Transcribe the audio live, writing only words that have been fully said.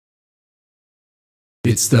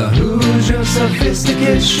It's the Hoosier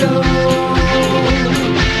Sophisticate Show.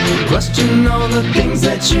 Question all the things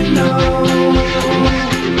that you know.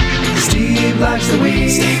 Steve likes the weed.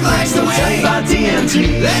 Steve likes the weed. Tell you about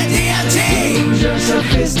DMT. The DMT. Hoosier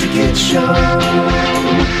Sophisticate Show.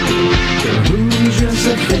 The Hoosier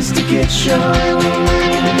Sophisticate Show.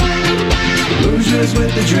 Hoosiers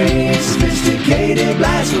with the dream, sophisticated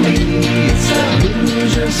blasphemy. It's the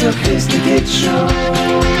Hoosier Sophisticate Show.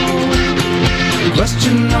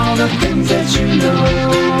 Question all the things that you know.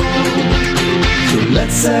 So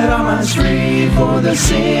let's set our minds free for the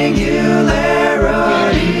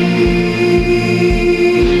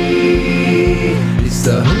singularity. It's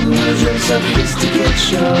the Hoosier Sophisticate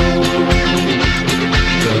Show.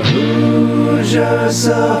 The Hoosier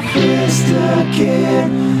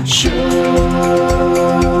Sophisticate Show.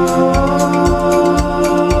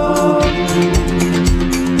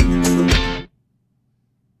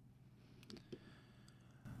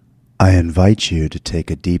 I invite you to take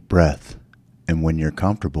a deep breath, and when you're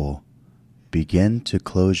comfortable, begin to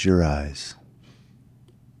close your eyes.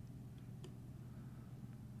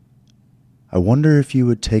 I wonder if you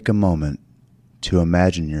would take a moment to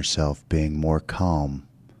imagine yourself being more calm,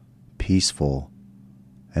 peaceful,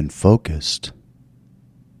 and focused.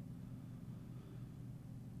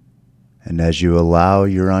 And as you allow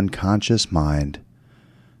your unconscious mind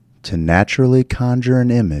to naturally conjure an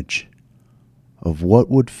image of what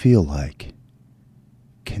would feel like,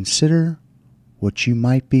 consider what you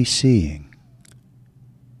might be seeing,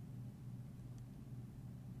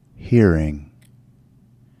 hearing,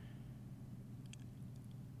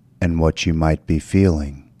 and what you might be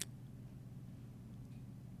feeling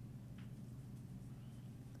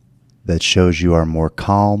that shows you are more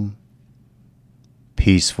calm,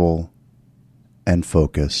 peaceful, and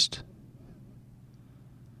focused.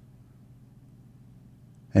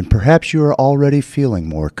 And perhaps you are already feeling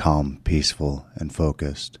more calm, peaceful, and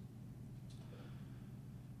focused.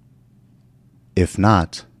 If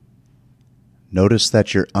not, notice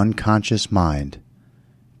that your unconscious mind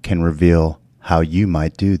can reveal how you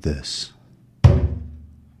might do this.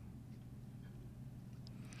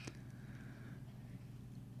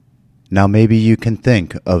 Now maybe you can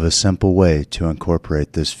think of a simple way to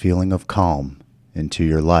incorporate this feeling of calm into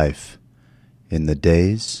your life in the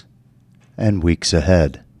days and weeks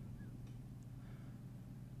ahead.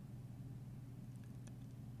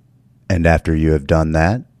 And after you have done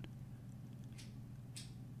that,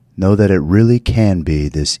 know that it really can be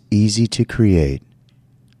this easy to create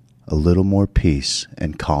a little more peace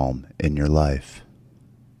and calm in your life.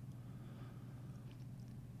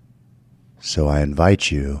 So I invite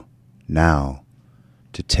you now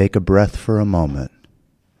to take a breath for a moment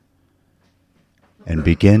and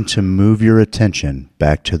begin to move your attention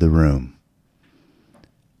back to the room,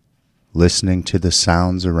 listening to the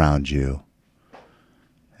sounds around you,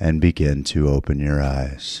 and begin to open your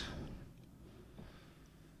eyes.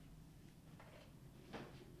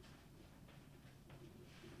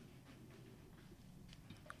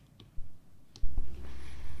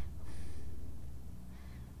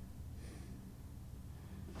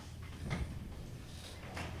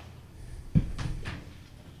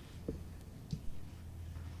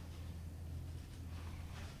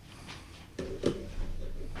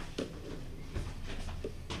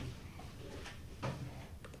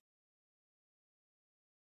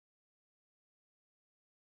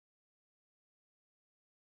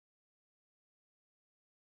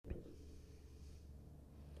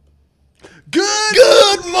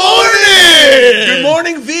 Good morning! Good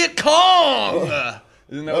morning, Viet Cong!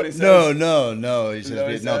 Isn't that what he says? No. He says, that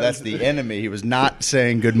what he no, says? that's the enemy. He was not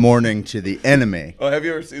saying good morning to the enemy. Oh, have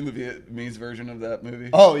you ever seen the Vietnamese version of that movie?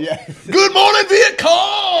 Oh, yeah. Good morning, Viet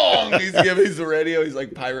Cong! He's the radio. He's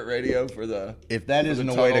like pirate radio for the. If that isn't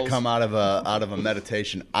a way to come out of a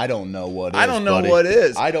meditation, I don't know what is. I don't know buddy. what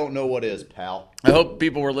is. I don't know what is, pal. I hope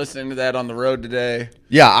people were listening to that on the road today.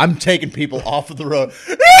 Yeah, I'm taking people off of the road.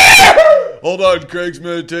 Hold on, Craig's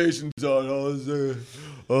meditation's on.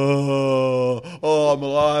 I'm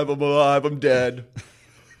alive, I'm dead.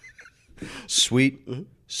 Sweet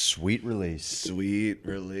release. Sweet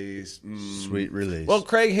release. Sweet release. Well,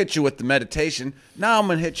 Craig hit you with the meditation. Now I'm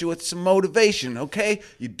going to hit you with some motivation, okay?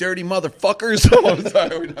 You dirty motherfuckers. I'm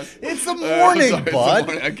sorry. It's the morning, bud. It's the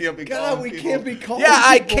morning. I can't be God, calling we people. can't be calling Yeah,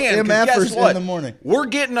 I people can. 'Cause MFers guess what? in the morning. We're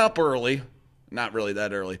getting up early. Not really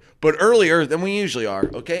that early, but earlier than we usually are,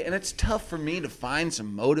 okay? And it's tough for me to find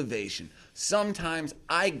some motivation. Sometimes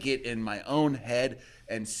I get in my own head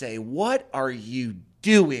and say, what are you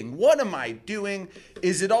doing? What am I doing?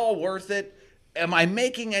 Is it all worth it? Am I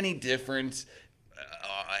making any difference?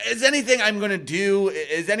 is anything I'm going to do,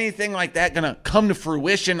 is anything like that going to come to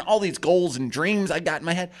fruition? All these goals and dreams I got in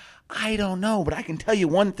my head, I don't know. But I can tell you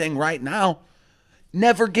one thing right now.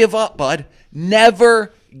 Never give up, bud.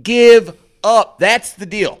 Never give up. That's the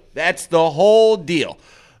deal. That's the whole deal.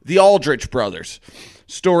 The Aldrich brothers.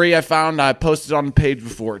 Story I found, I posted on the page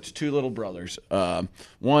before. It's two little brothers.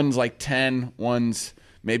 One's like 10, one's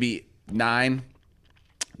maybe 9.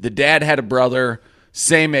 The dad had a brother,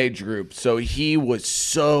 same age group. So he was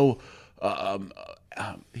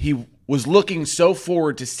he was looking so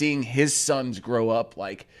forward to seeing his sons grow up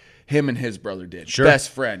like him and his brother did. Sure. Best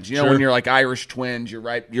friends. You know, Sure. when you're like Irish twins, you're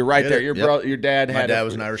right there. Your your dad My had dad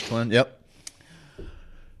was an Irish twin. Yep.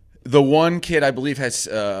 The one kid, I believe, has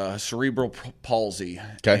cerebral palsy,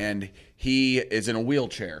 Okay. and he is in a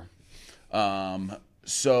wheelchair.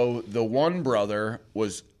 So the one brother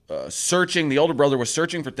was searching. The older brother was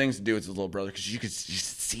searching for things to do with his little brother because you could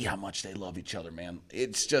see how much they love each other, man.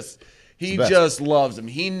 It's just he just loves him.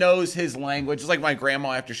 He knows his language. It's like my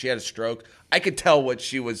grandma after she had a stroke. I could tell what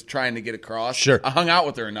she was trying to get across. Sure. I hung out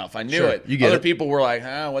with her enough. I knew Sure. it. You get Other it. people were like,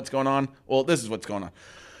 what's going on? Well, this is what's going on.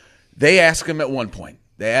 They ask him at one point,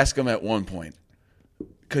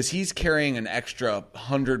 because he's carrying an extra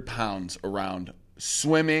 100 pounds around,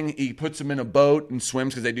 swimming. He puts him in a boat and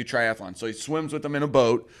swims because they do triathlon. So he swims with them in a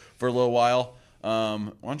boat for a little while.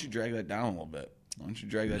 Why don't you drag that down a little bit?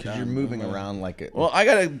 Because you're moving around like it. Well, I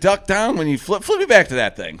got to duck down when you flip me back to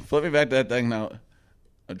that thing. Flip me back to that thing now.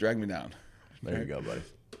 Drag me down. There you go, buddy.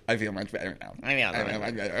 I feel much better now.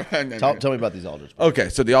 Tell me about these Aldrich. Okay,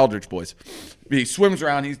 so the Aldrich boys. He swims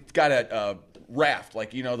around. He's got a raft,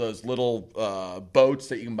 like, you know, those little boats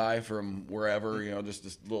that you can buy from wherever, you know, just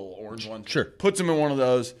this little orange one. Sure. Puts him in one of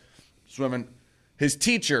those, swimming. His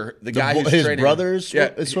teacher, the guy who's his training brother's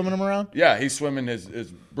him, is swimming him around? Yeah, he's swimming his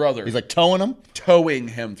brother. He's like towing him? Towing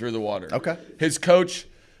him through the water. Okay. His coach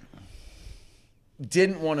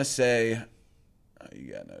didn't want to say,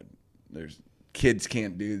 there's kids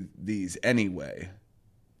can't do these anyway.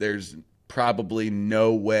 There's probably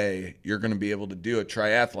no way you're going to be able to do a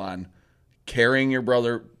triathlon carrying your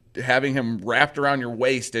brother, having him wrapped around your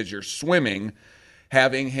waist as you're swimming,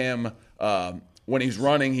 having him, when he's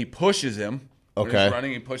running, he pushes him. When Okay. he's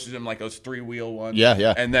running, he pushes him like those 3-wheel ones. Yeah,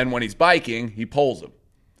 yeah. And then when he's biking, he pulls him.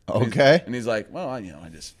 Okay. And he's like, well, I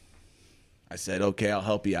said, okay, I'll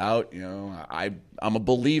help you out. You know, I'm a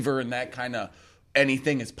believer in that kind of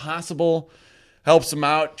anything is possible. Helps him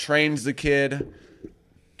out, trains the kid.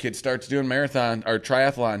 Kid starts doing marathon or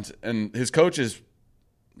triathlons, and his coach is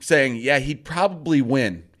saying, yeah, he'd probably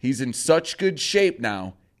win. He's in such good shape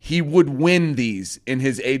now. He would win these in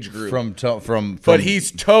his age group. But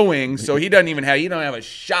he's towing, so he don't have a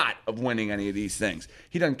shot of winning any of these things.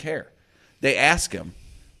 He doesn't care. They ask him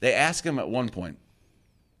at one point,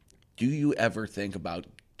 do you ever think about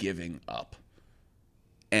giving up?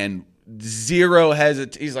 And zero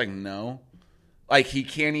hesitation. He's like, no. Like he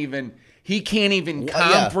can't even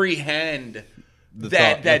comprehend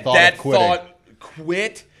that thought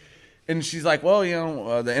quit. And she's like, well, you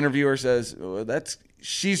know, the interviewer says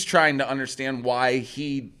she's trying to understand why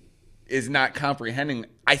he is not comprehending.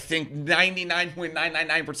 I think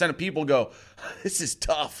 99.999% of people go, this is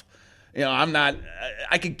tough. You know,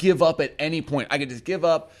 I could give up at any point. I could just give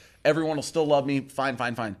up. Everyone will still love me.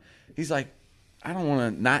 Fine. He's like, I don't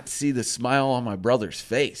want to not see the smile on my brother's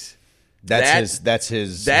face. That's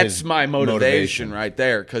my motivation right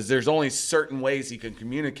there, because there's only certain ways he can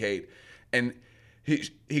communicate. And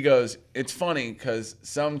he goes, it's funny because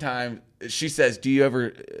sometimes she says,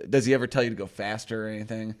 does he ever tell you to go faster or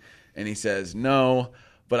anything? And he says, no,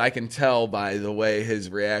 but I can tell by the way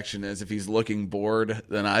his reaction is. If he's looking bored,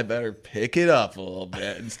 then I better pick it up a little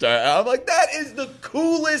bit and start. I'm like, that is the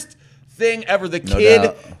coolest thing ever. The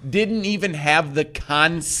kid didn't even have the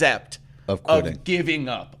concept of giving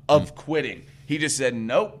up, of quitting. He just said,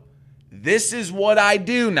 nope, this is what I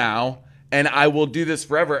do now, and I will do this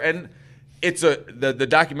forever. And it's the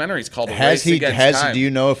documentary is called A Race Against Time. Do you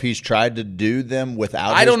know if he's tried to do them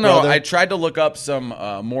without I don't know. brother? I tried to look up some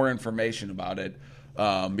more information about it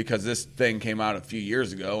because this thing came out a few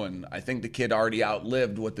years ago, and I think the kid already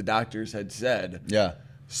outlived what the doctors had said. Yeah.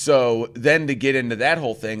 So then to get into that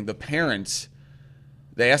whole thing,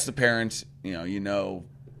 they asked the parents,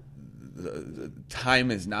 the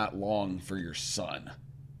time is not long for your son,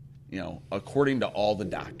 according to all the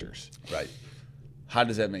doctors. Right. How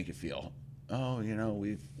does that make you feel? Oh,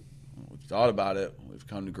 we've thought about it. We've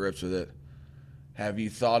come to grips with it. Have you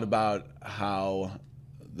thought about how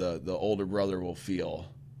the older brother will feel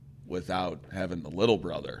without having the little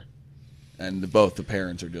brother? And both the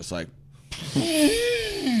parents are just like,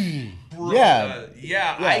 yeah,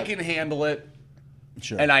 I can handle it.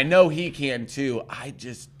 Sure. And I know he can too. I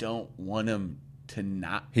just don't want him to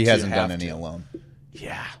not. He to hasn't have done any to. alone.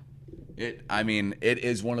 Yeah. It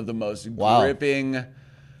is one of the most Wow. gripping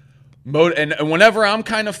and whenever I'm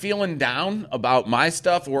kind of feeling down about my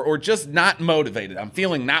stuff or just not motivated, I'm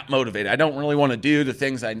feeling not motivated. I don't really want to do the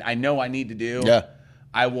things I know I need to do. Yeah.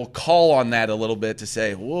 I will call on that a little bit to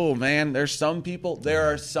say, whoa, man, there are some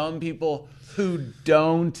people who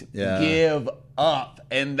don't give up.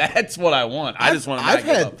 And that's what I want. I just want to not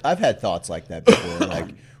give up. I've had thoughts like that before, like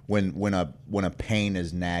when a pain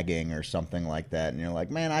is nagging or something like that, and you're like,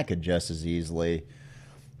 man, I could just as easily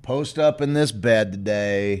post up in this bed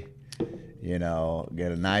today, get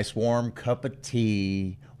a nice warm cup of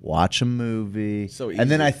tea, watch a movie. So easy. And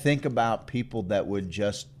then I think about people that would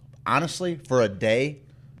just, honestly, for a day,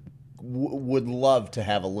 would love to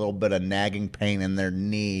have a little bit of nagging pain in their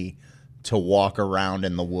knee to walk around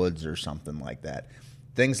in the woods or something like that.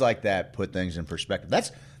 Things like that put things in perspective.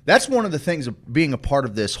 That's one of the things of being a part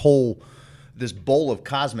of this bowl of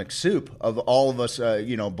cosmic soup of all of us,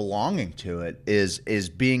 belonging to it is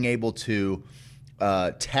being able to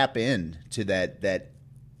tap in to that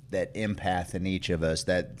empath in each of us,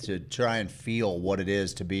 that to try and feel what it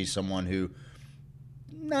is to be someone who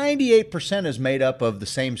 98% is made up of the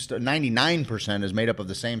same stuff. 99% is made up of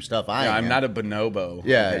the same stuff I am. I'm not a bonobo.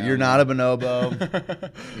 Yeah, you're not a bonobo.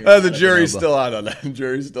 The jury's still out on that. The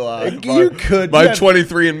jury's still out. You could. My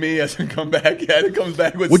 23andMe hasn't come back yet. It comes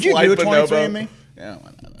back with Would you slight do a bonobo. 23andMe? Yeah,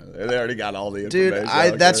 why not? They already got all the Dude,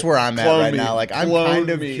 information. that's where I'm at Clone right me. now. Like, I'm Clone kind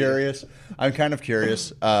of me. curious.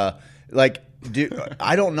 Dude,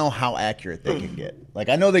 I don't know how accurate they can get. Like,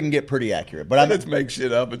 I know they can get pretty accurate, but Let's make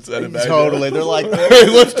shit up and send it back. totally. They're like, hey,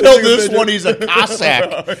 let's tell this one he's a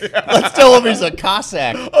Cossack. Let's tell him he's a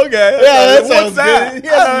Cossack. Okay. Yeah, that What's sounds that? good. He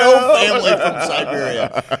has no family from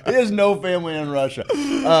Siberia. He has no family in Russia.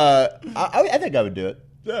 I think I would do it.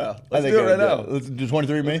 Yeah. I Let's think do I it would right now. Let's do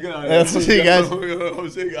 23andMe. Yeah, Let's see you guys. We'll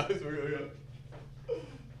see you guys.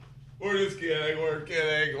 We're just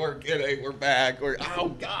kidding. We're back. Oh,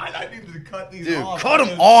 God. I needed to cut these Dude, off. cut 'em I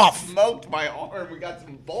just off. Smoked my arm. We got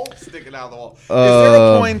some bolts sticking out of the wall.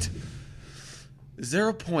 Is there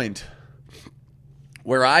a point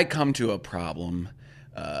where I come to a problem,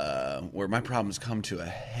 where my problems come to a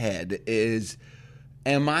head is,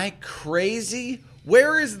 am I crazy?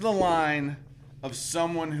 Where is the line of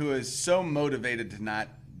someone who is so motivated to not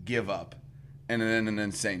give up and an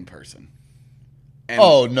insane person? And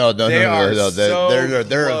Oh no! they are They're a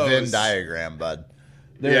close. Venn diagram, bud.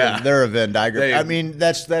 Yeah. They're a Venn diagram. They- I mean,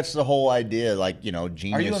 that's the whole idea. Like,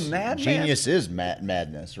 genius. Are you a madman? Genius is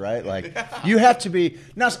madness, right? Like, you have to be.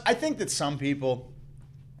 Now, I think that some people,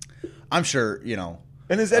 I'm sure,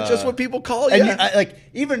 And is that just what people call you? and like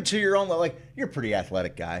even to your own, like, you're a pretty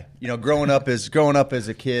athletic guy. Growing up as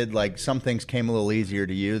a kid, like, some things came a little easier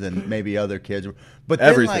to you than maybe other kids. But then,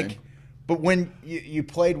 Everything. like. But when you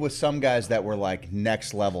played with some guys that were like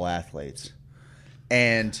next level athletes,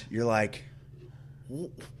 and you're like,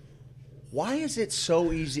 why is it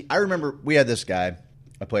so easy? I remember we had this guy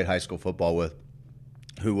I played high school football with,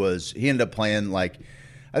 he ended up playing, like,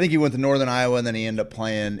 I think he went to Northern Iowa, and then he ended up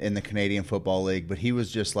playing in the Canadian Football League. But he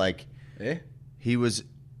was just like, he was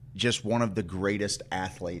just one of the greatest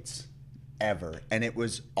athletes ever. And it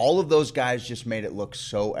was, all of those guys just made it look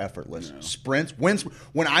so effortless. Sprints, wins.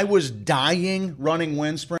 When I was dying running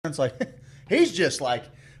wind sprints, like, he's just like,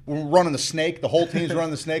 we're running the snake. The whole team's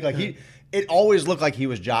running the snake. Like, it always looked like he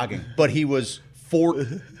was jogging, but he was 4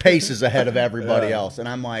 paces ahead of everybody else. And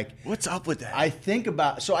I'm like, what's up with that? I think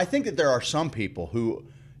that there are some people who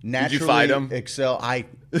naturally Did you fight him? excel. I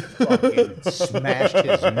fucking smashed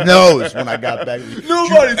his nose when I got back.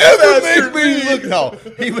 Nobody's ever faster make me than look. me. No,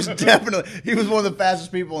 he was one of the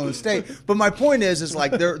fastest people in the state. But my point is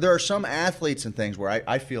like there are some athletes and things where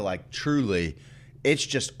I feel like truly it's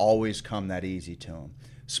just always come that easy to them.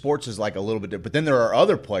 Sports is like a little bit different. But then there are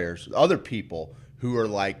other players, other people who are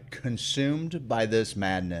like consumed by this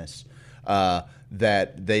madness,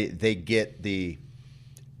 that they get the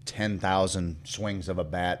 10,000 swings of a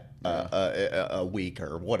bat a week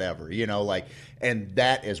or whatever, and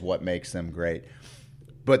that is what makes them great.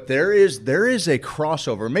 But there is a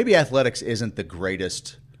crossover. Maybe athletics isn't the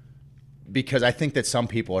greatest, because I think that some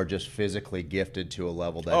people are just physically gifted to a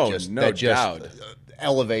level that doubt.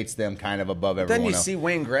 Elevates them kind of above everyone Then you else. see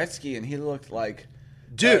Wayne Gretzky, and he looked like,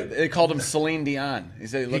 Dude. they called him Celine Dion. He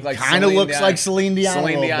said he looked like kinda Celine looks Dion. like Celine Dion a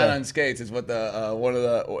Celine little Dion bit. on skates is what one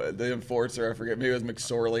of the enforcer, I forget, maybe it was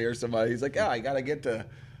McSorley or somebody. He's like, yeah, I get to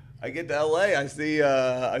LA. I see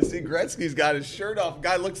Gretzky's got his shirt off.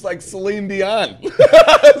 Guy looks like Celine Dion.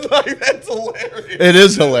 It's like, that's hilarious. It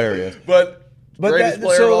is hilarious. But But Greatest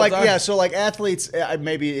player of all time? so like athletes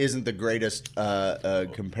maybe isn't the greatest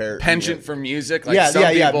compare Penchant for music. Like yeah,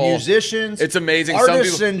 some people, musicians. It's amazing.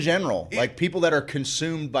 Artists Some people, in general, like people that are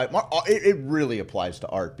consumed by it really applies to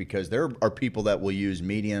art because there are people that will use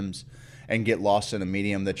mediums and get lost in a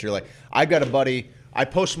medium that you're like. I've got a buddy. I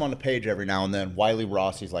post him on the page every now and then. Wiley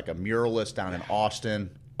Ross. He's like a muralist down in Austin.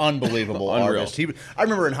 Unbelievable artist. I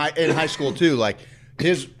remember in high school too. Like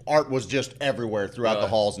his art was just everywhere throughout the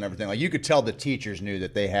halls and everything. Like you could tell the teachers knew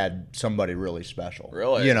that they had somebody really special.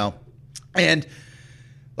 Really, you know, and.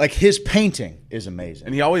 Like his painting is amazing,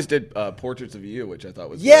 and he always did portraits of you, which I thought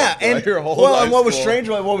was and and what was strange,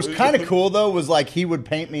 like what was kind of cool though, was like he would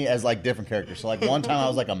paint me as like different characters. So like one time I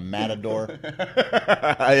was like a matador, he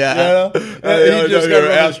just got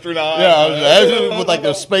an astronaut, with like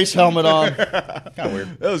the space helmet on. Kind of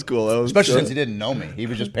weird. That was cool. Especially since he didn't know me, he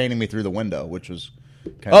was just painting me through the window, which was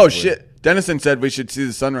kind of weird. Shit. Dennison said we should see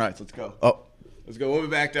the sunrise. Let's go. Oh, let's go. We'll be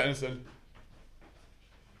back, Dennison.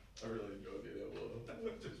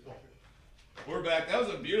 We're back. That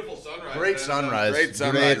was a beautiful sunrise. Great sunrise. Great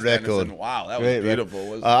sunrise. Great record. Dennison. Wow, that was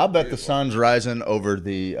beautiful. I bet the sun's rising over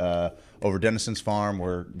the over Dennison's farm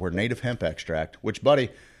where native hemp extract. Which, buddy,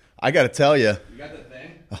 I got to tell you. You got that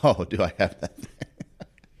thing? Oh, do I have that thing?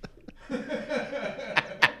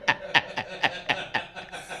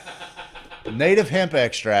 Native hemp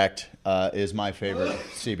extract is my favorite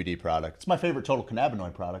CBD product. It's my favorite total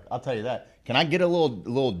cannabinoid product. I'll tell you that. Can I get a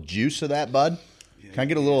little juice of that, bud? Can I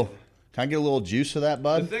get a little juice of that,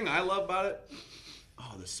 bud? The thing I love about it,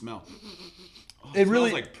 the smell. It really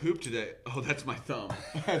smells like poop today. Oh, that's my thumb.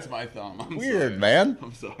 That's my thumb. I'm weird, sorry. man.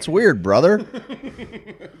 I'm sorry. It's weird, brother.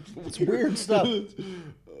 It's weird stuff.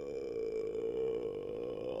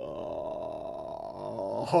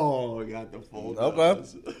 Oh, I got the full Okay.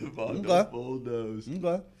 dose. Okay. The full dose.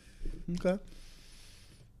 Okay.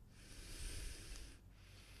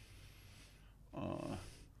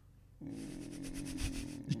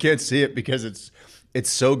 You can't see it because it's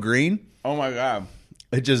so green. Oh my god.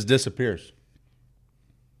 It just disappears.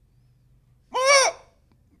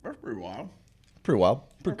 That's pretty wild. Pretty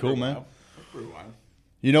cool, man. Wild. That's pretty wild.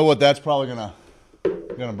 You know what that's probably gonna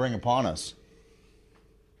bring upon us?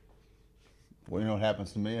 Well, you know what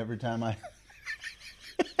happens to me every time I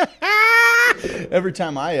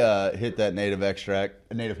hit that native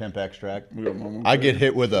hemp extract, I get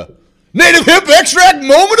hit with a native hemp extract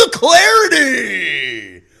moment of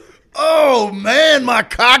clarity. Oh man, my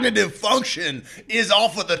cognitive function is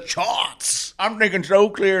off of the charts. I'm thinking so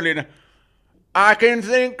clearly now. I can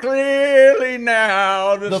think clearly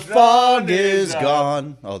now. The fog is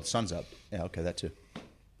gone. Oh, the sun's up. Yeah, okay, that too.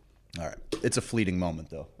 All right, it's a fleeting moment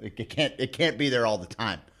though. It can't be there all the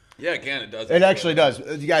time. Yeah, it can. It does. It actually does.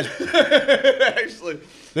 You guys, actually,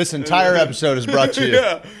 this entire episode is brought to you.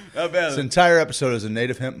 Yeah, not bad. This entire episode is a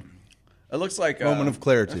native hemp. It looks like moment of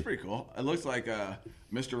clarity. That's pretty cool. It looks like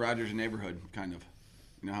Mr. Rogers' Neighborhood, kind of.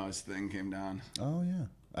 You know how his thing came down. Oh yeah,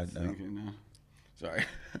 Thing came down. Sorry,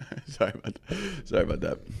 sorry about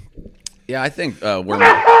that. Yeah, I think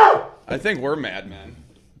we're madmen.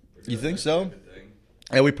 You think so?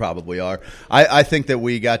 Yeah, we probably are. I think that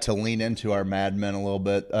we got to lean into our Mad Men a little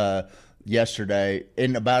bit yesterday.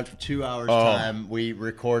 In about 2 hours' time, we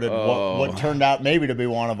recorded what turned out maybe to be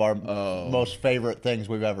one of our most favorite things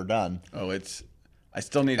we've ever done. I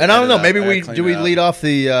still need to and I don't know, maybe we lead off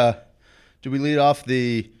the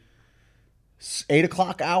 8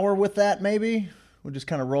 o'clock hour with that, maybe? We'll just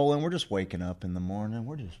kind of roll in. We're just waking up in the morning.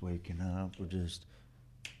 We're just waking up.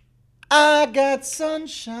 I got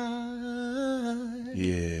sunshine.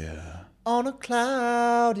 Yeah. On a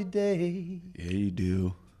cloudy day. Yeah, you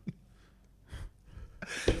do.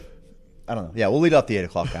 I don't know. Yeah, we'll lead off the 8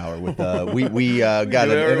 o'clock hour with we got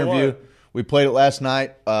an interview. We played it last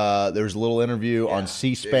night. There was a little interview on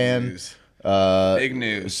C-SPAN. Big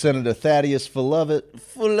news. Senator Thaddeus Fulovit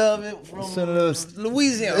from Senator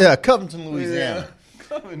Louisiana. Yeah, Covington, Louisiana.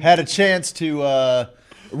 Had a chance to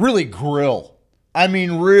really grill. I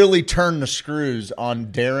mean, really turn the screws on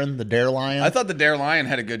Darren, the Dare Lion. I thought the Dare Lion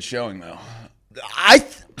had a good showing, though. I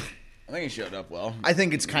think he showed up well. I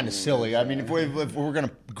think it's kind of silly. I mean, if we're going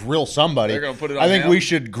to grill somebody, they're going to put it on I think him? we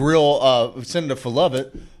should grill Senator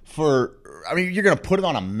Fulovit for. I mean, you're going to put it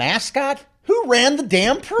on a mascot? Who ran the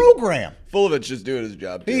damn program? Fulovit's just doing his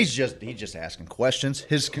job, too. He's just asking questions.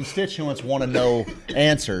 His constituents want to know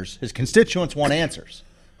answers. His constituents want answers.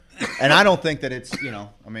 And I don't think that it's,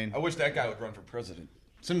 I wish that guy would run for president.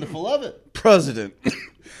 Senator Fulovit. President.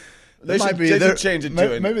 They should change it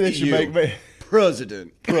to maybe they should make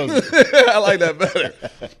President. I like that better.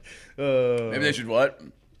 Maybe they should what?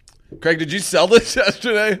 Craig, did you sell this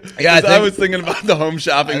yesterday? Yeah, I 'Cause I was thinking about the Home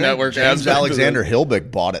Shopping Network. James aspect of Alexander this.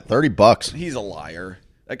 Hilbig bought it, $30. He's a liar.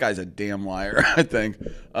 That guy's a damn liar, I think.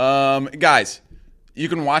 Guys, you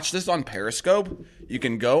can watch this on Periscope. You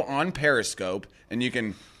can go on Periscope, and you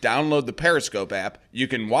can download the Periscope app. You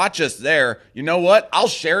can watch us there. You know what? I'll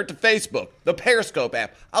share it to Facebook, the Periscope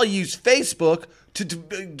app. I'll use Facebook to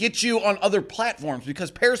get you on other platforms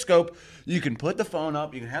because Periscope, you can put the phone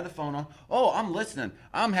up. You can have the phone on. Oh, I'm listening.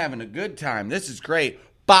 I'm having a good time. This is great.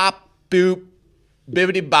 Bop, boop.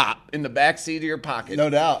 Bibbity bop in the back seat of your pocket. No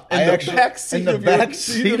doubt. In the back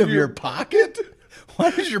seat of your pocket?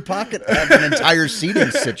 Why does your pocket have an entire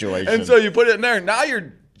seating situation? And so you put it in there. Now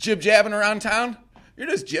you're jib-jabbing around town. You're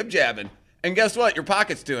just jib-jabbing. And guess what? Your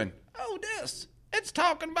pocket's doing. Oh, this. It's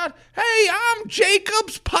talking about, hey, I'm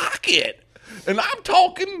Jacob's pocket. And I'm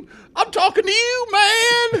talking to you,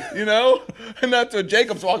 man. You know? And that's what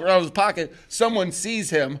Jacob's walking around with his pocket. Someone sees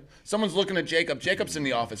him. Someone's looking at Jacob. Jacob's in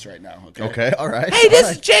the office right now. Okay, all right. Hey, this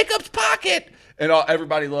is Jacob's pocket. And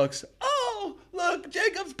everybody looks. Oh, look,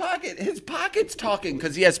 Jacob's pocket. His pocket's talking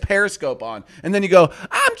because he has Periscope on. And then you go,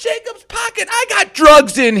 I'm Jacob's pocket. I got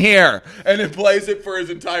drugs in here. And it plays it for his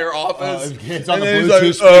entire office. It's on the then Bluetooth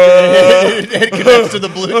he's speaker. It connects to the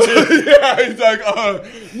Bluetooth. Yeah, he's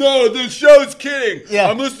like, no, this show's kidding. Yeah.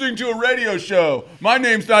 I'm listening to a radio show. My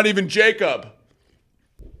name's not even Jacob.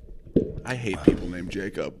 I hate people named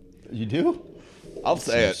Jacob. You do? I'll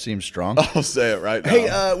say it. Seems strong. I'll say it right now.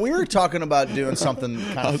 Hey, we were talking about doing something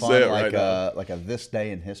kind I'll of say fun, it right now. like a this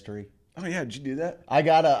day in history. Oh yeah, did you do that? I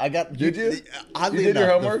got. Did you? Oddly You did your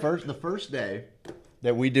enough, homework? the first day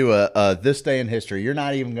that we do a this day in history, you're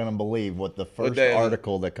not even going to believe what the first day is it?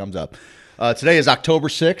 article that comes up. Today is October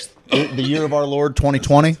 6th, the year of our Lord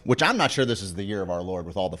 2020, which I'm not sure this is the year of our Lord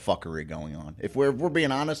with all the fuckery going on. If we're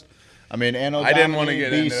being honest, I mean, Anno I didn't Domini, wanna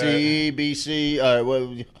get into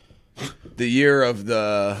BC. The year of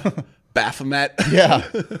the Baphomet. Yeah,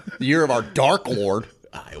 the year of our Dark Lord.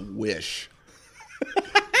 I wish.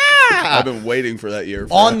 I've been waiting for that year.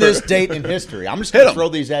 On forever. this date in history. I'm just going Hit to 'em. throw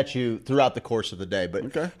these at you throughout the course of the day. But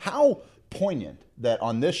Okay. how poignant that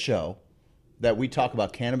on this show that we talk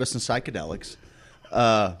about cannabis and psychedelics.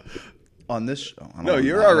 On this show. No,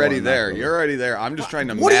 you're already there. You're already there. I'm just trying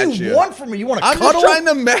to What match do you you. want from me? You want to I'm cuddle? just trying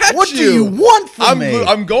to match What you. do you want from me?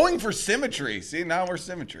 I'm going for symmetry. See, now we're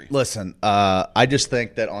symmetry. Listen, I just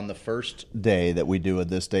think that on the first day that we do a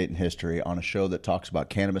This Date in History on a show that talks about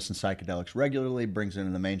cannabis and psychedelics regularly, brings it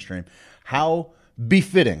into the mainstream, how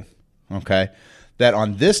befitting, okay, that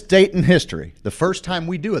on this date in history, the first time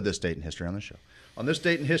we do a This Date in History on the show, on this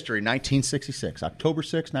date in history, 1966, October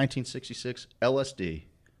 6, 1966, LSD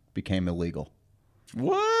became illegal.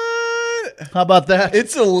 What? How about that?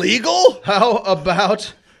 It's illegal? How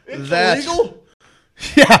about It's that? illegal?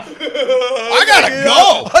 Yeah. I gotta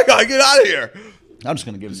go. I gotta get out of here. I'm just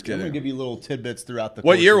going to kidding. give you little tidbits throughout the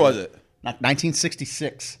What course year of was the- it?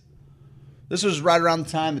 1966. This was right around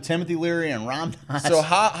the time that Timothy Leary and Ram Dass. So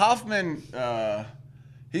Hoffman,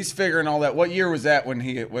 he's figuring all that. What year was that when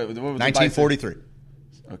he? What was the 1943.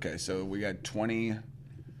 Okay, so we got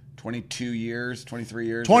 22 years, 23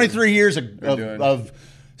 years. 23 years doing- of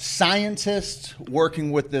scientists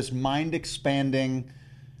working with this mind-expanding,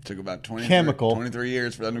 Took about 23, chemical. 23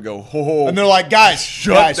 years for them to go, ho, and they're like, guys,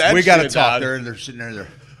 that we got to shit talk. down. They're sitting there.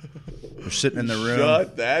 They're sitting in the room.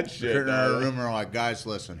 Shut that They're shit sitting in their down. room and they're like, guys,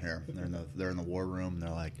 listen here. They're in the war room. They're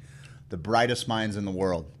like, the brightest minds in the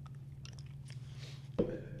world.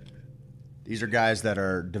 These are guys that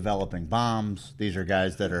are developing bombs. These are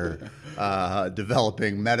guys that are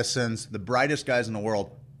developing medicines. The brightest guys in the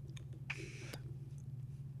world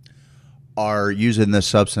are using this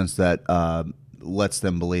substance that lets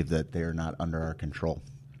them believe that they are not under our control.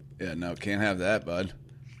 Yeah, no, can't have that, bud.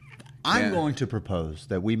 I'm Yeah. going to propose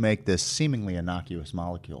that we make this seemingly innocuous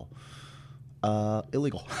molecule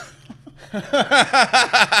illegal. Here,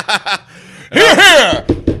 here!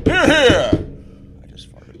 Here, here! I just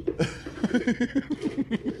farted.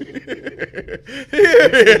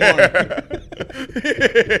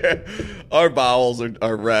 Our bowels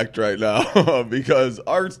are wrecked right now because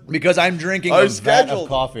Because I'm drinking our a vat schedule of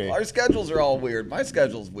coffee. Our schedules are all weird. My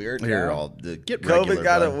schedule's weird. Here, now. all get regular. COVID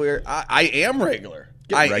got bud. it weird. I am regular.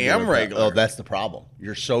 Get I regular, am bud. regular. Oh, that's the problem.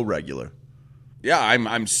 You're so regular. Yeah,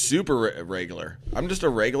 I'm super regular. I'm just a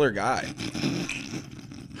regular guy.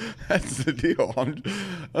 That's the deal.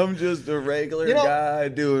 I'm just a regular guy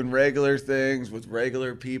doing regular things with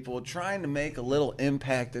regular people, trying to make a little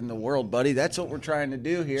impact in the world, buddy. That's what we're trying to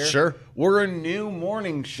do here. Sure. We're a new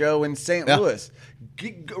morning show in St. Yeah. Louis.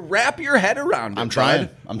 Wrap your head around it. I'm trying.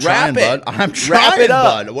 Bud. I'm Wrap trying, it. bud. I'm Wrap trying, it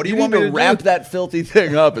up. bud. What do you need want me to to do? wrap that filthy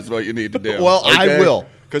thing up? Is what you need to do. Well, I okay? will.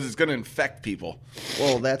 because it's going to infect people.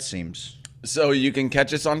 Well, that seems. So you can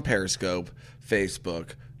catch us on Periscope,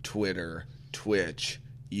 Facebook, Twitter, Twitch,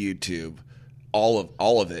 YouTube,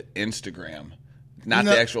 all of it, Instagram. Not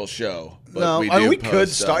the actual show. But we could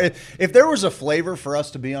start. If there was a flavor for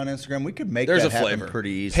us to be on Instagram, we could make There's that a happen flavor.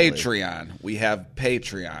 pretty easily. Patreon. We have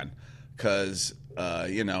Patreon because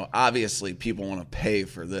obviously people want to pay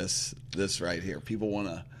for this right here. People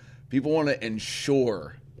want to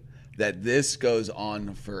ensure that this goes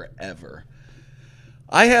on forever.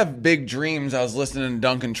 I have big dreams. I was listening to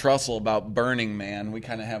Duncan Trussell about Burning Man. We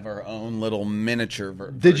kind of have our own little miniature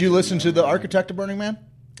version. Did you listen to the Architect of Burning Man?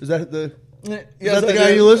 Is that the? Yes, Is that the I guy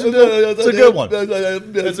did. you listen to? It's a good one.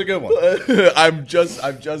 It's It's a good one. I've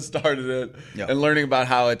just started it Yeah. and learning about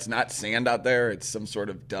how it's not sand out there; it's some sort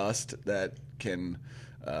of dust that can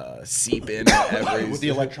seep in every. With the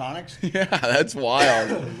electronics? Yeah, that's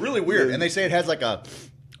wild. Really weird. And they say it has like a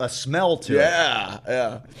smell to it.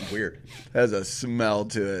 Yeah, Weird. has a smell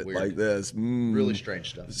to it Weird. like this. Really strange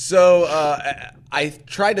stuff. So I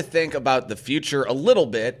tried to think about the future a little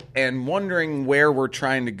bit and wondering where we're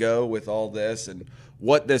trying to go with all this and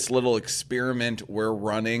what this little experiment we're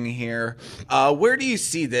running here. Where do you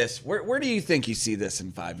see this? Where do you think you see this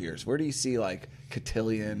in 5 years? Where do you see like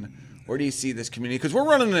Cotillion? Where do you see this community? Because we're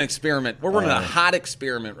running an experiment. We're running a hot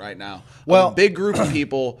experiment right now. Well- a big group of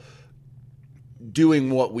people doing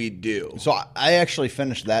what we do. So I actually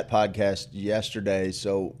finished that podcast yesterday.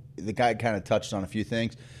 So the guy kind of touched on a few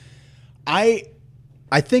things. I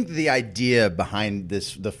think the idea behind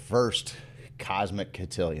the first Cosmic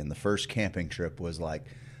Cotillion, the first camping trip, was like,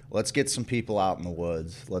 let's get some people out in the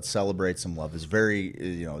woods. Let's celebrate some love. It's very,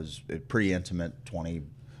 it was pretty intimate, 20,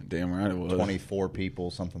 Damn right it was. 24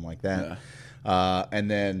 people, something like that. Yeah.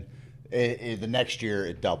 And then the next year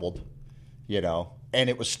it doubled, and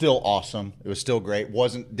it was still awesome. It was still great.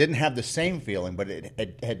 Didn't have the same feeling, but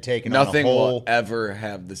it had taken Nothing on a whole. will ever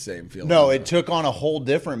have the same feeling. No, it took on a whole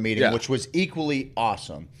different meeting, Yeah. which was equally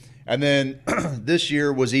awesome. And then this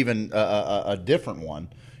year was even a different one,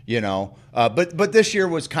 But this year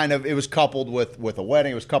was it was coupled with a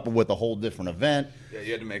wedding. It was coupled with a whole different event. Yeah,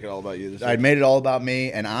 you had to make it all about you this I year. made it all about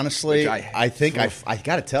me, and honestly, Which I think I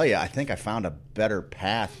got to tell you, I think I found a better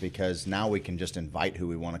path because now we can just invite who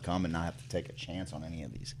we want to come and not have to take a chance on any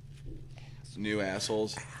of these New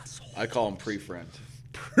assholes. I call them pre-friends.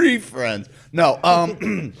 pre-friends. No,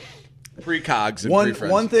 Pre-cogs and one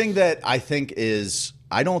pre-friends. thing that I think is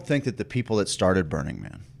I don't think that the people that started Burning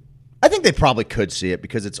Man, I think they probably could see it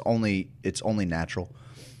because it's only natural,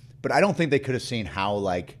 but I don't think they could have seen how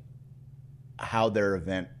their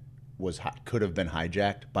event could have been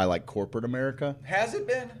hijacked by corporate America. Has it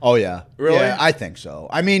been? Oh yeah, Really? Yeah, I think so.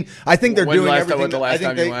 I mean, I think they're When doing last time- everything. when the last I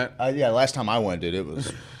think time you went? Yeah, last time I went, dude, it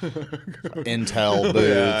was Intel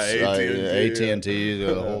booths, AT&T,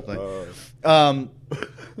 the whole thing.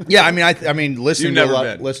 Yeah, I mean, listen. You've never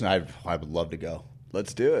been. Listen, I would love to go.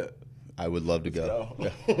 Let's do it. I would love to go.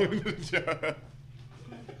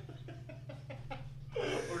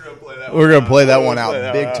 We're gonna play that one out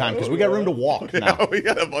big time because we got room to walk now. We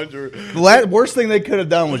got a bunch of. The worst thing they could have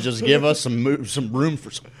done was just give us some room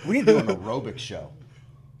for. We need to do an aerobics show.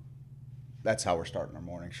 That's how we're starting our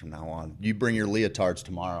mornings from now on. You bring your leotards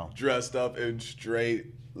tomorrow. Dressed up in straight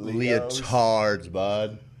Leos. Leotards,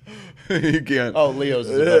 bud. You can't. Oh, Leo's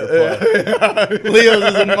is a better play. Leo's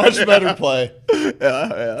is a much better play.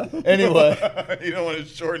 Yeah. Anyway, You don't want to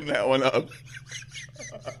shorten that one up.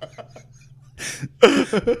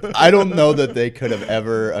 I don't know that they could have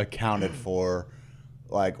ever accounted for,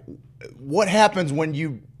 what happens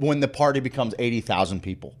when the party becomes 80,000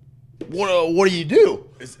 people. What do you do?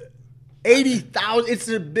 80,000. It's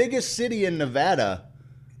the biggest city in Nevada.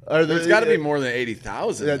 There's got to be more than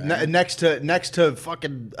 80,000. Next to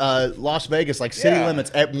fucking Las Vegas, city Yeah.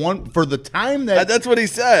 limits at one for the time that. That's what he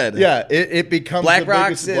said. Yeah, it becomes Black the Rock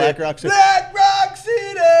biggest City. Black Rock City. Black Rock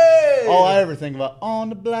City. All I ever think about on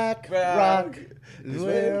the Black Rock is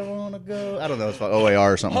where I want to go. I don't know. It's like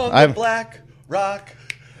OAR or something. On the Black Rock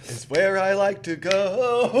is where I like to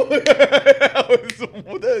go.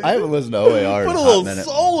 I haven't listened to OAR in Put a a hot little minute.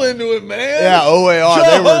 soul into it, man. Yeah, OAR.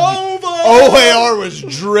 Jehovah! OAR was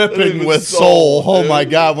dripping It was with soul. soul, Oh dude. my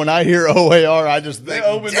God! When I hear OAR, I just think,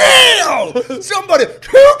 opened damn! Somebody,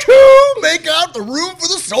 choo-choo, make out the room for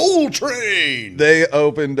the soul train. They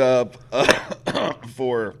opened up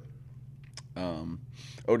for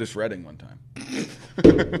Otis Redding one time.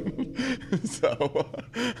 So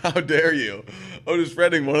how dare you? Otis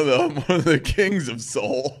Redding, one of the kings of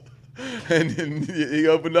soul. And he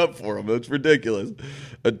opened up for him. That's ridiculous.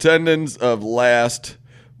 Attendance of last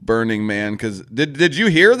Burning Man, because did you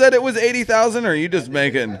hear that it was 80,000, or are you just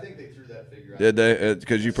making? I think they threw that figure out. Did they?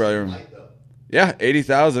 Because you probably. Yeah,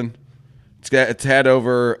 80,000. It's had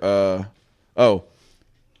over.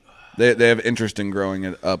 They have interest in growing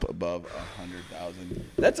it up above 100,000.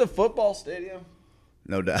 That's a football stadium.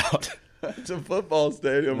 No doubt. It's a football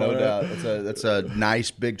stadium. No doubt. That's a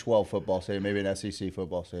nice Big 12 football stadium, maybe an SEC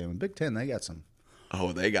football stadium. Big 10, they got some.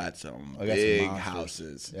 Oh, they got some They got big some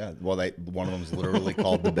houses. Yeah, well, one of them is literally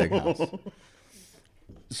called the Big House.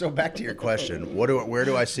 So back to your question, where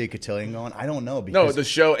do I see Cotillion going? I don't know. Because, No, the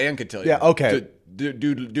show and Cotillion. Yeah, okay.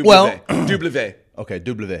 Well, okay,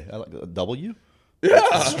 W. I like W. Yeah,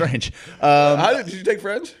 That's strange. did you take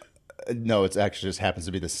French? No, it actually just happens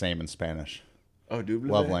to be the same in Spanish. Oh, W.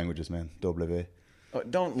 Love languages, man. W. Oh,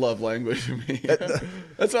 don't love language me.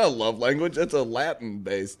 That's not a love language. That's a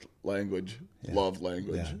Latin-based language. Yeah. Love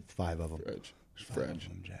language. Yeah, 5 of them. French.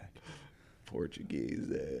 Jack. Portuguese,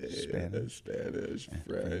 Spanish,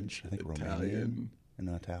 French, I think Italian, and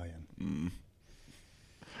Italian.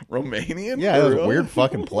 Romanian. Yeah, that was a weird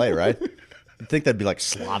fucking play, right? You'd think that'd be like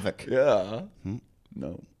Slavic. Yeah.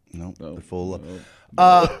 No, they're full of.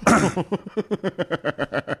 What?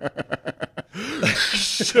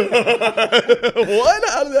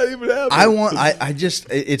 How did that even happen?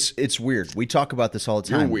 It's weird. We talk about this all the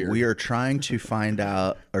time. You're weird. We are trying to find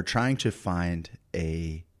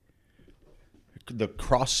the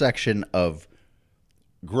cross section of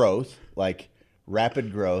growth, like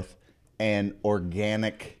rapid growth, and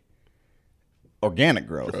organic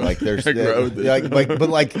growth. Like there's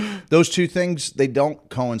but those two things, they don't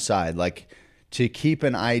coincide. Like to keep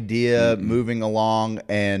an idea moving along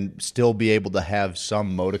and still be able to have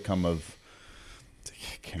some modicum of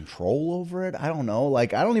control over it. I don't know.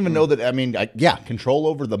 Like I don't even know that. I mean, control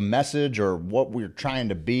over the message or what we're trying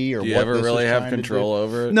to be, or do you what ever this really is have trying to control do.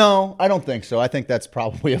 over it? No, I don't think so. I think that's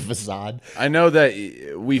probably a facade. I know that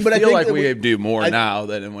we But I feel think like that we do more now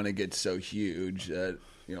than when it gets so huge that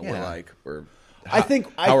we're I think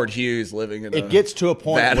Howard Hughes living in it gets to a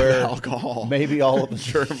point vat where of alcohol. maybe all of us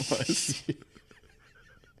journalists.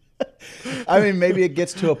 I mean, maybe it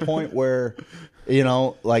gets to a point where,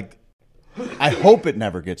 like, I hope it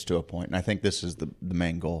never gets to a point, and I think this is the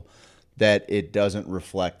main goal, that it doesn't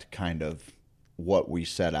reflect kind of what we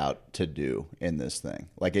set out to do in this thing.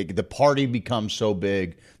 Like, the party becomes so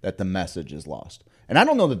big that the message is lost. And I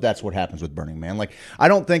don't know that that's what happens with Burning Man. Like, I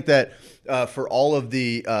don't think that for all of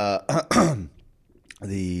the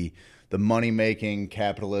the money-making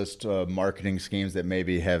capitalist marketing schemes that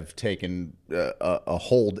maybe have taken had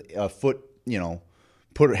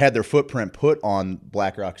their footprint put on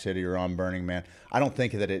Black Rock City or on Burning Man, I don't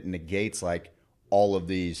think that it negates like all of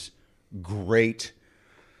these great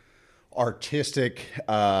artistic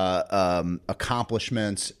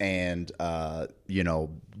accomplishments and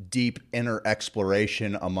deep inner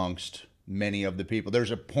exploration amongst many of the people.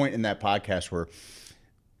 There's a point in that podcast where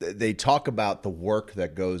they talk about the work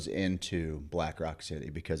that goes into Black Rock City,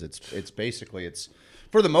 because it's basically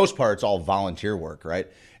for the most part it's all volunteer work, right?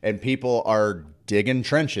 And people are digging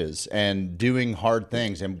trenches and doing hard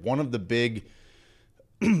things. And one of my big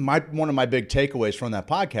takeaways from that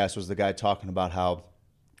podcast was the guy talking about how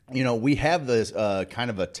we have this kind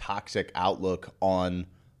of a toxic outlook on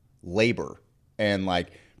labor, and like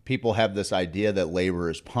people have this idea that labor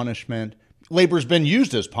is punishment. Labor's been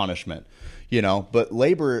used as punishment. But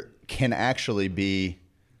labor can actually be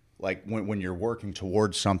like when you're working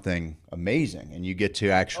towards something amazing and you get to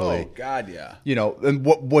actually. Oh God, yeah. And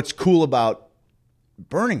what's cool about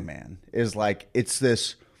Burning Man is like it's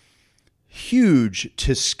this huge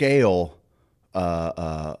to scale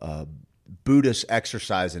Buddhist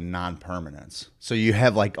exercise in non-permanence. So you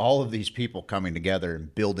have like all of these people coming together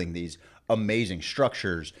and building these amazing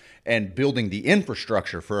structures and building the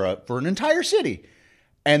infrastructure for an entire city.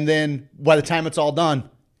 And then by the time it's all done,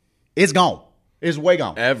 it's gone. It's way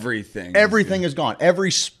gone. Everything is gone.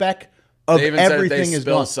 Every speck of everything is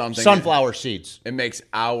gone. Sunflower seeds. It makes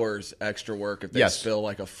hours extra work if they spill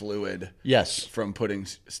like a fluid. Yes. From putting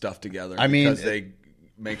stuff together. Because they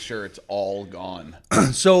make sure it's all gone.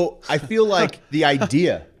 So I feel like the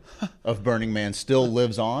idea of Burning Man still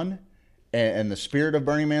lives on, and the spirit of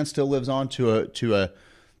Burning Man still lives on to a.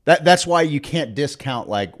 That's why you can't discount,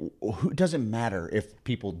 like, it doesn't matter if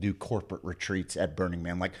people do corporate retreats at Burning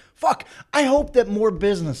Man. Like, fuck, I hope that more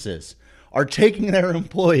businesses are taking their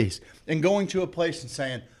employees and going to a place and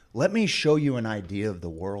saying, let me show you an idea of the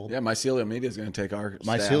world. Yeah, Mycelial Media is going to take our staff.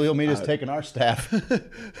 Mycelial Media is taking our staff.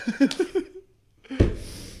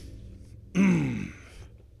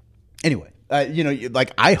 Anyway,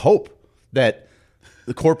 I hope that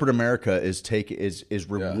the corporate America is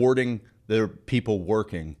rewarding their people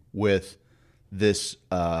working with this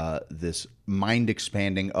mind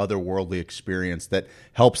expanding, otherworldly experience that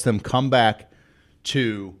helps them come back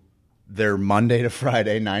to their Monday to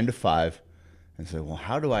Friday 9 to 5 and say, well,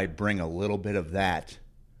 how do I bring a little bit of that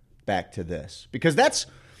back to this? Because that's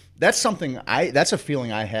something that's a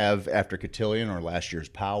feeling I have after Cotillion or last year's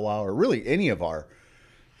powwow or really any of our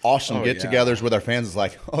awesome get-togethers with our fans. Is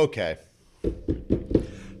like, okay,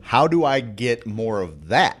 how do I get more of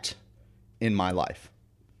that in my life?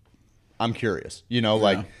 I'm curious,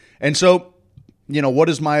 and so, what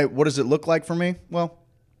does it look like for me? Well,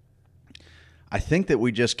 I think that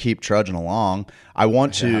we just keep trudging along. I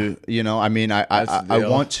want to, I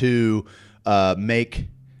want to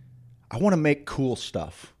make cool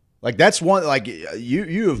stuff. Like that's one, like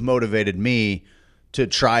you have motivated me to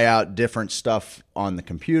try out different stuff on the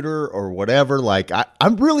computer or whatever. Like I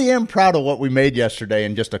really am proud of what we made yesterday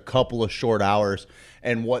in just a couple of short hours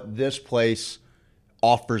and what this place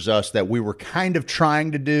offers us that we were kind of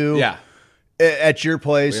trying to do at your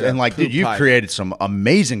place. And like, dude, you've created some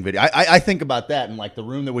amazing video. I think about that and like the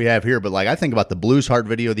room that we have here, but like I think about the Blues Heart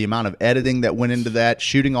video, the amount of editing that went into that,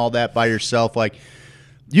 shooting all that by yourself. Like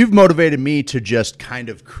you've motivated me to just kind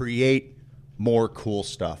of create more cool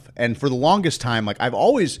stuff. And for the longest time, like I've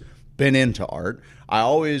always been into art. I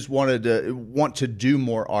always want to do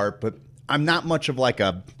more art, but I'm not much of like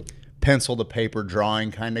a pencil to paper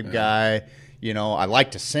drawing kind of guy. I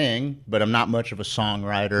like to sing, but I'm not much of a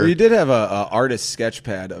songwriter. Well, you did have a artist sketch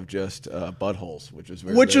pad of just buttholes, which was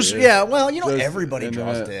very everybody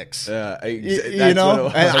draws dicks. Yeah,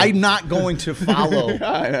 I'm not going to follow.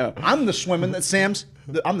 I know. I'm the swimming that Sam's.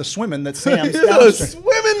 I'm the salmon that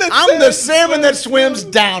swims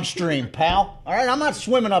downstream, pal. All right, I'm not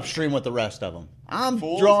swimming upstream with the rest of them. I'm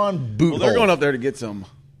drawing boot. Well, they're going up there to get some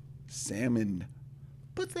salmon.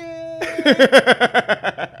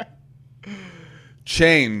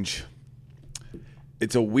 Change.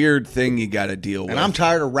 It's a weird thing you got to deal with. And I'm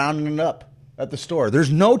tired of rounding it up at the store.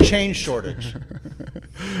 There's no change shortage.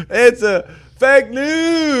 It's a fake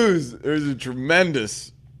news. There's a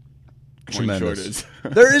tremendous shortage.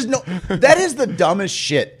 There is no. That is the dumbest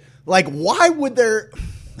shit. Like, why would there?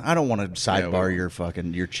 I don't want to sidebar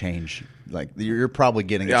your change. Like, you're probably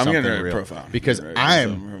getting something getting real profound. Because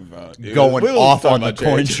I'm going off on the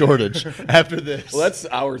coin shortage after this. Well, that's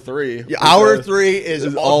hour 3. Yeah, hour 3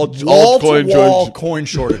 is all wall-to-wall coin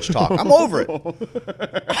shortage talk. I'm over it.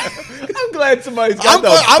 I'm glad somebody's got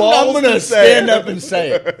I'm going to stand up and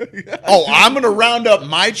say it. Oh, I'm going to round up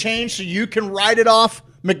my change so you can write it off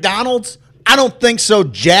McDonald's? I don't think so,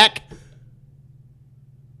 Jack.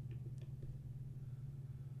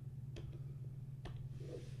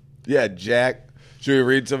 Yeah, Jack. Should we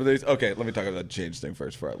read some of these? Okay, let me talk about the change thing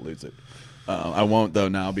first before I lose it. I won't, though,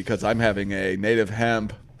 now because I'm having a native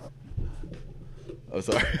hemp. Oh,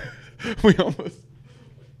 sorry.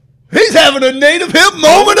 He's having a native hemp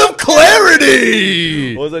moment of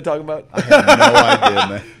clarity. What was I talking about? I have no idea,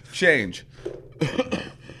 man. Change.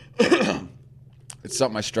 It's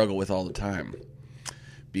something I struggle with all the time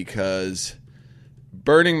because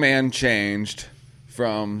Burning Man changed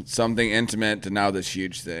from something intimate to now this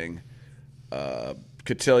huge thing.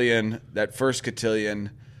 Cotillion, that first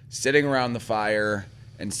Cotillion, sitting around the fire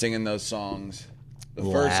and singing those songs. The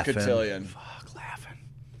first Cotillion. Laughing.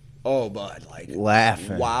 Oh, bud, like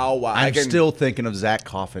laughing. Wow. I'm still thinking of Zach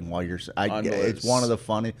coughing while you're. It's one of the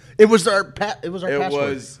funny. It was our password. It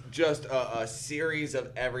was just a series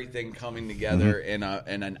of everything coming together in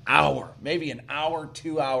an hour, maybe an hour,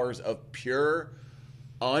 2 hours of pure,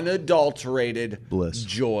 unadulterated bliss,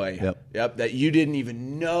 joy. Yep. That you didn't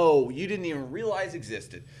even know, you didn't even realize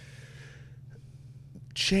existed.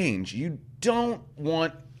 Change. You don't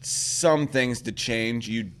want some things to change.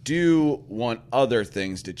 You do want other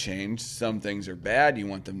things to change. Some things are bad. You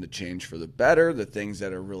want them to change for the better. The things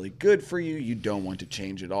that are really good for you, you don't want to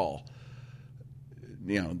change at all.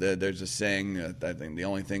 There's a saying that I think the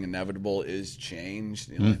only thing inevitable is change.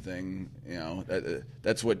 The only thing,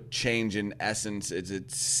 that's what change in essence is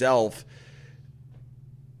itself.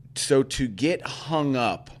 So to get hung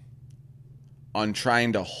up on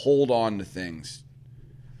trying to hold on to things,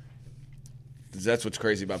 that's what's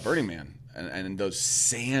crazy about Burning Man. And those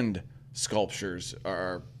sand sculptures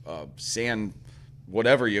are sand,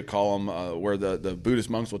 whatever you call them, where the Buddhist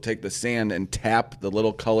monks will take the sand and tap the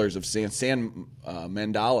little colors of sand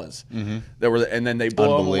mandalas. That were, and then they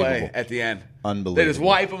blow them away at the end. Unbelievable. They just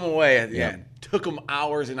wipe them away at the end. Took them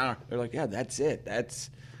hours and hours. They're like, yeah, that's it. That's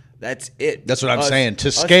it. That's what I'm saying.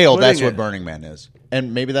 To scale, that's what Burning Man is.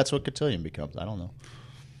 And maybe that's what Cotillion becomes. I don't know.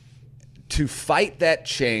 To fight that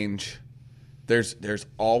change, there's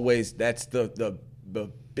always, that's the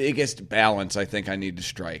biggest balance I think I need to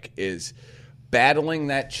strike is battling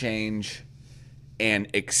that change and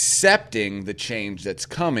accepting the change that's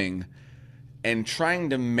coming and trying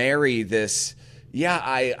to marry this,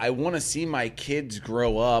 I want to see my kids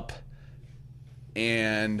grow up,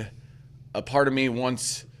 and a part of me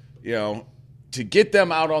wants, to get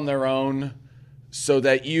them out on their own so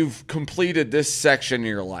that you've completed this section of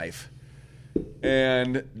your life.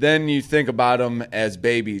 And then you think about them as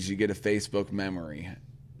babies. You get a Facebook memory.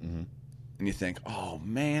 Mm-hmm. And you think, oh,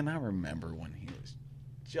 man, I remember when he was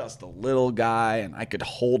just a little guy and I could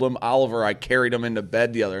hold him. Oliver, I carried him into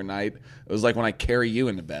bed the other night. It was like when I carry you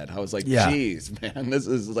into bed. I was like, geez, man, this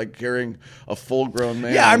is like carrying a full-grown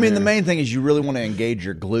man. Yeah, I mean, the main thing is you really want to engage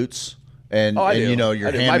your glutes. And your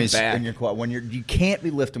hammies and your quad. You can't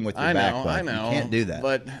be lifting with your back. I know. You can't do that.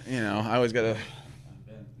 But I always gotta.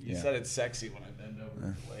 You said it's sexy when I bend over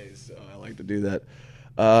and plays, so I like to do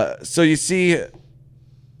that. So you see,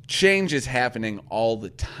 change is happening all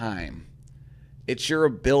the time. It's your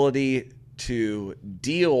ability to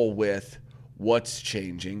deal with what's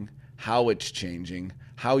changing, how it's changing,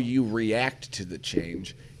 how you react to the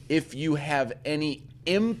change. If you have any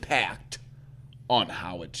impact on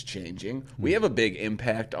how it's changing. We have a big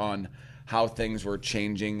impact on how things were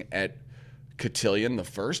changing at Cotillion, the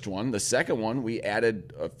first one. The second one, we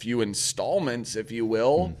added a few installments, if you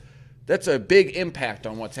will. That's a big impact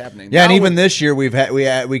on what's happening. Yeah, now, and even this year we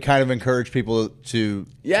kind of encouraged people to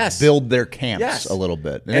build their camps a little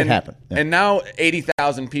bit. And it happened. Yeah. And now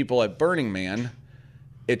 80,000 people at Burning Man,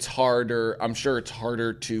 it's harder. I'm sure it's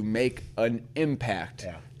harder to make an impact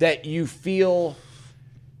that you feel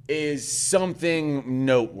is something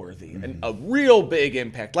noteworthy and a real big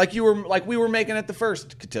impact, like we were making at the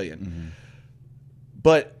first Cotillion. Mm-hmm.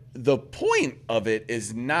 But the point of it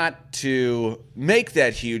is not to make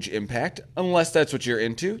that huge impact unless that's what you're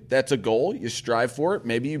into. That's a goal. You strive for it.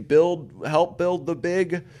 Maybe you help build the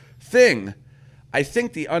big thing. I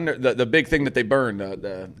think the big thing that they burned,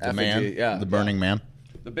 the effigy, man, the Burning Man,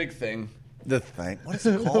 the big thing, the thing. What is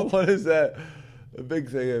it called? What is that? The big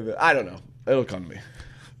thing of it. I don't know. It'll come to me.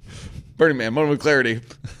 Burning Man, moment with clarity.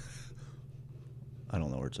 I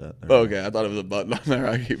don't know where it's at. Okay, I thought it was a button on there.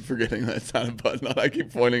 I keep forgetting that it's not a button on. I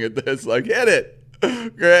keep pointing at this like, hit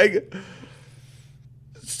it, Greg.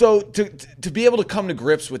 So to be able to come to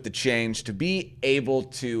grips with the change, to be able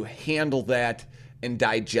to handle and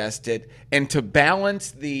digest it, and to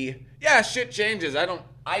balance shit changes.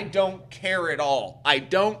 I don't care at all. I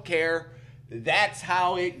don't care. That's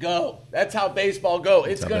how it go. That's how baseball go.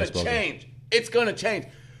 It's going to change. It's going to change.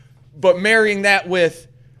 But marrying that with,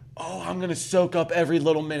 I'm going to soak up every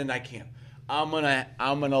little minute I can. I'm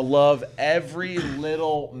gonna love every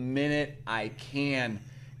little minute I can.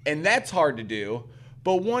 And that's hard to do.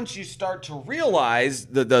 But once you start to realize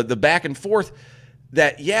the back and forth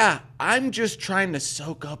that, I'm just trying to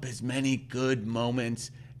soak up as many good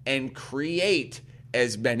moments and create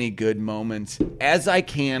as many good moments as I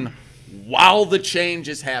can while the change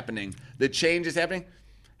is happening. The change is happening.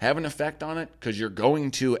 Have an effect on it because you're going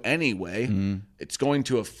to anyway. Mm-hmm. It's going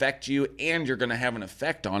to affect you and you're going to have an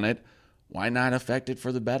effect on it. Why not affect it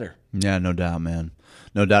for the better? Yeah, no doubt, man.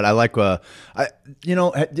 No doubt. I like, have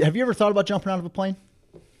you ever thought about jumping out of a plane?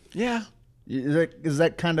 Yeah. Is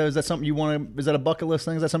that something you want to, is that a bucket list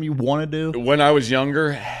thing? Is that something you want to do? When I was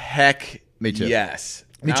younger, heck, me too. Yes.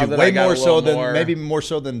 Me too. Way more so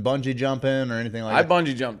than bungee jumping or anything like that. I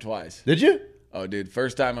bungee jumped twice. Did you? Oh, dude.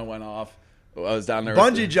 First time I went off, I was down there.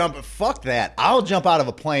 Bungee jump, fuck that. I'll jump out of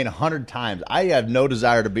a plane 100 times. I have no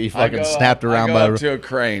desire to be fucking snapped around by I go up to a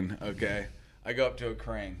crane, okay? I go up to a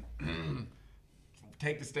crane.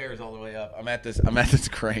 Take the stairs all the way up. I'm at this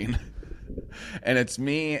crane. And it's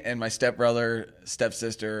me and my stepbrother,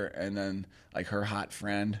 stepsister, and then like her hot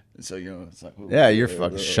friend. And so, it's like, yeah, you're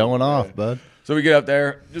fucking showing off, bud. So we get up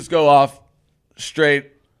there, just go off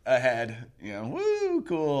straight ahead, woo,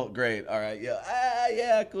 cool, great, all right,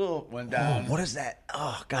 yeah, cool, went down. What is that?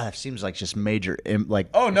 Oh, God, it seems like just major,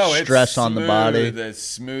 stress on the body. As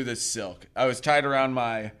smooth as silk. I was tied around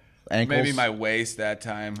my ankles? Maybe my waist that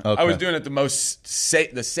time. Okay. I was doing it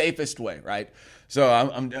the safest way, right? So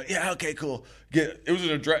I'm okay, cool. It was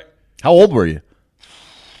a How old were you?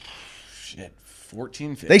 Shit,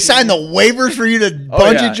 14, 15. They signed the waivers for you to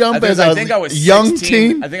bungee jump as a young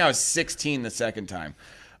teen? I think I was 16 the second time.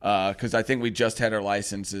 Because I think we just had our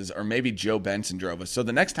licenses, or maybe Joe Benson drove us. So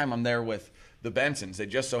the next time I'm there with the Bensons, they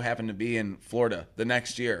just so happened to be in Florida the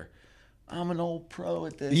next year. I'm an old pro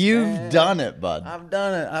at this. You've done it, bud. I've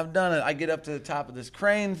done it. I get up to the top of this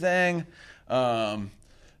crane thing. The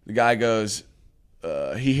guy goes,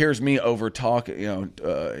 he hears me over talk.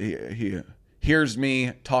 He hears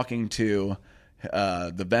me talking to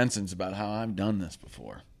the Bensons about how I've done this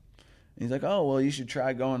before. He's like, oh, well, you should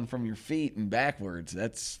try going from your feet and backwards.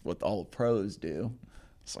 That's what all the pros do.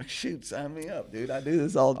 It's like, shoot, sign me up, dude. I do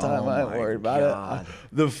this all the time. I ain't worried about it.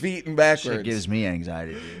 The feet and backwards. Shit gives me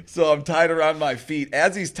anxiety, dude. So I'm tied around my feet.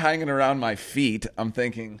 As he's tying it around my feet, I'm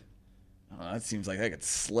thinking, oh, that seems like I could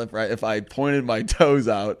slip right. If I pointed my toes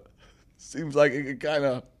out, seems like it could kind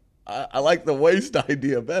of, I like the waist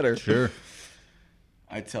idea better. Sure.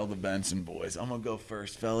 I tell the Benson boys, I'm going to go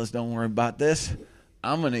first, fellas. Don't worry about this.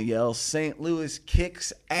 I'm going to yell, St. Louis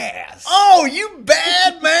kicks ass. Oh, you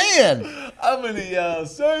bad man. I'm going to yell,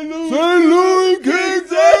 St. Louis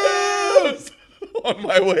kicks ass on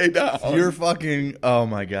my way down. You're fucking, oh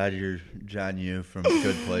my God, you're John Yu from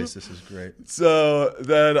Good Place. This is great. So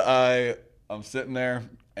then I'm sitting there,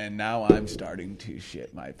 and now I'm starting to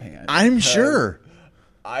shit my pants. I'm sure.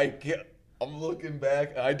 I'm looking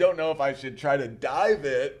back. I don't know if I should try to dive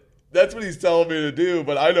it. That's what he's telling me to do,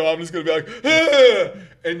 but I know I'm just going to be like, ah!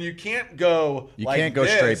 And you can't go You like can't go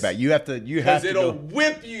this, straight back. You have to because it'll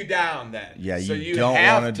whip you down then. Yeah, so you don't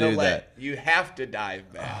want to do that. You have to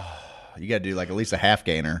dive back. You got to do like at least a half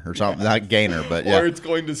gainer or something. Not gainer, but yeah. Or it's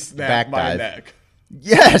going to snap Back my dive. neck.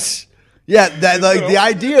 Yes. Yeah, that like the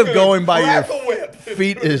idea of going by your Crackle whip.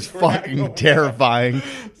 feet is Crackle fucking whip. terrifying.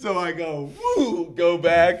 So I go, woo, go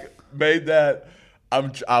back, made that.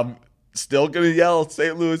 I'm still going to yell,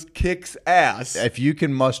 St. Louis kicks ass. If you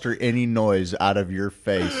can muster any noise out of your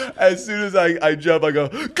face. As soon as I jump, I go,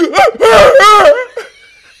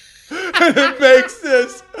 and it makes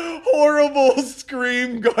this horrible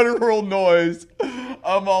scream, guttural noise.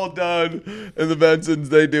 I'm all done. And the Bensons,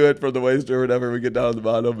 they do it from the waist or whatever. We get down to the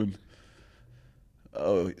bottom and,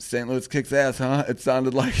 oh, St. Louis kicks ass, huh? It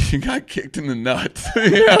sounded like you got kicked in the nuts.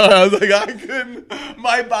 I was like, I couldn't.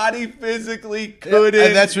 My body physically couldn't.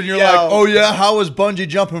 And that's when you're like, oh yeah, how was bungee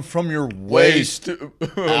jumping from your waist?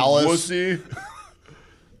 Alice. Wussy.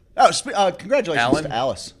 Oh, congratulations Alan? to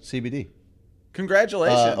Alice, CBD.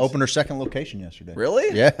 Congratulations. Opened her second location yesterday.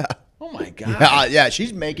 Really? Yeah. Oh my God. Yeah,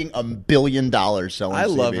 she's making $1 billion selling I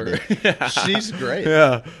love CBD. her. Yeah. She's great.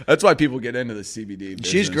 Yeah. That's why people get into the CBD business.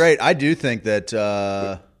 She's great. I do think that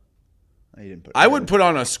you didn't put I would put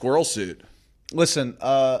on a squirrel suit. Listen,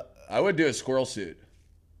 I would do a squirrel suit.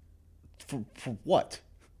 for what?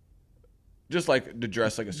 Just like to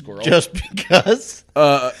dress like a squirrel. Just because?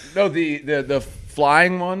 No, the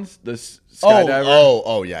flying ones, the skydiver.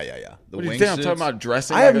 Oh, yeah. The What do you wingsuits. think? I'm talking about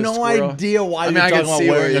dressing. I have like a no squirrel? idea why I mean, you're I talking can about see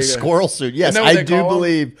where wearing you're a squirrel suit. Yes, Isn't that what I they call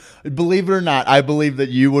do believe it or not, I believe that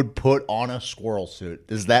you would put on a squirrel suit.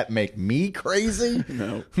 Does that make me crazy?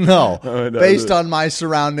 No. No. Based on my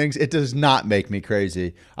surroundings, it does not make me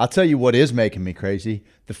crazy. I'll tell you what is making me crazy.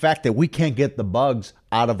 The fact that we can't get the bugs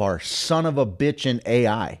out of our son of a bitch in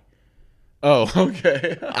AI. Oh,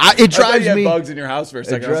 okay. It I thought drives you had me. bugs in your house for a It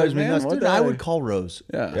second. I was drives like, me man, nuts. what Dude, the I heck? would call Rose.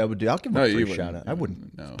 Yeah. I would do. I'll give No, her a you free wouldn't. shout out. I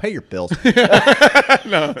wouldn't. No. Pay your bills.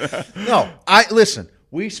 No. No, listen.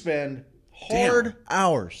 We spend hard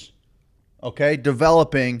hours, okay,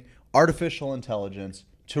 developing artificial intelligence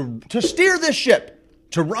to steer this ship,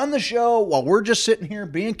 to run the show while we're just sitting here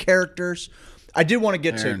being characters. I did want to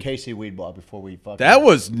get to Casey Weedball before we fucking. That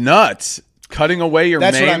was nuts. Cutting away your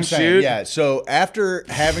That's main what I'm saying. chute. Yeah. So after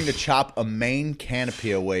having to chop a main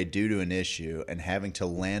canopy away due to an issue and having to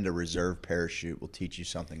land a reserve parachute will teach you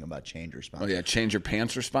something about change response. Oh yeah, change your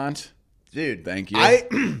pants response, Dude, Thank you.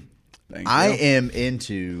 Thank I you. am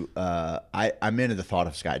into I'm into the thought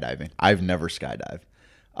of skydiving. I've never skydived.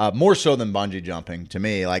 More so than bungee jumping to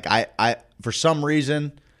me. Like I for some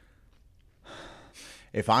reason,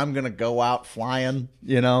 if I'm going to go out flying,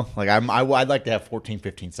 like I'd like to have 14,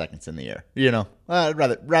 15 seconds in the air,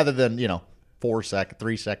 rather than,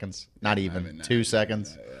 3 seconds, not even 2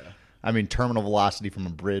 seconds. Yeah. I mean, terminal velocity from a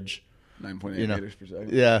bridge. 9.8 meters per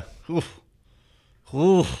second. Yeah.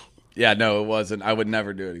 Oof. Yeah, no, it wasn't. I would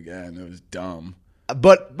never do it again. It was dumb.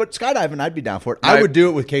 But skydiving, I'd be down for it. I would do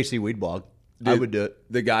it with Casey Weedblog. I would do it.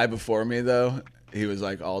 The guy before me, though, he was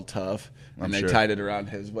like all tough, and I'm they sure. tied it around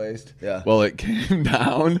his waist. Yeah. Well, it came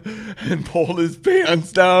down and pulled his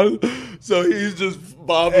pants down, so he's just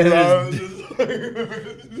bobbing around, just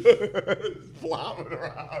flopping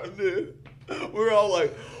around, dude. We're all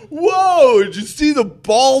like, "Whoa! Did you see the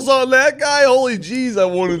balls on that guy? Holy jeez! I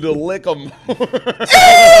wanted to lick him."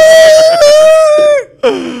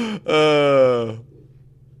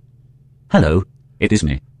 Hello, it is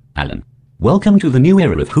me, Alan. Welcome to the new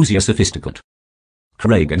era of Hoosier Sophisticate.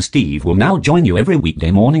 Craig and Steve will now join you every weekday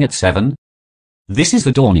morning at 7. This is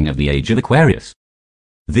the dawning of the age of Aquarius.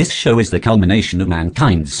 This show is the culmination of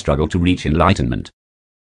mankind's struggle to reach enlightenment.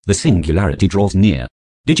 The singularity draws near.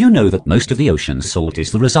 Did you know that most of the ocean's salt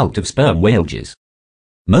is the result of sperm whaleges?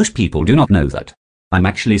 Most people do not know that. I'm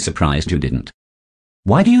actually surprised you didn't.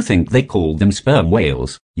 Why do you think they called them sperm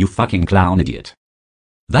whales, you fucking clown idiot?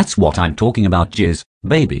 That's what I'm talking about, jizz,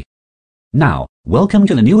 baby. Now, welcome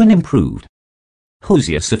to the new and improved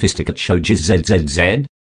Hoosier Sophisticate Show JZZZ.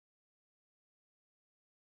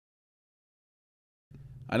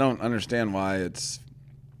 I don't understand why it's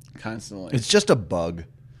constantly. It's just a bug.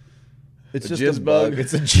 It's just jizz a bug. bug?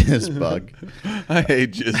 It's a jizz bug. I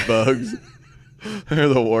hate jizz bugs. They're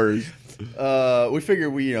the worst. We figure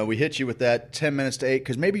we hit you with that 10 minutes to 8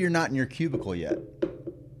 because maybe you're not in your cubicle yet.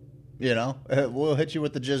 We'll hit you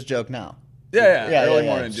with the jizz joke now. Yeah. Early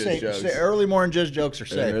morning jizz jokes. Early morning jizz jokes are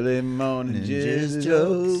safe. Early morning jizz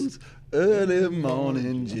jokes. Early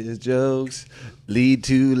morning jizz jokes lead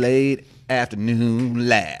to late afternoon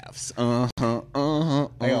laughs. Hang on,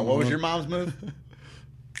 what was your mom's move?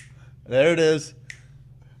 There it is.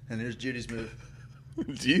 And here's Judy's move.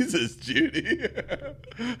 Jesus, Judy.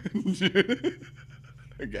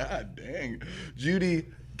 God dang. Judy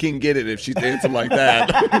can get it if she's dancing like that.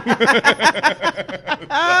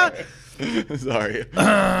 Sorry.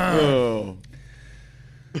 Oh.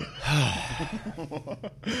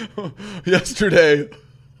 Yesterday,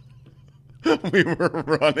 we were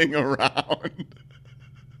running around.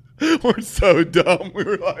 We're so dumb. We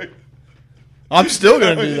were like, I'm still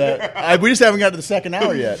going to do that. We just haven't got to the second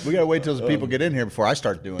hour yet. We got to wait till the people get in here before I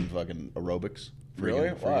start doing fucking aerobics. Really?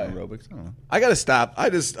 Why? Aerobics? I don't know. I gotta stop. I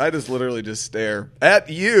just literally just stare at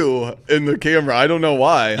you in the camera. I don't know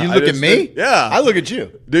why. You look at me? Yeah. I look at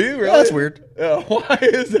you. Do you really? Yeah, that's weird. Yeah. Why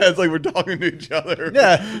is that? It's like we're talking to each other.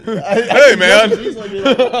 Yeah. Hey, man. Just look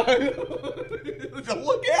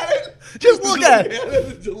at it. Just look at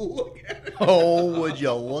it. Just look at it. Oh, would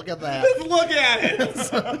you look at that? Just look at it.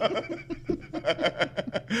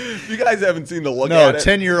 You guys haven't seen the look No, at it.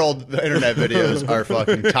 10-year-old internet videos are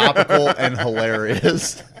fucking topical and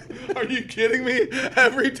hilarious. Are you kidding me?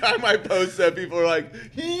 Every time I post that, people are like,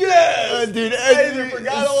 yes! Dude, I either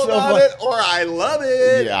forgot all so about fun. it or I love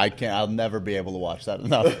it. Yeah, I can't. I'll never be able to watch that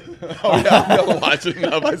enough. Oh, yeah, I'm going to watch it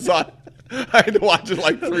enough. I saw it. I had to watch it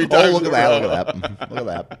like 3 times. Oh, look at that. Look at that. Look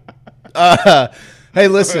at that. Hey,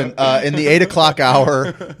 listen, in the 8 o'clock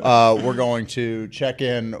hour, we're going to check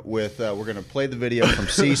in with, we're going to play the video from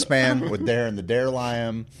C-SPAN with Darren the Dare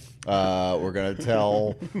Lion. We're going to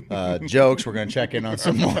tell jokes. We're going to check in on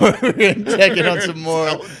some more. We're going to check in on some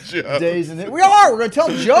more days. We are. We're going to tell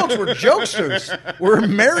jokes. We're jokesters. We're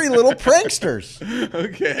merry little pranksters.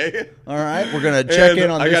 Okay. All right. We're going to check in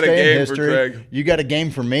on I this got a day in game for history. Craig. You got a game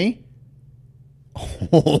for me?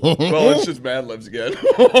 Well, it's just Mad Libs again.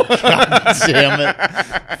 God damn it.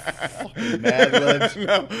 Fucking Mad Libs.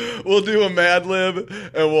 No, we'll do a Mad Lib,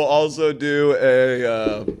 and we'll also do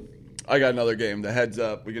a. I got another game. The Heads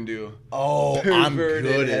Up. We can do. Oh,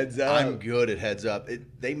 Perverted Heads Up. I'm good at Heads Up.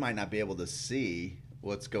 They might not be able to see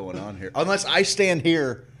what's going on here unless I stand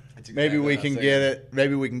here. Maybe we can get it.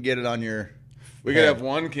 Maybe we can get it on your. We could have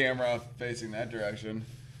one camera facing that direction.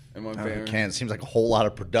 And one camera. It seems like a whole lot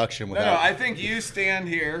of production without. No, I think you stand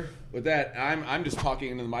here with that. I'm just talking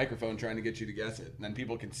into the microphone trying to get you to guess it, and then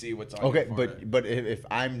people can see what's on. Okay, your forehead. but if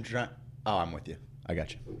I'm trying, I'm with you. I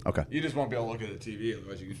got you. Okay, You just won't be able to look at the TV,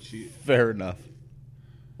 otherwise you can cheat. fair enough.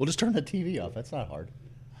 We'll just turn the TV off. That's not hard.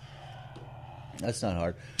 That's not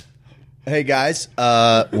hard. Hey guys,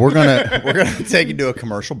 we're gonna take you to a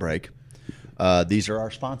commercial break. These are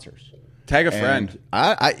our sponsors. Tag a friend.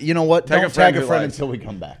 And you know what? Tag Don't a friend tag a who friend likes until we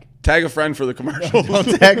come back. Tag a friend for the commercial. Don't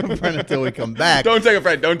tag a friend until we come back. Don't tag a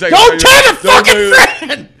friend. Don't tag Don't a tag a friend. fucking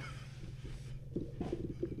friend!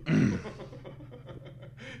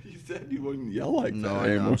 You said you wouldn't yell like that. No, I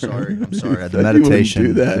know. anymore. I'm sorry. I'm sorry. You The said you wouldn't meditation.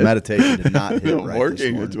 do that. The meditation did not hit It's right working.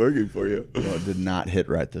 this morning. It's working for you. No, it did not hit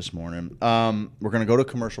right this morning. We're going to go to a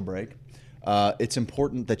commercial break. It's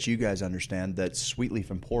important that you guys understand that Sweet Leaf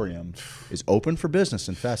Emporium is open for business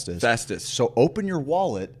in Festus. Festus. So open your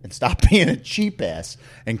wallet and stop being a cheap ass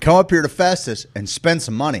and come up here to Festus and spend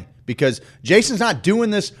some money because Jason's not doing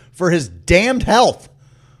this for his damned health.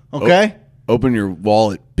 Okay? Open your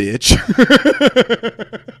wallet, bitch.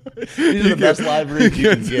 These are the best live reads you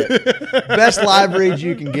can get. Best live reads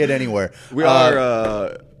you can get anywhere. We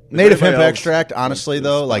are... Native hemp anybody else extract, honestly, is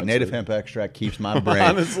though, like sponsored. native hemp extract keeps my brain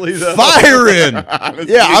Honestly, though. firing.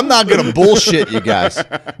 Honestly. Yeah, I'm not going to bullshit you guys.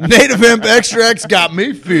 Native hemp extract's got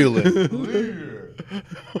me feeling.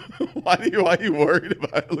 Why are you worried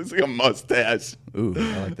about it? It looks like a mustache. Ooh,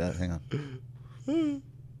 I like that. Hang on.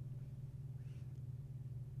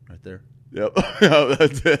 Right there. Yep. Oh,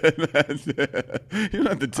 that's it. That's it. You don't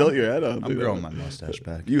have to tilt your head up. I'm growing my mustache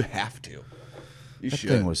back. You have to. You That should.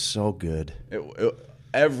 thing was so good.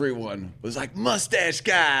 Everyone was like, mustache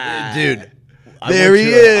guy. Dude, There he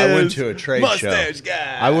is. I went to a trade Mustache show.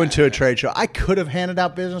 guy. I went to a trade show. I could have handed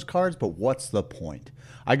out business cards, but what's the point?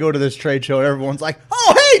 I go to this trade show and everyone's like,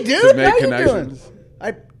 "Oh, hey, dude, make how connections.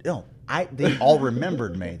 you doing?" They all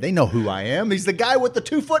remembered me. They know who I am. He's the guy with the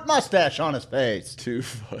 2-foot mustache on his face. 2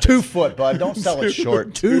 foot. 2 foot, bud. Don't sell it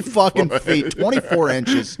short. 2 fucking feet, 24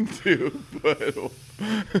 inches. 2 foot.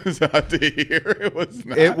 Is that to hear? It was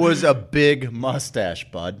not. It was a big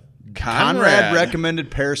mustache, bud. Conrad recommended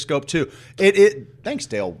Periscope too. Thanks,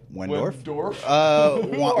 Dale Wendorf.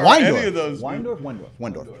 Any of those Wendorf.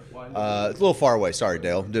 It's a little far away. Sorry,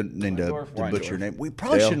 Dale. Didn't mean to butcher your name. We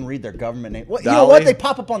probably Dale. shouldn't read their government name. Well, you Dolly. know what? They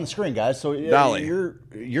pop up on the screen, guys. So Dolly.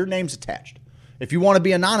 your name's attached. If you want to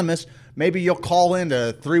be anonymous, maybe you'll call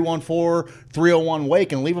into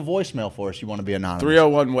 314-301-WAKE and leave a voicemail for us. You want to be anonymous.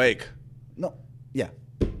 301 Wake. No. Yeah.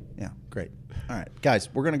 Great. All right, guys,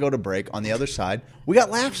 we're going to go to break. On the other side, we got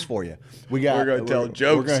laughs for you. We're gonna tell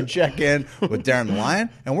jokes. We're going to check in with Darren the Lion,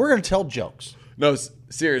 and we're going to tell jokes. No,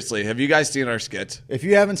 seriously. Have you guys seen our skits? If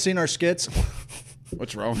you haven't seen our skits,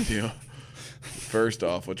 What's wrong with you? First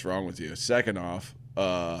off, what's wrong with you? Second off,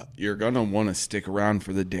 you're going to want to stick around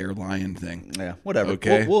for the Dare Lion thing. yeah, whatever.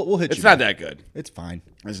 Okay? We'll hit you. It's not that good. It's fine.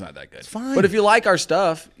 It's not that good. It's fine. But if you like our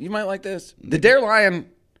stuff, you might like this. The Dare Lion,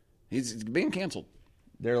 he's being canceled.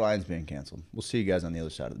 Dare Lion's being canceled. We'll see you guys on the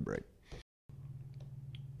other side of the break.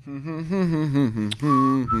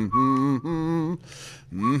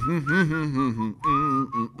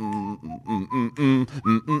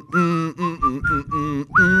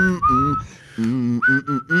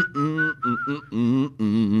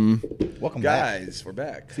 Welcome back. Guys, we're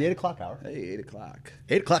back. It's the 8 o'clock hour. Hey, 8 o'clock.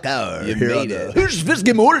 8 o'clock hour. You here made on the it. Hoosier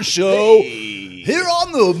Sophisticate Morning Show. Hey. Here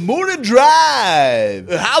on the morning drive.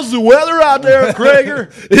 How's the weather out there,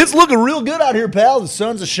 Krager? It's looking real good out here, pal. The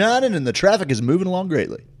sun's shining and the traffic is moving along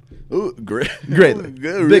greatly. Ooh, great. Greatly.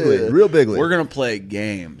 Bigly. Real bigly. We're going to play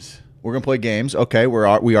games. We're going to play games. Okay, we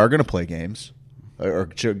are going to play games. Or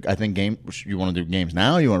I think you want to do games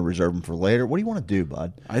now? You want to reserve them for later? What do you want to do,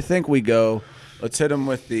 bud? I think we go, let's hit them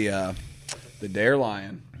with the Dare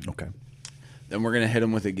Lion. Okay. Then we're going to hit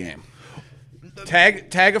them with a game.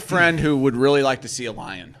 Tag a friend who would really like to see a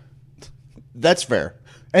lion. That's fair.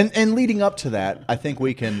 And leading up to that, I think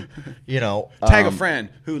we can, Tag a friend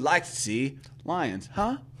who likes to see lions.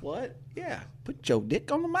 Huh? What? Yeah. Put your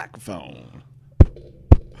dick on the microphone.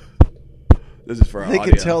 This is for our They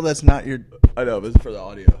audio. can tell that's not your. I know, this is for the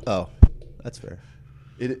audio. Oh, that's fair.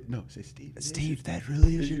 No, say Steve. Steve, that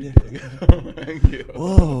really is your dick. Thank you.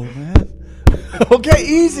 Whoa, man. Okay,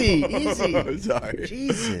 easy. Sorry.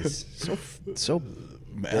 Jesus, so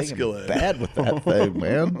Masculine. bad with that thing,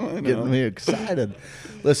 man. Getting me excited.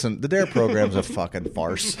 Listen, the Dare program's a fucking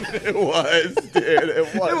farce. It was, dude.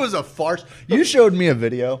 It was. It was a farce. You showed me a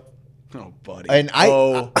video, Oh, buddy. and I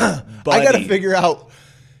got to figure out.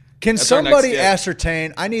 Can That's our next somebody step.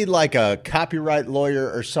 ascertain? I need like a copyright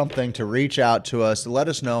lawyer or something to reach out to us to let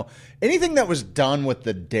us know anything that was done with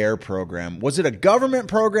the Dare program. Was it a government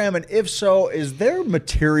program? And if so, is there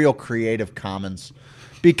material Creative Commons?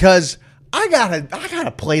 Because I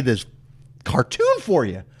gotta play this cartoon for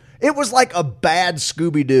you. It was like a bad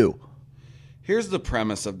Scooby-Doo. Here's the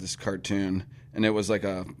premise of this cartoon, and it was like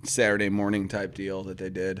a Saturday morning type deal that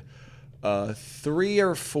they did. 3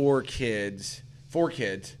 or 4 kids, 4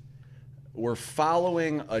 kids, were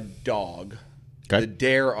following a dog, Okay. the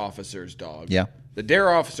Dare officer's dog. Yeah. The Dare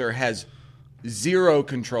officer has 0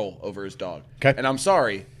 control over his dog. Okay. And I'm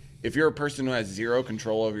sorry, if you're a person who has 0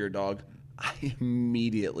 control over your dog, I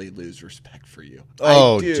immediately lose respect for you.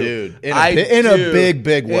 Oh, I do. dude. In I a do.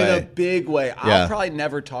 big way. In a big way. Yeah. I'll probably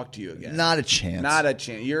never talk to you again. Not a chance. Not a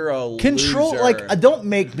chance. You're a Control, loser. like, don't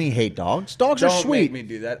make me hate dogs. Dogs are Don't sweet. make me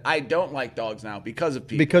do that. I don't like dogs now because of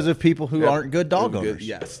people. Because of people who Yep. aren't good dog Good- owners.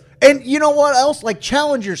 yes. And you know what else? Like,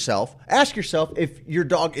 challenge yourself. Ask yourself if your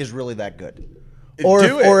dog is really that good. Or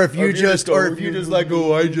Do if, it. or if you Or if just you're or if you just like,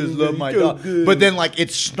 oh, I just love my dog. But then like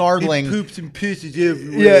it's snarling. poops and pisses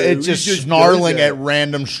everywhere. Yeah, it's just He snarling does at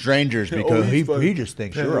random strangers because he's fine. he just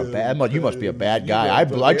thinks you're a bad. You must be a bad guy.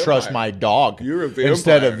 You're a I trust vampire. my dog You're a vampire.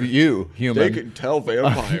 instead of you, human. They can tell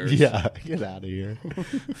vampires. Yeah, get out of here.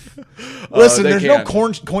 Listen, they there's no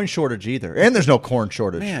can. coin shortage either, and there's no corn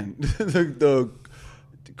shortage. Man, the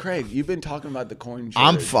Craig, you've been talking about the coin.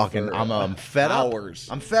 I'm shortage fucking. for, I'm fed up. hours.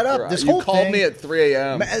 I'm fed up. This you whole called thing. me at 3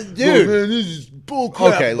 a.m. Dude, Man, this is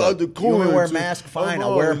bullcrap Okay, about look. the You want me to wear a coins. mask? Fine,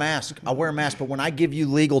 I'll wear a mask. I'll wear a mask. But when I give you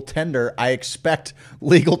legal tender, I expect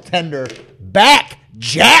legal tender back,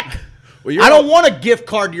 Jack. Well, you're I don't all- want a gift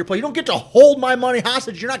card to your place. You don't get to hold my money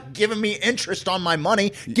hostage. You're not giving me interest on my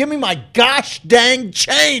money. Give me my gosh dang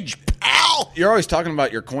change, pal. You're always talking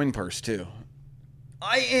about your coin purse too.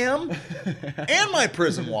 I am. And my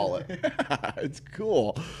prison wallet. It's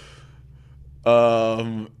cool.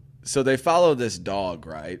 So they follow this dog,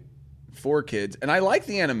 right? 4 kids, and I like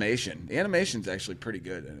the animation. The animation's actually pretty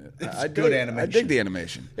good in it. It's good animation. I dig the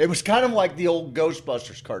animation. It was kind of like the old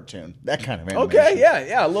Ghostbusters cartoon. That kind of animation. Okay,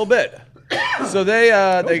 yeah, a little bit. So they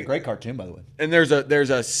That was a great cartoon, by the way. and there's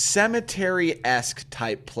a cemetery-esque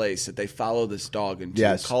type place that they follow this dog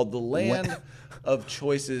into called the Land of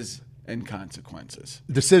Choices and Consequences.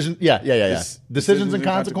 Decisions and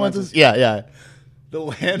consequences? Yeah. The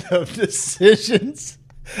land of decisions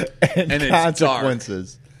and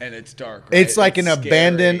consequences. And it's dark, right? It's like an scary.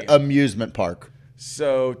 abandoned amusement park.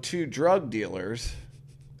 So 2 drug dealers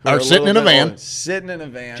who Are a sitting little in a bit van. older, sitting in a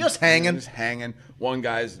van, Just hanging. One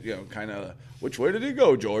guy's, kind of, which way did he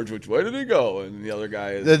go, George? Which way did he go? And the other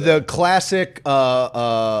guy is The classic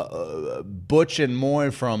Butch and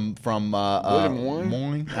Moy from Moyne. I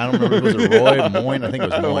don't remember if it was Roy Moyne. I think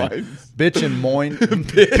it was Moyne. Bitch and Moyne.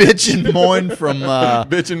 Bitch and Moyne from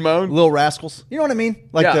Bitch and Moan. Little Rascals. You know what I mean?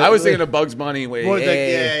 Like I was thinking of Bugs Bunny. Where with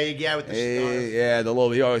the stars. the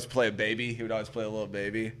little. He always play a baby. He would always play a little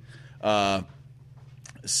baby.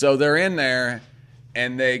 So they're in there,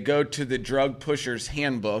 and they go to the drug pusher's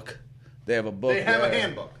handbook. They have a book. They have a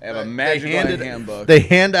handbook. They have a magical handbook. They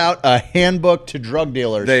hand out a handbook to drug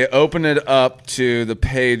dealers. They open it up to the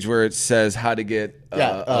page where it says how to get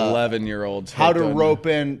 11-year-olds. How to rope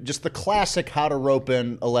in, just the classic how to rope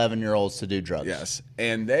in 11-year-olds to do drugs. Yes.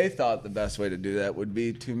 And they thought the best way to do that would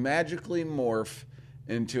be to magically morph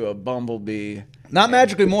into a bumblebee. Not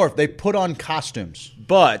magically morph. They put on costumes.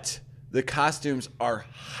 But the costumes are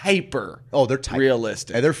hyper they're tight.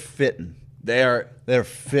 realistic. Hey, they're fitting. They're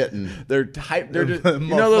fitting. They're type. They're just,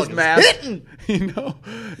 those masks. Hitting.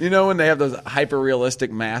 You know when they have those hyper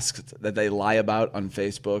realistic masks that they lie about on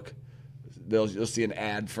Facebook. You'll see an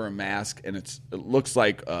ad for a mask and it looks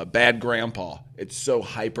like Bad Grandpa. It's so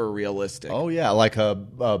hyper realistic. Oh yeah, like a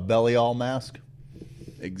Belial mask.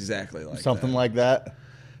 Exactly like something like that.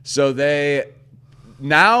 So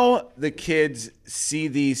now the kids see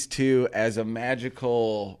these 2 as a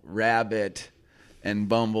magical rabbit and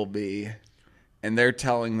bumblebee. And they're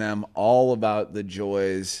telling them all about the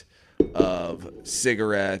joys of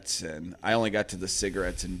cigarettes. And I only got to the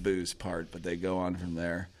cigarettes and booze part, but they go on from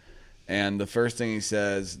there. And the first thing he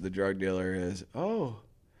says, the drug dealer, is, "Oh,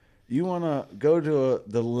 you want to go to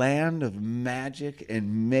the land of magic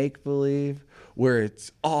and make-believe where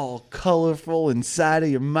it's all colorful inside of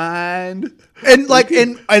your mind?" And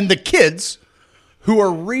and the kids, who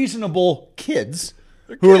are reasonable kids,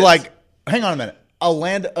 who are like, hang on a minute. A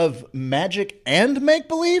land of magic and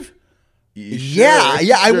make-believe? Yeah,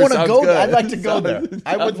 I want to go there. I'd like to go there.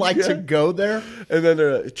 I would like to go there. And then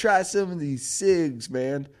they're like, "Try some of these cigs,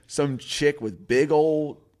 man." Some chick with big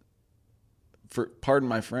old, pardon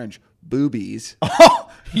my French, boobies.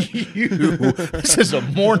 Oh, this is a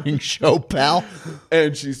morning show, pal.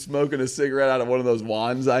 And she's smoking a cigarette out of one of those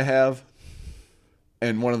wands I have.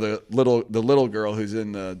 And one of the little girl who's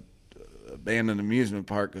in the abandoned amusement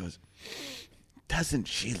park goes, "Doesn't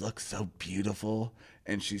she look so beautiful?"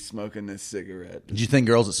 And she's smoking this cigarette. Do you think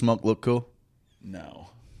girls that smoke look cool? No,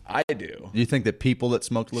 I do. Do you think that people that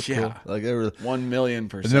smoked look cool? Like they were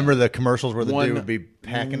 1,000,000%. Remember the commercials where the dude would be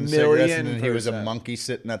packing cigarettes and then he was a 1,000,000%. monkey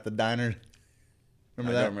sitting at the diner?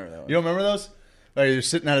 Remember that? I don't remember that one. You don't remember those? Like you're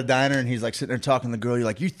sitting at a diner and he's like sitting there talking to the girl. You're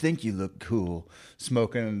like, you think you look cool,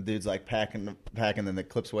 smoking, and the dude's like packing, then it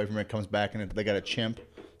clips away from it, comes back, and they got a chimp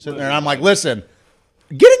sitting there. And I'm like, listen.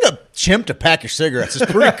 Getting a chimp to pack your cigarettes is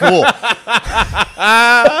pretty cool.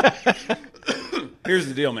 Here's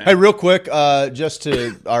the deal, man. Hey, real quick,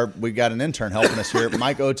 we got an intern helping us here.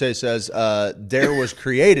 Mike Ote says DARE was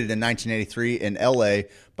created in 1983 in L.A.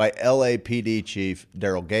 by LAPD Chief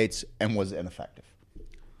Daryl Gates and was ineffective.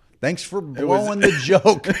 Thanks for blowing the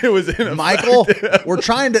joke. It was ineffective. Michael, we're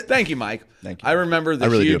trying to... Thank you, Mike. Thank you. I remember the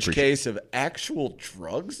really huge case of actual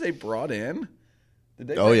drugs they brought in. Did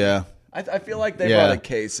they? Oh, yeah. I feel like they brought a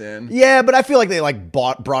case in. Yeah, but I feel like they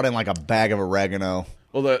brought in like a bag of oregano.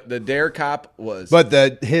 Well, the DARE cop was...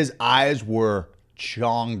 But his eyes were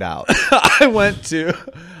chonged out. I went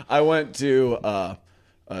to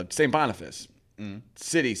St. Boniface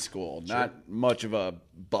city school. Sure. Not much of a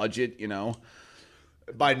budget,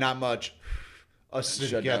 By not much,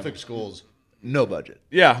 Catholic schools, no budget.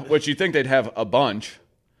 Yeah, which you think they'd have a bunch.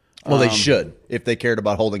 Well, they should if they cared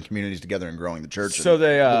about holding communities together and growing the church. So and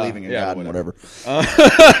they believing in God and whatever.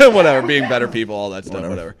 Whatever, being better people, all that stuff,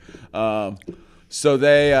 whatever. So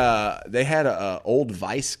they had a old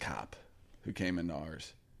vice cop who came into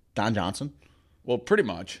ours. Don Johnson. Well, pretty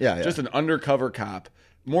much. Yeah. Just an undercover cop,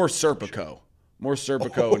 more Serpico, More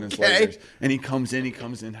Serpico in his Okay. Lakers. And he comes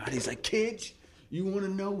in hot. He's like, kids, you want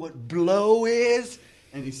to know what blow is?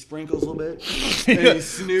 And he sprinkles a little bit. And he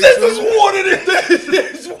snoops. This is what it is.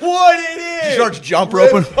 This is what it is. He starts jump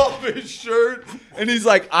Rips roping. off his shirt. And he's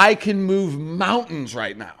like, I can move mountains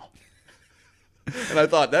right now. And I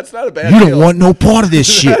thought, that's not a bad deal. You don't want no part of this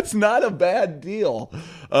shit. That's not a bad deal.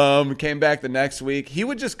 Came back the next week. He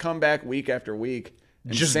would just come back week after week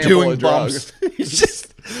and Just sample doing a drugs. bumps. He's just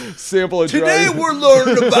sample a Today drug. we're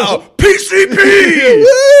learning about PCP.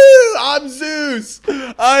 Woo! I'm Zeus.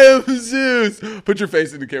 I am Zeus. Put your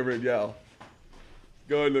face in the camera and yell.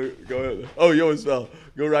 Go ahead. Oh, you almost fell.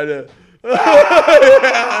 Go right in.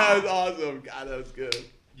 That was awesome. God, that was good.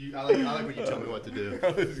 I like when you tell me what to do.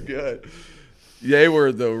 That was good. They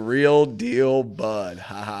were the real deal, bud.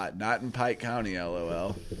 Haha. Not in Pike County,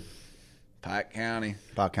 LOL. Pike County.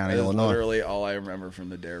 Pike County, That is Illinois. literally all I remember from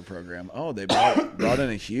the DARE program. Oh, they brought in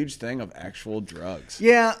a huge thing of actual drugs.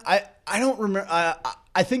 Yeah, I don't remember.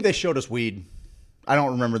 I think they showed us weed. I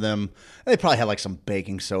don't remember them. They probably had like some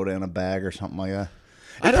baking soda in a bag or something like that.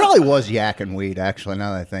 It probably was yak and weed, actually,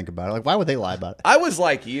 now that I think about it. Like, why would they lie about it? I was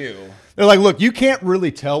like you. They're like, look, you can't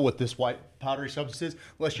really tell what this white powdery substance is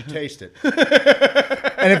unless you taste it.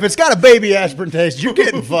 And if it's got a baby aspirin taste, you're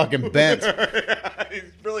getting fucking bent.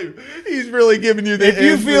 He's really giving you the If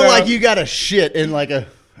you ins feel and like outs. you got a shit in like a...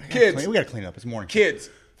 Kids. We got to clean up. It's morning. Kids,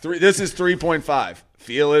 this is 3.5.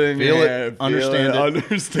 Feel it in Feel your it, head. understand it.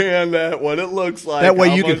 Understand that, what it looks like. That way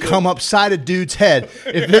how you can much come upside a dude's head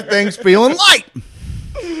if this thing's feeling light.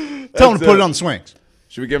 Tell him to put it on the swings.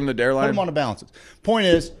 Should we give him the DARE Put line? him on the balances. Point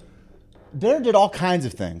is, Dare did all kinds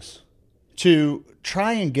of things to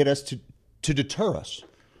try and get us to deter us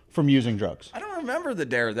from using drugs. I don't remember the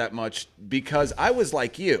DARE that much because I was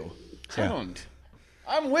like you. Yeah.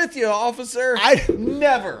 I'm with you, officer. I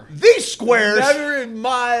never. These squares, Never in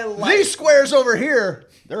my life. these squares over here,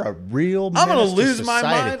 they're a real I'm menace gonna lose to my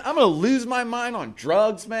society. mind. I'm gonna lose my mind on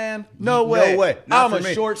drugs, man. No No way. way. Not I'm for a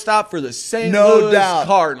me. shortstop for the St. No Louis doubt.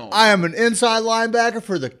 Cardinals. I am an inside linebacker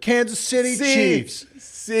for the Kansas City Chiefs.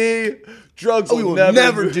 See, drugs We will will never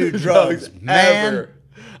never do drugs, man. ever.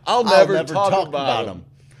 I'll never talk about them.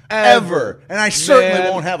 Ever. And I certainly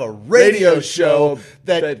Man. won't have a radio show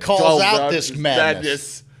that calls out drugs this is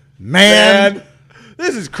madness. Man.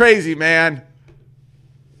 This is crazy, man.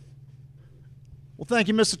 Well, thank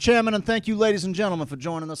you, Mr. Chairman, and thank you, ladies and gentlemen, for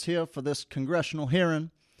joining us here for this congressional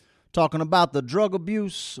hearing talking about the Drug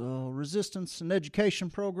Abuse Resistance and Education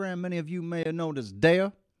Program. Many of you may have known as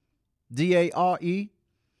DARE, D-A-R-E.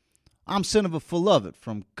 I'm Senator Fulllovett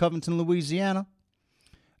from Covington, Louisiana,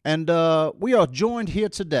 and we are joined here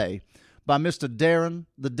today by Mr. Darren,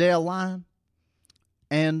 the DARE Lion,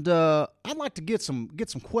 and I'd like to get some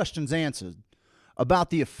questions answered about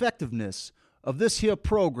the effectiveness of this here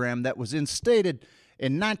program that was instated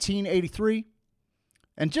in 1983,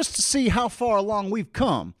 and just to see how far along we've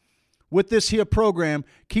come with this here program,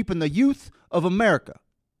 keeping the youth of America,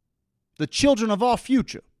 the children of our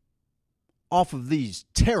future, off of these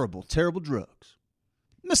terrible, terrible drugs.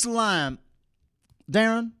 Mr. Lyon,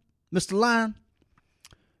 Darren, Mr. Lyon,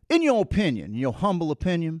 in your opinion, your humble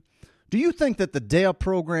opinion, do you think that the DARE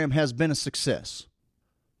program has been a success?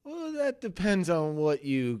 Well, that depends on what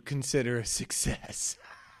you consider a success.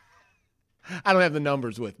 I don't have the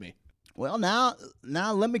numbers with me. Well, now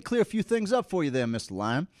let me clear a few things up for you there, Mr.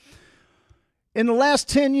 Lyon. In the last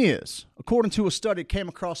 10 years, according to a study that came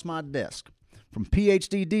across my desk from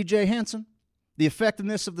PhD DJ Hansen, the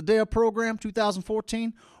effectiveness of the DARE program,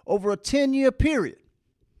 2014, over a 10-year period,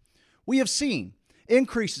 we have seen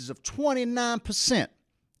increases of 29%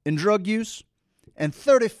 in drug use and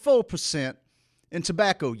 34% in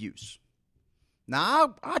tobacco use.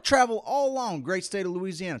 Now, I travel all along great state of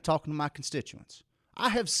Louisiana talking to my constituents. I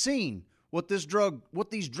have seen what these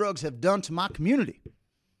drugs have done to my community.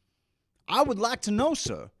 I would like to know,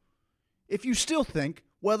 sir, if you still think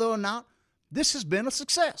whether or not this has been a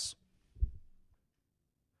success.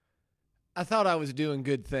 I thought I was doing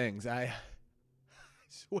good things. I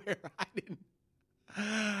swear I didn't.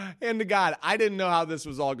 And to God, I didn't know how this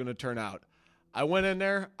was all going to turn out. I went in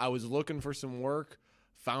there. I was looking for some work,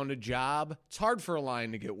 found a job. It's hard for a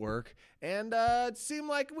lion to get work. And it seemed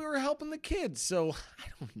like we were helping the kids. So I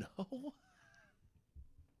don't know.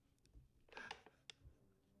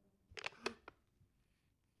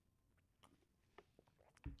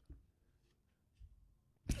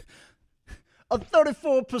 A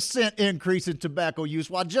 34% increase in tobacco use.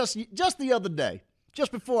 While just the other day,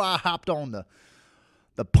 just before I hopped on the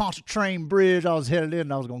Pontchartrain Bridge, I was headed in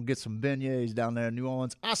and I was going to get some beignets down there in New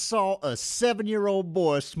Orleans. I saw a 7-year-old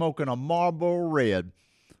boy smoking a Marlboro Red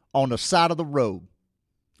on the side of the road.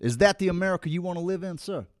 Is that the America you want to live in,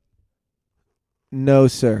 sir? No,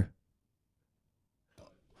 sir.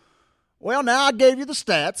 Well, now I gave you the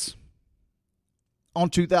stats on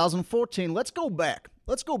 2014. Let's go back.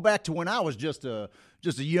 Let's go back to when I was just a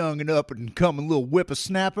young and up and coming little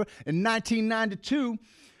whippersnapper in 1992.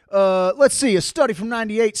 Let's see. A study from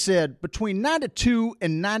 98 said between 92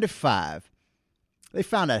 and 95, they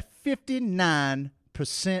found a 59%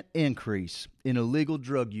 increase in illegal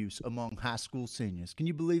drug use among high school seniors. Can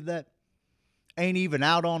you believe that? Ain't even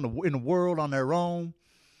out in the world on their own.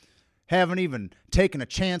 Haven't even taken a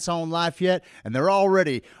chance on life yet, and they're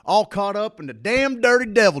already all caught up in the damn dirty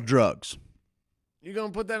devil drugs. You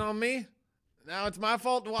gonna put that on me? Now it's my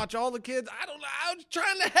fault to watch all the kids? I don't know. I was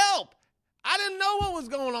trying to help. I didn't know what was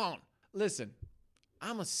going on. Listen,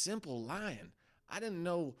 I'm a simple lion. I didn't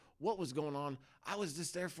know what was going on. I was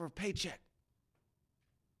just there for a paycheck.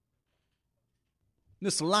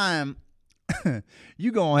 Mr. Lion,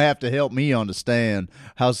 you're going to have to help me understand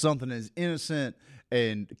how something as innocent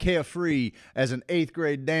and carefree as an 8th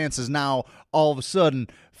grade dance is now all of a sudden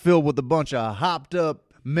filled with a bunch of hopped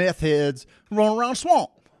up meth heads running around swamp.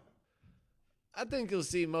 I think you'll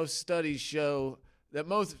see most studies show that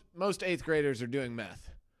most 8th graders are doing meth.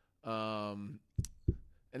 And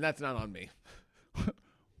that's not on me.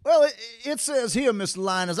 Well, it says here, Mr.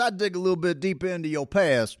 Lion, as I dig a little bit deeper into your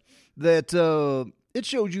past, that it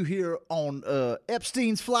shows you here on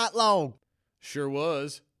Epstein's flight log. Sure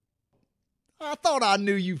was. I thought I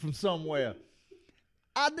knew you from somewhere.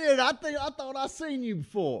 I did. I thought I seen you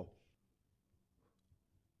before.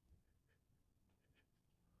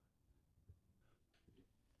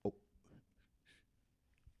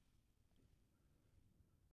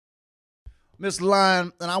 Mr.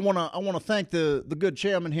 Lyon, and I want to thank the good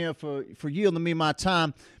chairman here for yielding me my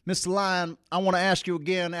time. Mr. Lyon, I want to ask you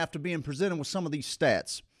again, after being presented with some of these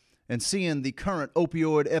stats and seeing the current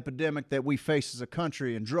opioid epidemic that we face as a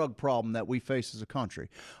country and drug problem that we face as a country,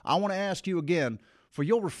 I want to ask you again for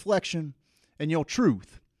your reflection and your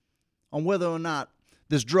truth on whether or not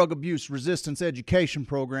this drug abuse resistance education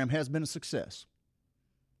program has been a success.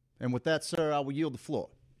 And with that, sir, I will yield the floor.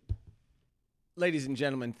 Ladies and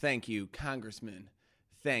gentlemen, thank you. Congressman,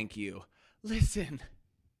 thank you. Listen,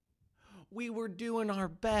 we were doing our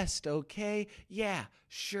best, okay? Yeah,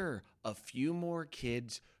 sure, a few more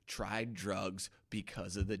kids tried drugs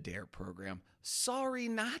because of the DARE program. Sorry,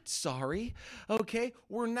 not sorry. Okay,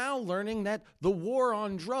 we're now learning that the war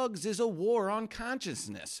on drugs is a war on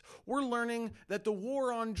consciousness. We're learning that the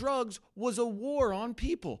war on drugs was a war on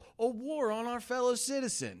people, a war on our fellow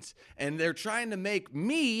citizens. And they're trying to make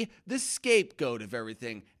me the scapegoat of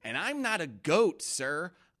everything. And I'm not a goat,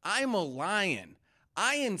 sir. I'm a lion.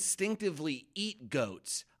 I instinctively eat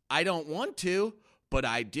goats. I don't want to, but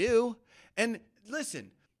I do. And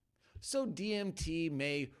listen, so DMT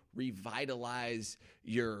may revitalize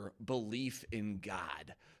your belief in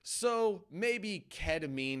God. So maybe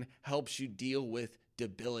ketamine helps you deal with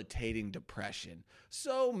debilitating depression.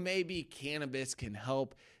 So maybe cannabis can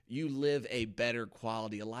help you live a better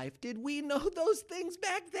quality of life. Did we know those things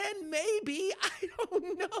back then? Maybe. I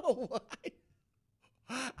don't know.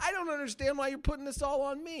 I don't understand why you're putting this all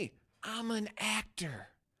on me. I'm an actor.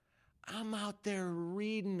 I'm out there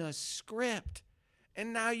reading a script.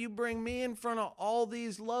 And now you bring me in front of all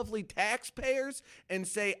these lovely taxpayers and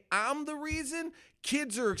say I'm the reason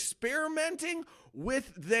kids are experimenting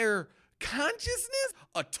with their consciousness?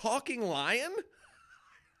 A talking lion?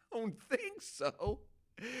 I don't think so.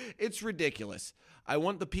 It's ridiculous. I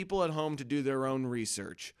want the people at home to do their own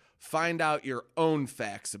research. Find out your own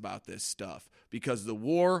facts about this stuff, because the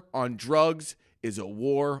war on drugs is a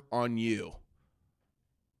war on you.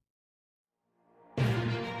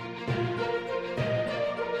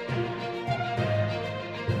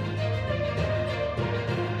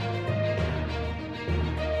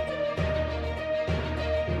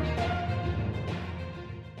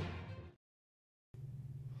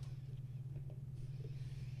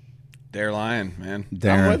 Dare Lion, man.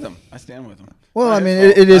 Darren. I'm with him. I stand with him. Well, Not I mean, his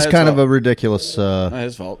fault. it is Not his kind of fault. a ridiculous. Not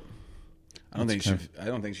his fault. I don't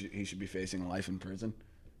think he should be facing life in prison.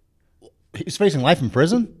 He's facing life in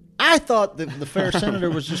prison. I thought that the fair senator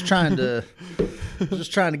was just trying to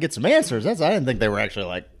get some answers. I didn't think they were actually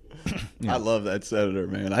like. I love that senator,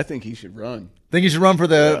 man. I think he should run. Think he should run for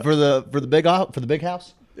the big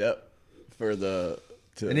house? Yep.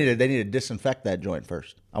 They need to disinfect that joint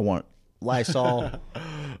first. I want Lysol.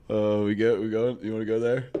 We going? You want to go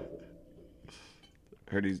there?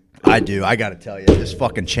 Heard he's. I do. I got to tell you, this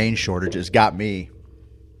fucking chain shortage has got me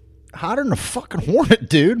hotter than a fucking hornet,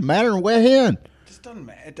 dude. Madder than wet hen. It doesn't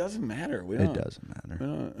matter. It doesn't matter.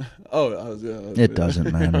 It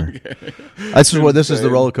doesn't matter. This is the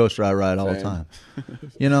roller coaster I ride all the time.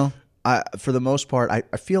 You know, for the most part, I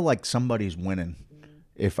feel like somebody's winning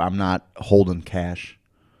if I'm not holding cash,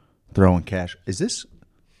 throwing cash.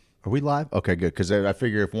 Are we live? Okay, good. Because I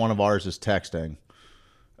figure if one of ours is texting,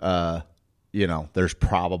 you know, there's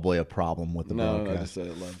probably a problem with the broadcast. No, I just said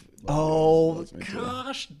it Oh, me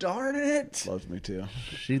gosh, darn it. Loves me too.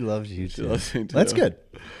 She loves you too. Loves me too. That's good.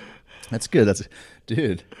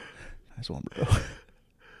 Dude. Nice one, bro.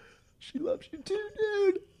 She loves you too,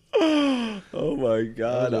 dude. Oh my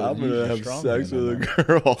God, I'm gonna have sex with a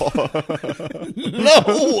girl.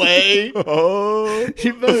 No way. Oh,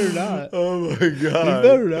 You better not. oh my God. You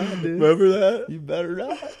better not, dude. Remember that? You better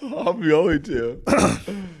not. I'm going to.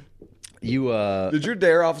 You Did your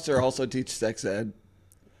dare officer also teach sex ed?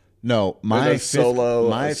 No, my solo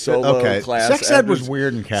class. Sex ed after was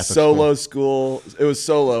weird in Catholic solo school. It was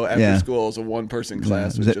solo after Yeah. school. It was a one-person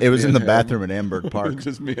class. It was in the bathroom at Amberg Park.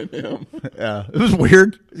 Just me and him. Yeah, it was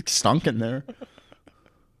weird. It stunk in there.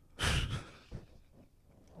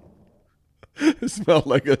 It smelled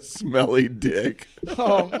like a smelly dick.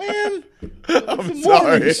 Oh man, I'm morning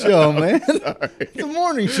sorry. show, man. It's a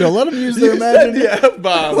morning show. Let them use their imagination. Yeah,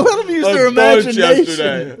 Bob. Let them use their A bunch imagination.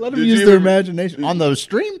 yesterday. Let them Did use you- their imagination on the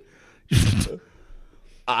stream.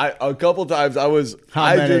 A couple times I was. How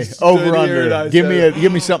I many? just stood Over here and under. I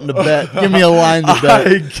Give me something to bet. Give me a line to bet.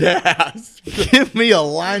 I gasped. Give me a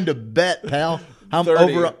line to bet, pal. I'm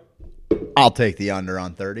 30. over. I'll take the under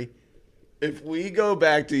on 30. If we go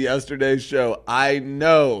back to yesterday's show, I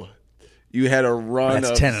know you had a run.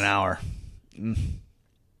 That's of 10 an hour.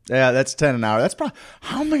 Yeah, that's 10 an hour. That's probably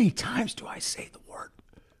how many times do I say the word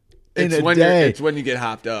in a day? It's when you get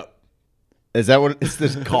hopped up. Is that what? Is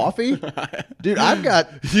this coffee, dude? I've got.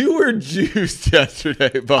 You were juiced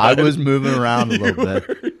yesterday, bud. I was moving around a little bit.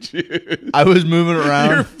 Were juiced. I was moving around.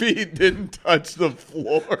 Your feet didn't touch the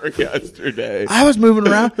floor yesterday. I was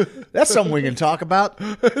moving around. That's something we can talk about.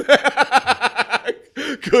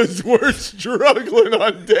 Because we're struggling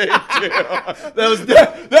on day two.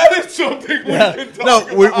 That is something we can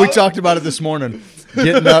talk about. We talked about it this morning.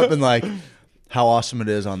 Getting up and like how awesome it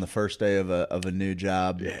is on the first day of a new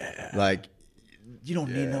job. Yeah. Like you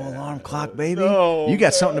don't need no alarm clock, baby. No, you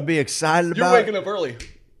got something to be excited You're about. waking up early.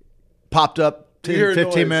 Popped up You hear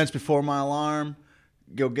 15 noise. minutes before my alarm.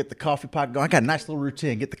 Go get the coffee pot going. I got a nice little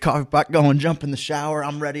routine. Get the coffee pot going, jump in the shower.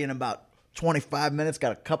 I'm ready in about 25 minutes.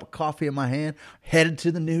 Got a cup of coffee in my hand. Headed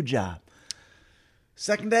to the new job.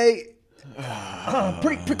 Second day,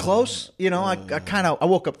 pretty close. You know, I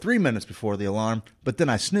woke up 3 minutes before the alarm, but then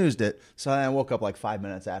I snoozed it, so I woke up like 5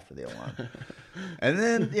 minutes after the alarm. And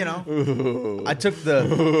then, you know, I took the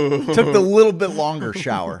little bit longer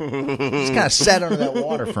shower. Just kind of sat under that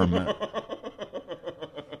water for a minute.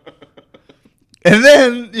 And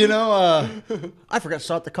then, you know, I forgot to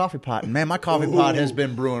start the coffee pot. And man, my coffee pot has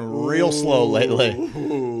been brewing real slow lately.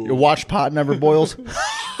 Your watch pot never boils?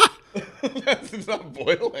 It's not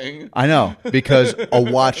boiling. I know, because a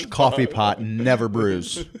watched coffee pot never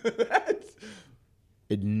brews.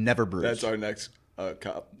 It never brews. That's our next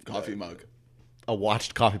coffee mug. A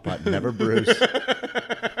watched coffee pot never brews.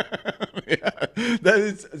 Yeah, that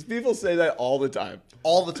is. People say that all the time.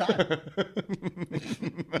 All the time.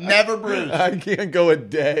 Never brews. I can't go a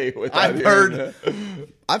day without I've hearing heard that.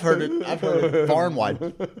 I've heard it far and wide.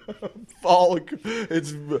 It's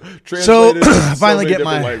translated. So in I finally many get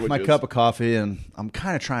my different languages. cup of coffee, and I'm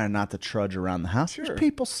kind of trying not to trudge around the house. Sure. There's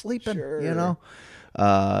people sleeping, Sure. you know.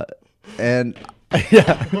 And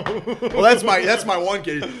yeah, well, that's my one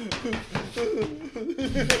kid.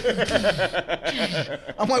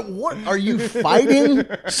 I'm like, what? Are you fighting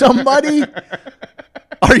somebody?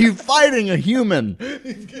 Are you fighting a human?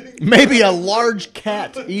 Maybe a large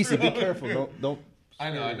cat. Easy, be careful. Don't.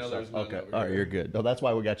 I know. There's none Okay, over all right, here. you're good. No, that's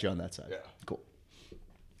why we got you on that side. Yeah. Cool.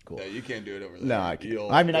 Yeah, you can't do it over there. No, I can't.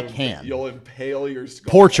 You'll- I mean, I can. You'll impale your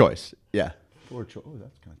skull. Poor choice. Yeah. Poor choice. Oh,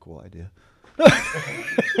 that's kind of a cool idea.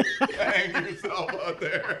 Hang yourself out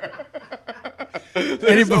there.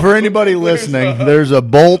 For anybody listening, there's a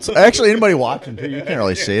bolt. Actually, anybody watching too, you can't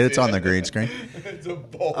really see it. It's on the green screen. It's a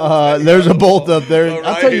bolt. There's a bolt up there. Oh,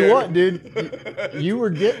 I'll right tell you here. what, dude. You were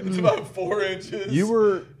It's getting. about 4 inches. You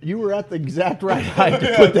were at the exact right height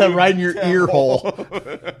to put that right in your ear hole.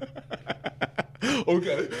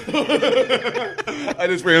 Okay. I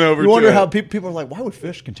just ran over. You wonder to how it. people are like, why would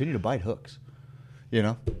fish continue to bite hooks? You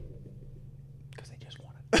know, because they just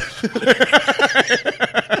want it.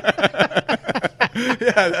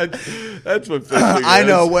 Yeah, that's what fishing I is.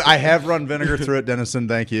 know. I have run vinegar through it, Dennison.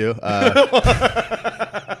 Thank you.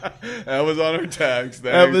 That was on our text.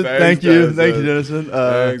 Thank you, Dennison.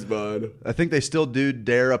 Thanks, bud. I think they still do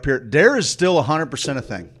Dare up here. Dare is still 100% a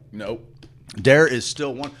thing. Nope. Dare is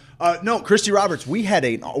still one. No, Christy Roberts. We had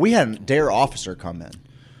a Dare officer come in.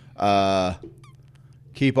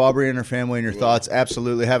 Keep Aubrey and her family in your thoughts.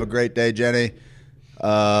 Absolutely. Have a great day, Jenny.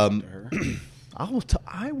 I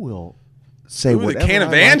will say Ooh, whatever. the can I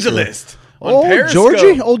like evangelist. to. On Old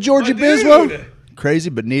Periscope. Georgie My Biswell. dude. Crazy,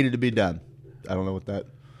 but needed to be done. I don't know what that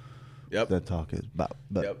talk is about.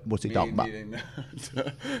 But what's he talking about?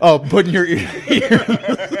 Oh, putting your ear.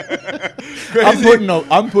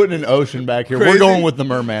 I'm putting an ocean back here. Crazy. We're going with the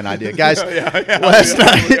merman idea, guys. Yeah,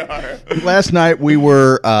 Last night we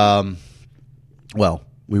were,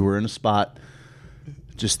 we were in a spot,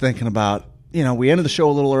 just thinking about. We ended the show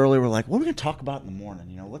a little early. We're like, what are we going to talk about in the morning?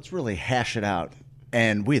 Let's really hash it out.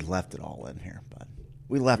 And we left it all in here, bud.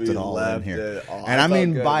 We left it all in here. And I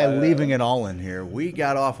mean, by leaving it all in here, we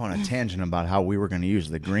got off on a tangent about how we were going to use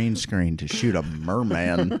the green screen to shoot a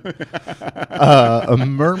merman. A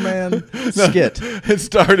merman skit. It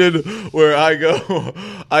started where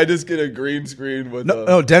I just get a green screen with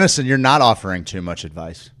No, Dennison, you're not offering too much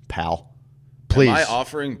advice, pal. Please. Am I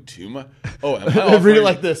offering too much? Oh, am I offering, read it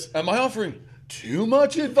like this. Am I offering too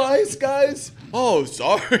much advice, guys? Oh,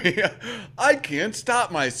 sorry. I can't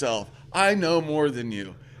stop myself. I know more than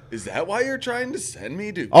you. Is that why you're trying to send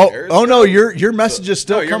me to Periscope? Oh no, your messages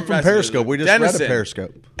still your come from messages- Periscope. We just Dennison, read a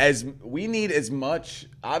Periscope. As we need as much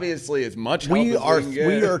help We as are we can get.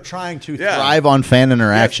 we are trying to Yeah. thrive on fan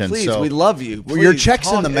interaction. Yes, please, so we love you. Well, your Please, check's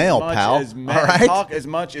in talk the mail, as much pal. as All right? Talk as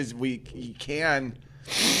much as you can.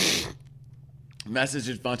 Message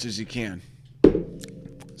as much as you can.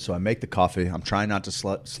 So I make the coffee. I'm trying not to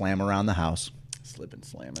slam around the house, Slipping,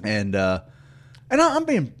 slamming. and I'm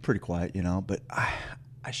being pretty quiet, but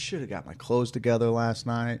I should have got my clothes together last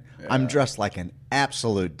night. Yeah. I'm dressed like an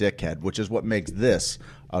absolute dickhead, which is what makes this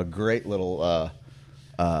a great little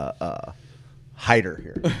hider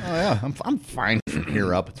here. Oh yeah, I'm fine from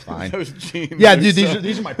here up. It's fine. Those jeans. Yeah, dude,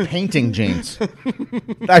 these are my painting jeans.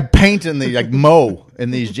 I paint in the mow in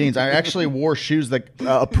these jeans. I actually wore shoes that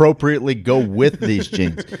appropriately go with these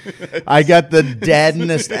jeans. I got the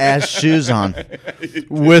dadnest ass shoes on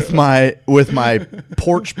with my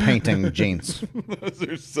porch painting jeans. Those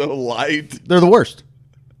are so light. They're the worst.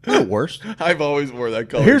 They're the worst. I've always wore that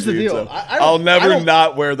color. Here's the jeans, deal. so I'll never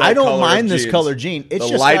not wear that. I don't color mind of this jeans. color jean. It's the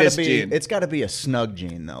just lightest gotta be, jean. It's got to be a snug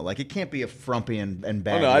jean though. Like it can't be a frumpy and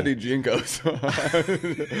baggy. Oh no, I do Jinkos.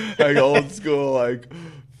 Like old school, like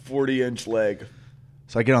 40-inch leg.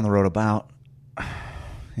 So I get on the road about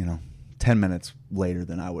 10 minutes later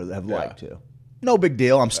than I would have liked to. No big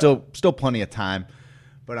deal. I'm still plenty of time.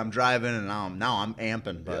 But I'm driving, and now I'm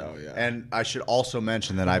amping. But, Yeah. And I should also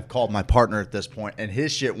mention that I've called my partner at this point, and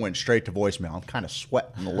his shit went straight to voicemail. I'm kind of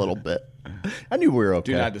sweating a little bit. I knew we were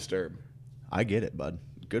okay. Do not disturb. I get it, bud.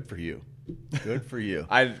 Good for you. Good for you.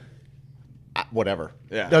 Whatever.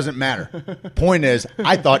 Yeah. Doesn't matter. Point is,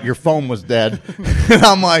 I thought your phone was dead. And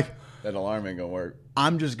I'm like, That alarm ain't gonna work.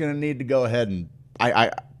 I'm just going to need to go ahead and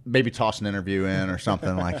I maybe toss an interview in or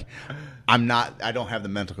something. Like, I don't have the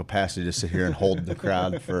mental capacity to sit here and hold the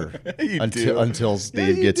crowd for until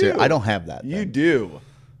Steve gets here. I don't have that. You do.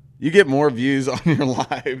 You get more views on your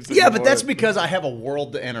lives. Yeah, but that's because I have a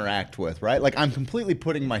world to interact with, right? Like I'm completely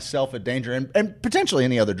putting myself at danger and potentially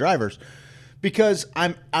any other drivers because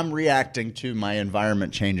I'm reacting to my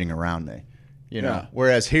environment changing around me. Yeah.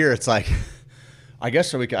 Whereas here it's like I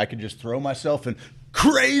guess I could just throw myself in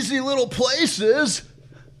crazy little places.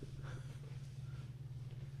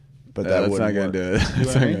 But that's not gonna work. do it.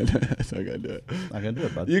 That's not gonna do it. Not gonna do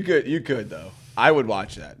it, bud. You could though. I would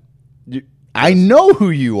watch that. I know who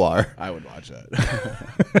you are. I would watch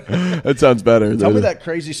that. That sounds better. Tell me that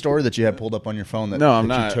crazy story that you had pulled up on your phone that, No, I'm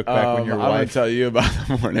that not. you took back when your I'm going wife. to tell you about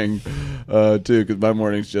the morning, too, because my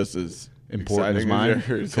morning's just as Important as exciting mine?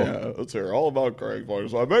 yours. Cool. Yeah, let's hear all about Craig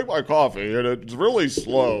Boys. So I make my coffee, and it's really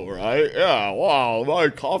slow, right? Yeah, wow, my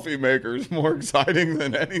coffee maker is more exciting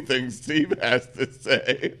than anything Steve has to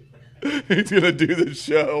say. He's going to do the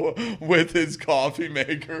show with his coffee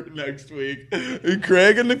maker next week.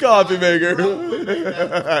 Craig and the coffee maker.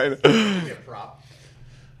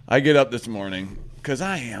 I get up this morning because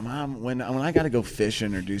when I got to go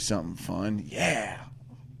fishing or do something fun. Yeah.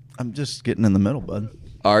 I'm just getting in the middle, bud.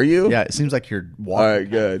 Are you? Yeah, it seems like you're walking. All right,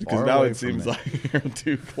 good. Because far now away it from seems me. like you're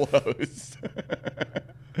too close.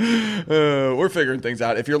 We're figuring things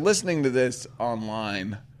out. If you're listening to this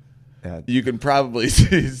online, Yeah. you can probably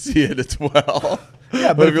see it as well.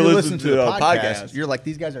 Yeah, but if you're listening to the a podcast, you're like,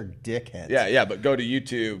 these guys are dickheads. yeah, but go to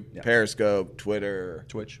YouTube, Periscope, Twitter,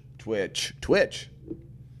 Twitch. Twitch.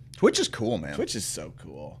 Twitch is cool, man. Twitch is so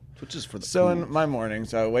cool. Which is for the So in my morning,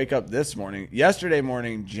 so I wake up this morning. Yesterday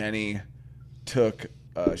morning, Jenny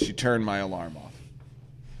she turned my alarm off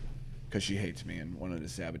because she hates me and wanted to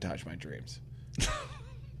sabotage my dreams.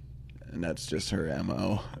 And that's just her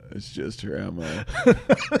MO. It's just her MO.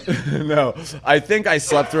 No, I think I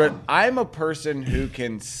slept through it. I'm a person who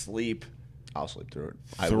can sleep I'll sleep through it.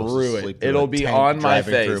 through it. It'll be on my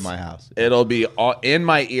face. Through my house. It'll be in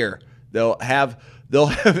my ear. They'll have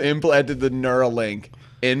implanted the Neuralink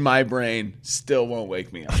in my brain. Still won't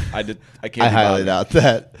wake me up. I can't. I highly doubt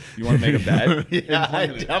that. You want to make a bet? Yeah,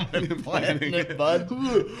 I'm implanting it, bud.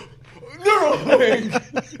 Neuralink.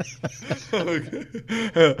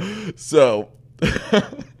 Okay. So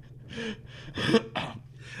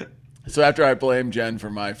after I blame Jen for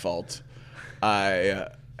my fault, I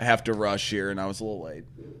have to rush here, and I was a little late.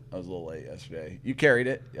 Yesterday. You carried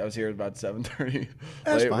it. I was here at about 7:30.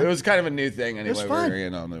 That's fine. It was kind of a new thing anyway. It's fine. We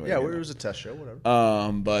were on the way. Yeah, it was a test show,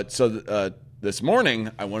 whatever. But so this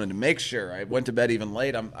morning, I wanted to make sure. I went to bed even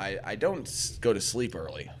late. I don't go to sleep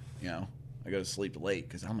early. You know, I go to sleep late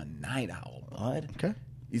because I'm a night owl, bud. Okay.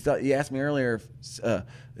 You asked me earlier.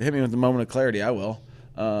 Hit me with a moment of clarity. I will.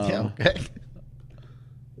 Yeah. Okay.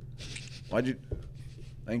 Why'd you?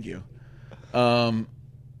 Thank you.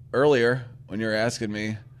 Earlier when you were asking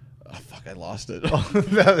me, oh fuck, I lost it. No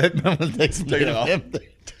one takes Take it off.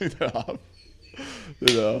 Take that off.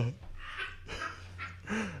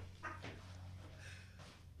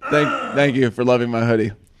 Thank you for loving my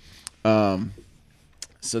hoodie.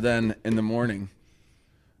 So then in the morning,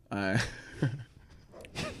 it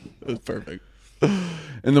was perfect.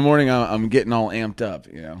 In the morning, I'm getting all amped up,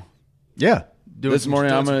 you know. Yeah. This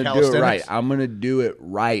morning, I'm going to do it right. I'm going to do it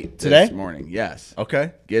right Today? this morning. Yes.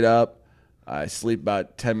 Okay. Get up. I sleep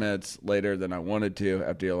about 10 minutes later than I wanted to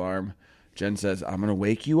after the alarm. Jen says, I'm going to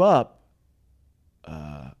wake you up.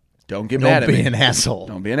 Don't get mad at me. Don't be an asshole.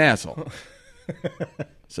 Don't be an asshole.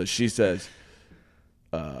 So she says,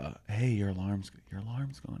 hey, your alarm's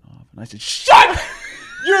going off. And I said, shut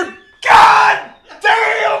your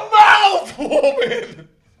goddamn mouth, woman!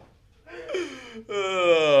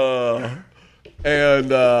 And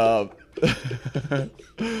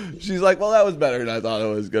she's like, well, that was better than I thought it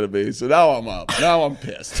was going to be. So now I'm up. Now I'm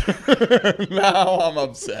pissed. Now I'm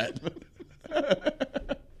upset.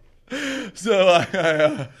 So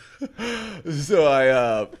I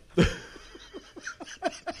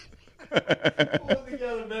hold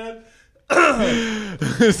together, man.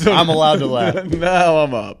 So I'm allowed to laugh. Now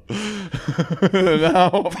I'm up. Now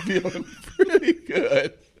I'm feeling pretty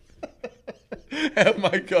good. Have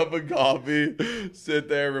my cup of coffee, sit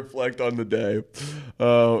there, reflect on the day.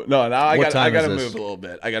 No, now I got to move a little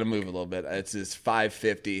bit. It's just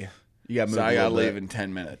 5:50. You got to move. So I got to leave in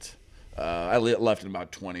 10 minutes. I left in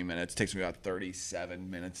about 20 minutes. It takes me about 37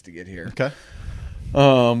 minutes to get here. Okay.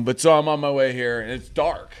 But so I'm on my way here, and it's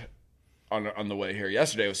dark on the way here.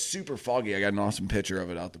 Yesterday it was super foggy. I got an awesome picture of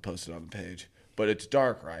it out to post it on the page. But it's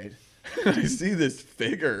dark, right? I see this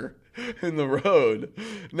figure in the road.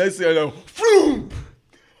 Next thing I know, vroom!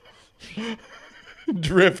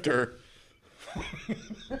 Drifter.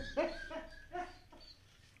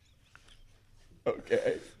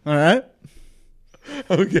 Okay. All right.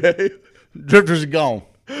 Okay. Drifter's gone.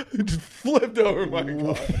 Just flipped over my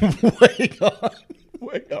car.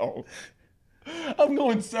 Way on. I'm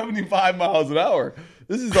going 75 miles an hour.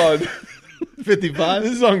 This is on 55?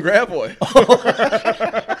 This is on Gravois.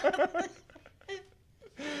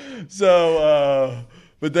 So,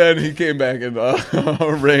 but then he came back in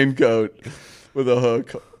a raincoat with a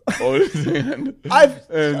hook on his hand.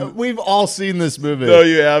 We've all seen this movie. No,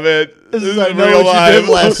 you haven't. This is I know what you did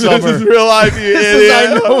last summer. This is real life, you idiot.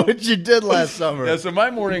 I know what you did last summer. Yeah, so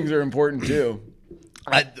my mornings are important too.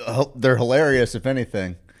 They're hilarious, if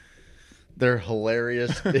anything. They're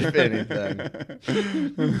hilarious, if anything.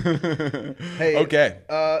 Hey, okay.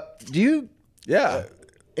 Do you? Yeah.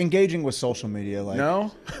 Engaging with social media, like, no?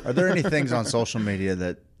 Are there any things on social media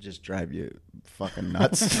that just drive you fucking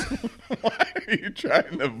nuts? Why are you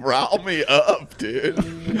trying to rile me up, dude?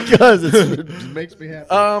 Because it just makes me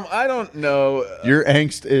happy. I don't know. Your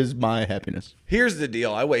angst is my happiness. Here's the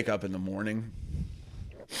deal. I wake up in the morning,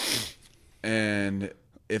 and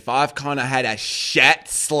if I've kind of had a shit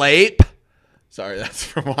sleep, sorry, that's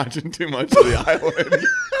from watching too much of The Island.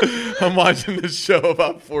 I'm watching this show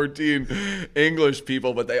about 14 English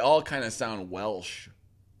people, but they all kind of sound Welsh.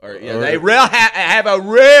 Or yeah, they have a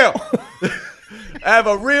real.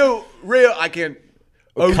 I can't.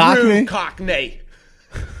 Cockney? Cockney.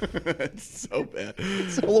 It's so bad.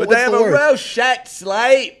 So but they have a real shit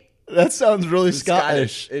sleep. That sounds really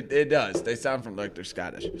Scottish. It does. They sound from like they're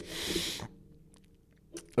Scottish.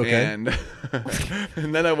 Okay. And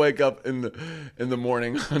and then I wake up in the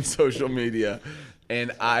morning on social media,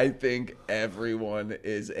 and I think everyone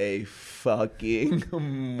is a fucking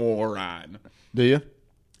moron. Do you?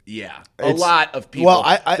 Yeah, a lot of people.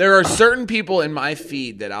 Well, there are certain people in my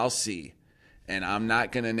feed that I'll see, and I'm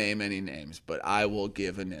not going to name any names, but I will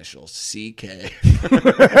give initials, CK.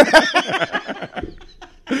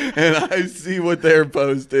 And I see what they're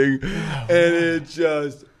posting, and it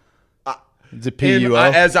just... Is it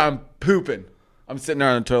PUO? As I'm pooping, I'm sitting there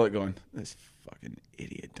on the toilet going, this fucking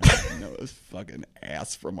idiot doesn't know this fucking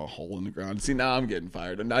ass from a hole in the ground. See, now I'm getting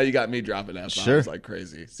fired. And now you got me dropping F-bombs like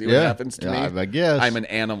crazy. See what happens to me? I guess. I'm an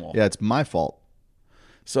animal. Yeah, it's my fault.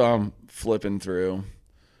 So I'm flipping through,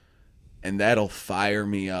 and that'll fire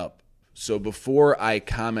me up. So before I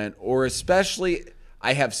comment, or especially,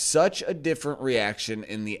 I have such a different reaction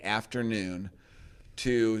in the afternoon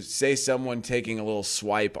to, say, someone taking a little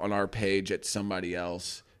swipe on our page at somebody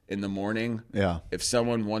else in the morning. Yeah. If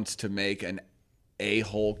someone wants to make an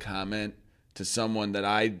a-hole comment to someone that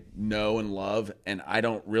I know and love, and I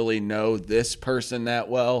don't really know this person that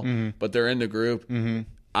well, but they're in the group,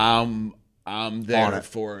 I'm there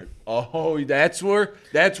for it. Oh, that's where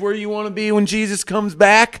you want to be when Jesus comes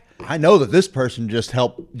back? I know that this person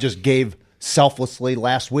just gave selflessly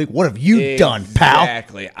last week. What have you done, pal?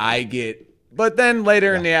 Exactly. But then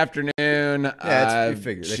later in the afternoon,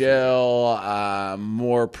 chill,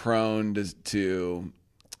 more prone to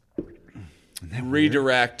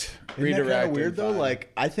redirect. Isn't that kind of weird though?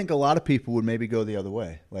 Like, I think a lot of people would maybe go the other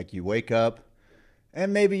way. Like, you wake up,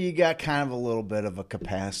 and maybe you got kind of a little bit of a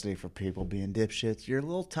capacity for people being dipshits. You're a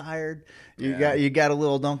little tired. You got a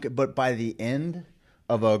little but by the end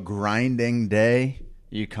of a grinding day,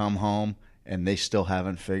 you come home and they still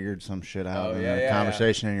haven't figured some shit out in a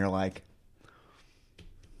conversation, and you're like,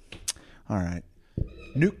 all right,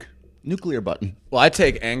 nuclear button. Well, I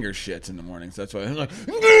take anger shits in the mornings. That's why I'm like,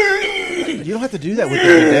 you don't have to do that with the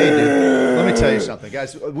day, dude. Let me tell you something,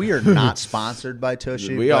 guys. We are not sponsored by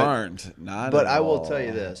Tushy. We aren't. Not but at I will all. tell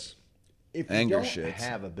you this: if Anger you don't shits.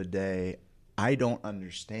 have a bidet, I don't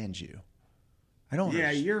understand you. I don't. Yeah,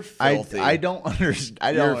 understand. you're filthy. I don't understand.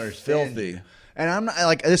 I don't You're understand. filthy. You. And I'm not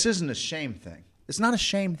like, this isn't a shame thing. It's not a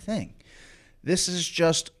shame thing. This is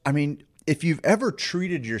just, I mean, if you've ever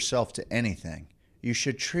treated yourself to anything, you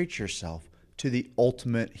should treat yourself to the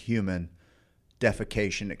ultimate human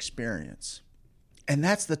defecation experience. And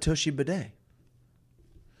that's the Tushy bidet.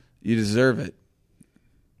 You deserve it.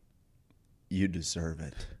 You deserve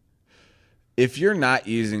it. If you're not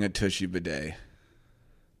using a Tushy bidet,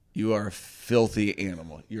 you are a filthy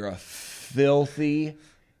animal. You're a filthy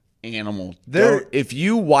animal. If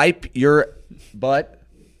you wipe your butt,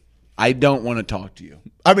 I don't want to talk to you.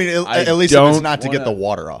 I mean, at least if it's not to get the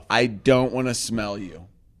water off. I don't want to smell you.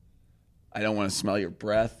 I don't want to smell your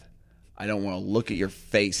breath. I don't want to look at your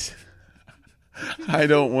face. I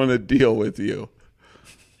don't want to deal with you.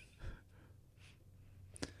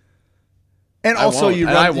 And also, you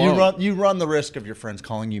won't. run the risk of your friends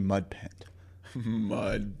calling you mud pant.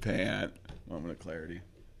 Mud pant. Moment of clarity.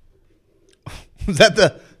 Was that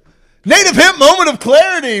the native hip moment of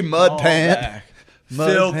clarity? Mud pant. Back. Mud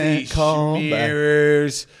Filthy pant call back.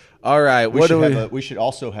 schmears. All right. We should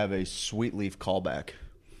also have a sweet leaf callback,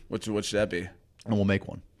 What should that be? and we'll make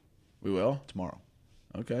one We will? tomorrow.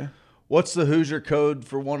 Okay. What's the Hoosier code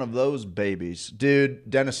for one of those babies? Dude,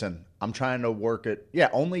 Dennison, I'm trying to work it. Yeah,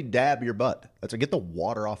 only dab your butt. That's get the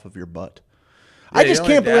water off of your butt. I you just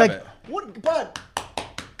only can't be dab like, it.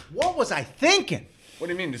 what was I thinking? What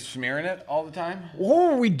do you mean, just smearing it all the time?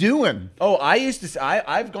 What were we doing? Oh,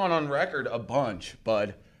 I've gone on record a bunch,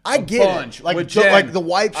 bud. I A get bunch. it. Like With the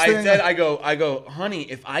wipes I thing? said, I go, honey,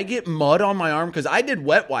 if I get mud on my arm, because I did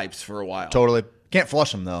wet wipes for a while. Totally. Can't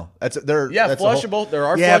flush them, though. That's flushable. There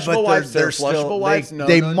are flushable wipes. There are flushable wipes.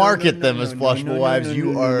 They market them as flushable wipes.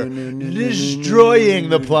 You are destroying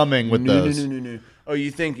the plumbing with those. No. Oh,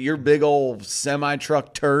 you think your big old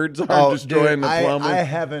semi-truck turds are destroying the plumbing? I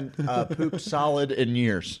haven't pooped solid in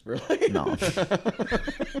years. Really? No.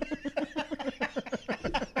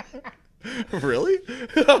 Really?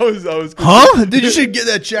 I was Huh? Dude, you should get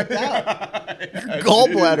that checked out. Your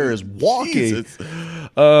gallbladder is wonky. Jesus.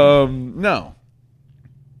 No.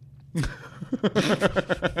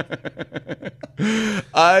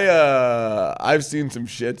 I've seen some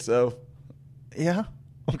shits though. Yeah.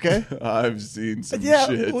 Okay. I've seen some Yeah,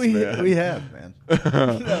 shits, man. we have, man.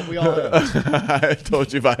 Yeah, we all have. I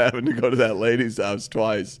told you about having to go to that lady's house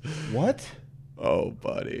twice. What? Oh,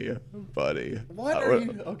 buddy. What are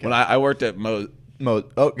you? Okay. When I worked at Mo.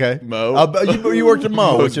 Okay. Mo. But you worked at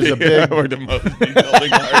Mo, which is a big. I worked at Mo's building.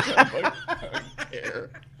 I don't care.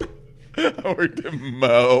 I worked at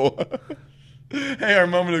Mo. Hey, our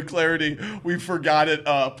moment of clarity. We forgot it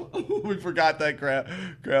up. We forgot that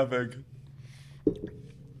graphic.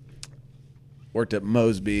 Worked at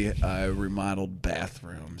Mosby. I remodeled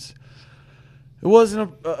bathrooms. It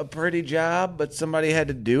wasn't a pretty job, but somebody had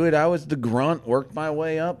to do it. I was the grunt, worked my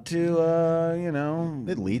way up to,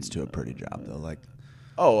 It leads to a pretty job though. Like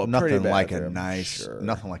a nothing pretty like a bathroom. nice, Sure.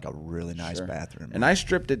 nothing like a really nice Sure. bathroom. And I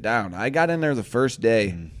stripped it down. I got in there the first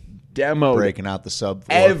day, demoed breaking out the subfloor.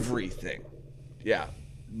 everything. Yeah.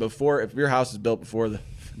 If your house is built before the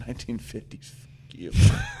 1950s, fuck you.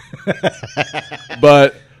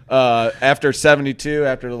 But after 72,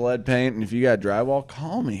 after the lead paint, and if you got drywall,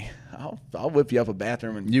 call me. I'll whip you up a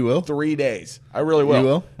bathroom in You will? 3 days. I really will. You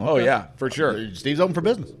will? Oh Okay. yeah, for sure. Steve's open for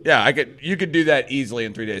business. Yeah, you could do that easily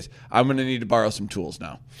in 3 days. I'm gonna need to borrow some tools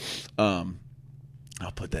now. I'll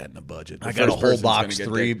put that in the budget. I got a whole box,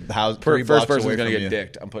 three First blocks person's away gonna from get you.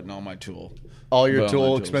 dicked. I'm putting all my tool. All your Put my tool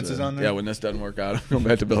tools expenses in. on there? Yeah, when this doesn't work out, I'm going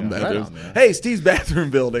back to building right bathrooms. on, man. Hey, Steve's bathroom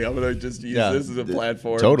building. I'm gonna just use this as a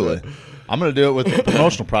platform. Totally. I'm going to do it with the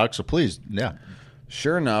promotional product, so please, yeah.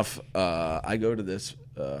 Sure enough, I go to this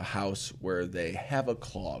house where they have a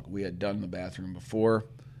clog. We had done the bathroom before.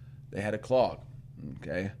 They had a clog.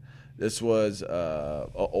 Okay. This was an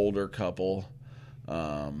older couple.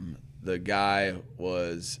 The guy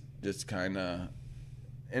was just kind of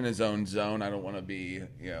in his own zone. I don't want to be,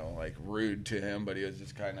 like rude to him, but he was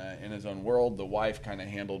just kind of in his own world. The wife kind of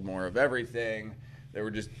handled more of everything. They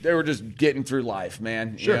were just getting through life,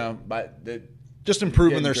 man. Sure. But Just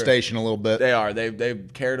improving Getting their through. station a little bit. they are. They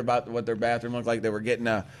cared about what their bathroom looked like. They were getting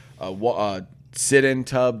a sit-in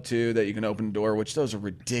tub too that you can open the door, which those are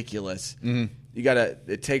ridiculous. Mm-hmm.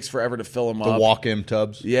 It takes forever to fill them The up. walk-in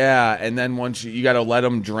tubs. Yeah, and then once you got to let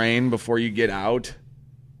them drain before you get out.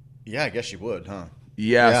 Yeah, I guess you would, huh?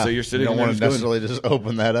 Yeah, so you're sitting You don't there want to just going- necessarily just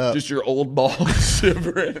open that up. just your old balls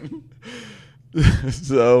shivering.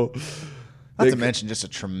 So, Not to mention just a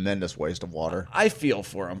tremendous waste of water. I feel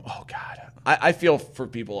for them. Oh God, I feel for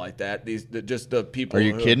people like that. Just the people. Are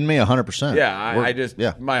you kidding me? 100%. Yeah, I just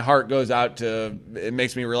yeah. my heart goes out to. It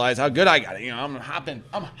makes me realize how good I got it. I'm hopping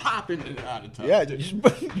out of tub. Yeah, you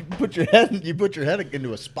put your head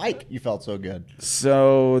into a spike. You felt so good.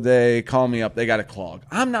 So they call me up. They got a clog.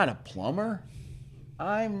 I'm not a plumber.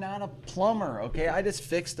 Okay, I just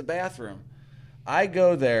fixed the bathroom. I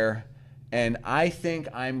go there, and I think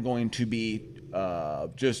I'm going to be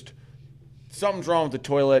just something's wrong with the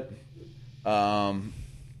toilet.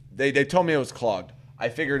 They told me it was clogged. I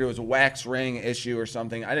figured it was a wax ring issue or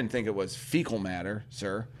something. I didn't think it was fecal matter,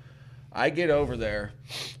 sir. I get over there,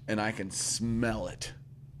 and I can smell it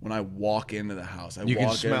when I walk into the house. You can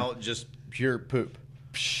smell just pure poop.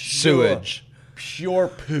 Sewage. Pure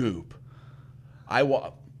poop.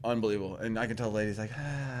 Unbelievable. And I can tell the lady's like,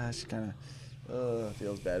 she kind of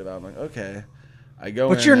feels bad about it. I'm like, okay. I go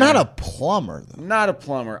But in you're not there. a plumber, though. Not a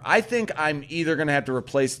plumber. I think I'm either going to have to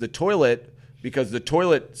replace the toilet because the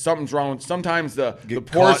toilet, something's wrong. Sometimes the Caught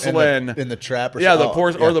porcelain. in the trap or yeah,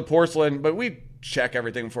 something. or the porcelain. But we check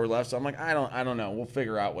everything before we left. So I'm like, I don't know. We'll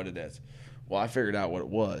figure out what it is. Well, I figured out what it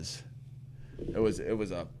was. It was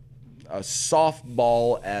a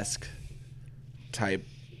softball-esque type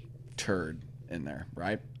turd in there,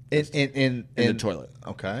 right? In the toilet.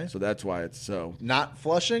 Okay. So that's why it's so Not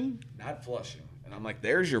flushing? not flushing. And I'm like,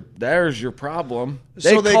 there's your problem.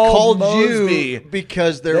 So they called Mosby. you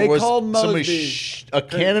because there They was called somebody Mosby. a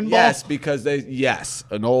cannonball? Yes, because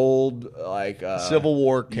an old Civil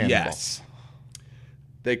War cannonball. Yes.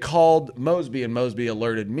 They called Mosby, and Mosby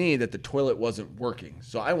alerted me that the toilet wasn't working.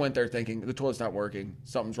 So I went there thinking, the toilet's not working.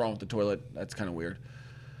 Something's wrong with the toilet. That's kind of weird.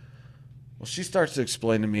 Well, she starts to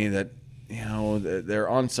explain to me that, they're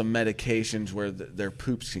on some medications where their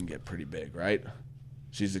poops can get pretty big, right?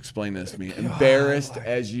 She's explained this to me. Embarrassed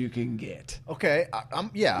as you can get. Okay.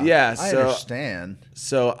 Yeah. Yeah, I so- understand.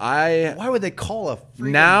 So I... Why would they call a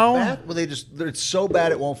freaking Now- bath? Well, it's so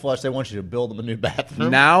bad it won't flush. They want you to build them a new bathroom.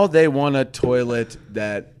 Now they want a toilet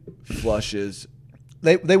that flushes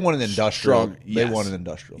They want an industrial. strong. They Yes. want an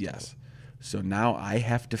industrial. Yes. So now I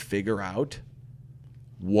have to figure out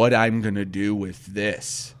what I'm going to do with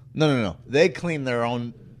this. No. They clean their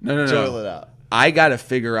own No. toilet out. I got to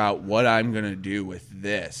figure out what I'm going to do with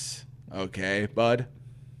this. Okay, bud?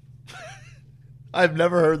 I've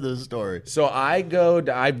never heard this story. So I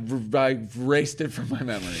erased it from my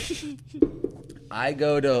memory. I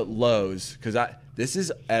go to Lowe's because this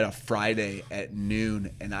is at a Friday at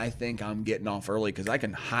noon, and I think I'm getting off early because I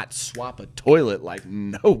can hot swap a toilet like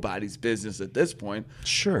nobody's business at this point.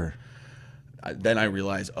 Sure. Then I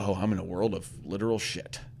realize, I'm in a world of literal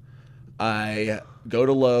shit. I go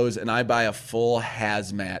to Lowe's and I buy a full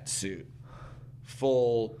hazmat suit.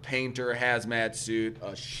 Full painter hazmat suit,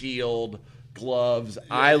 a shield, gloves.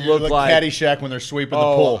 I look like Caddyshack when they're sweeping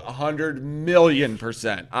the pool.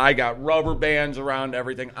 100,000,000%. I got rubber bands around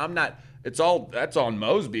everything. I'm not. That's on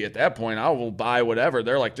Mosby at that point. I will buy whatever.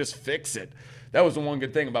 They're like, just fix it. That was the one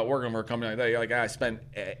good thing about working for a company like that. You're like, I spent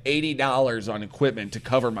 $80 on equipment to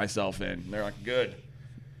cover myself in. They're like, good.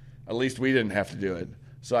 At least we didn't have to do it.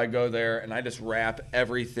 So I go there and I just wrap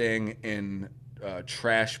everything in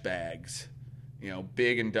trash bags.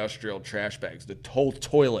 Big industrial trash bags. The whole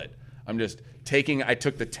toilet. I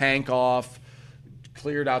took the tank off,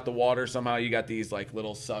 cleared out the water somehow. You got these like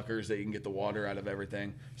little suckers that you can get the water out of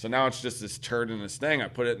everything. So now it's just this turd in this thing. I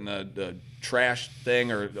put it in the trash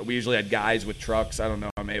thing, or we usually had guys with trucks. I don't know.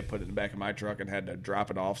 I may have put it in the back of my truck and had to drop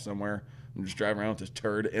it off somewhere. I'm just driving around with this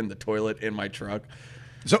turd in the toilet in my truck.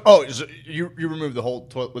 So you removed the whole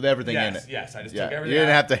toilet with everything in it? Yes, I just took everything You didn't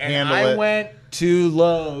out. have to handle it. I went to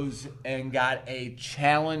Lowe's and got a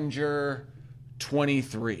Challenger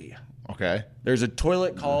 23. Okay. There's a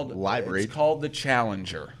toilet called Library. It's called the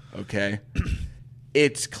Challenger. Okay.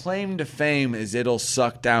 Its claim to fame is it'll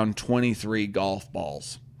suck down 23 golf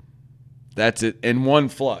balls. That's it in one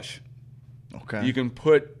flush. Okay. You can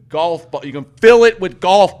put you can fill it with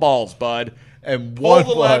golf balls, bud. And Pull one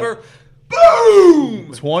the flush. lever.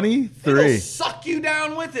 Boom! 23. It'll suck you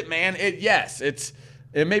down with it, man.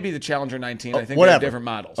 It may be the Challenger 19. I think whatever. they have different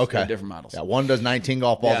models. Okay. They have different models. Yeah, one does 19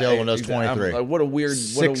 golf balls, the other one does exactly. 23. Like, what a weird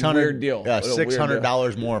deal. Yeah, What a weird deal.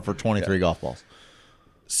 $600 more for 23 golf balls.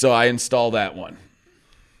 So I install that one.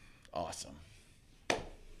 Awesome.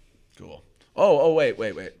 Cool. Oh, wait.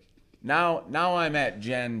 Now I'm at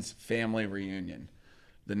Jen's family reunion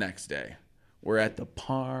the next day. We're at the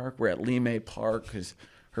park. We're at Lee Park because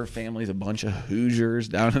her family's a bunch of Hoosiers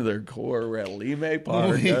down to their core. We're at Lee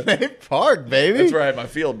Park. Park, baby. That's where I had my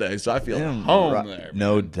field day, so I feel at home there.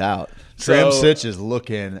 No doubt. So- Trim Sitch is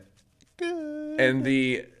looking good.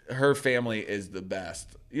 And her family is the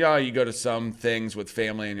best. You go to some things with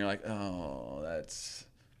family and you're like, oh, that's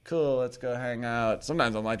cool. Let's go hang out.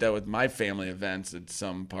 Sometimes I'm like that with my family events at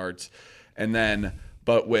some parts.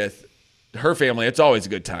 But with her family, it's always a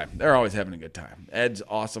good time. They're always having a good time. Ed's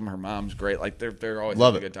awesome. Her mom's great. Like they're always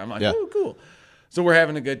having a good time. I'm like, oh, cool. So we're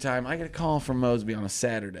having a good time. I get a call from Mosby on a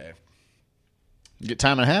Saturday. You get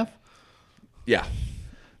time and a half? Yeah.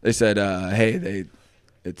 They said, hey,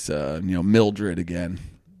 it's Mildred again.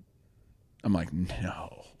 I'm like,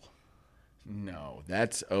 no,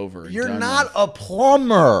 that's over. You're Done not with. a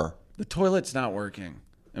plumber. The toilet's not working,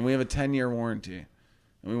 and we have a 10-year warranty,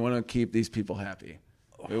 and we want to keep these people happy.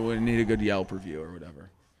 We would need a good Yelp review or whatever.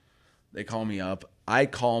 They call me up. I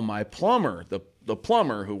call my plumber, the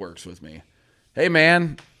plumber who works with me. Hey,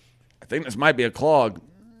 man, I think this might be a clog.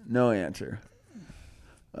 No answer.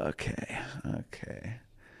 Okay.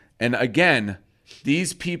 And again,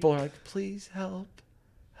 these people are like, please help.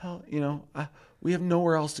 We have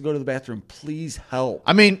nowhere else to go to the bathroom. Please help.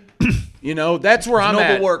 I mean, that's where I'm at.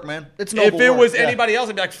 noble work, man. It's noble If it work. was anybody else,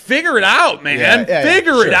 I'd be like, figure it out, man. Yeah,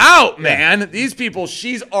 Figure it sure. out, man. These people,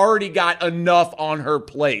 she's already got enough on her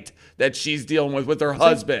plate that she's dealing with her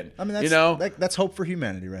husband. I mean, that's hope for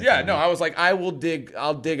humanity, right? Yeah, there, no, man. I was like, I'll dig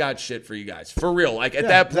out shit for you guys. For real. Like at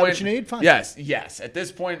that is that point. what you need? Fine. Yes. At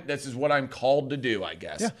this point, this is what I'm called to do, I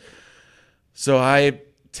guess. Yeah. So I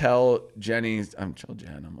tell Jen, I'm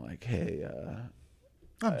like, hey,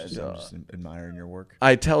 I'm just admiring your work.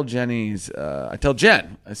 I tell Jen,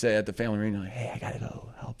 I say at the family reunion, like, hey, I gotta go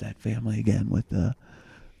help that family again with the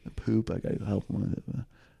poop. I gotta go help them with it.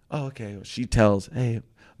 Oh, okay. Well, she tells, hey,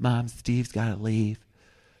 Mom, Steve's gotta leave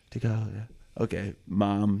to go. Okay.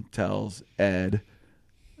 Mom tells Ed,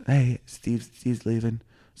 hey, Steve's leaving.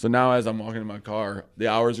 So now as I'm walking in my car, the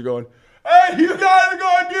hours are going, hey, you gotta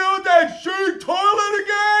go deal with that shitty toilet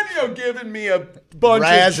again. Giving me a bunch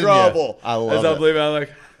of trouble. I love as I'm it. leaving, I'm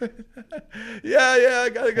like, yeah, I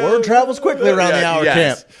gotta go. Word travels quickly around the hour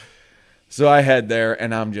camp. So I head there,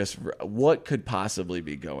 and I'm just, what could possibly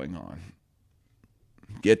be going on?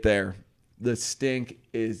 Get there. The stink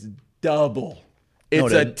is double.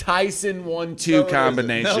 It's a Tyson 1-2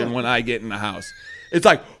 combination when I get in the house. It's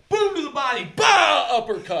like, boom to the body, bah,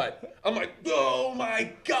 uppercut. I'm like, oh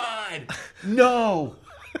my God. No.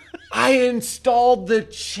 I installed the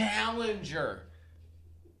Challenger.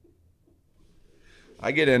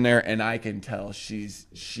 I get in there and I can tell she's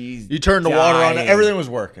You turned the water on. Everything was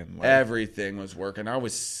working. Everything was working. I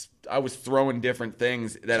was throwing different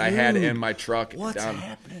things that I had in my truck. What's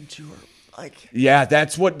happening to her? Yeah,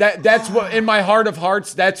 that's what in my heart of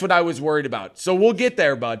hearts, that's what I was worried about. So we'll get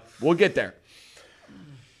there, bud. We'll get there.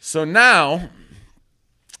 So now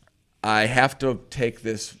I have to take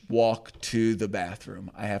this walk to the bathroom.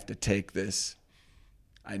 I have to take this.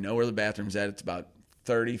 I know where the bathroom's at. It's about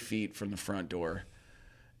 30 feet from the front door.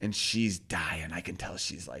 And she's dying. I can tell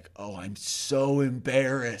she's like, oh, I'm so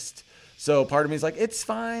embarrassed. So part of me is like, it's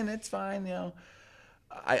fine. You know,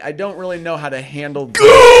 I don't really know how to handle.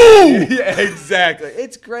 Go! Yeah, exactly.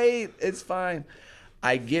 It's great. It's fine.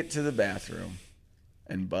 I get to the bathroom,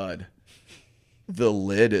 and Bud, the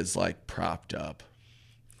lid is like propped up.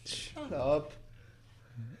 Shut up.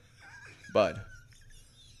 Bud,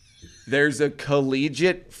 there's a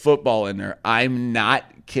collegiate football in there. I'm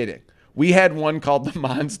not kidding. We had one called the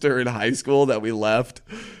Monster in high school that we left,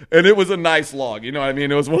 and it was a nice log. You know what I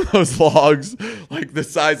mean? It was one of those logs, like the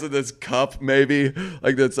size of this cup, maybe,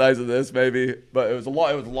 like the size of this, maybe. But it was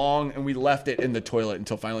long, and we left it in the toilet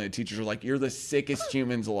until finally the teachers were like, "You're the sickest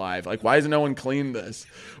humans alive. Like, why has no one cleaned this?"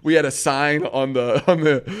 We had a sign on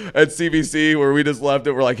the at CBC where we just left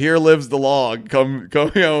it. We're like, "Here lives the log. Come,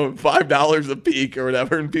 you know, $5 a peek or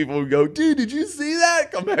whatever." And people would go, "Dude, did you see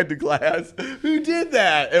that? Come back to class. Who did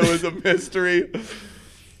that?" It was a mystery.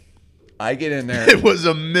 I get in there. It was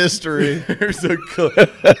a mystery. There's a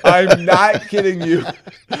clip. I'm not kidding you.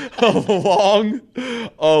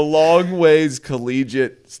 A long ways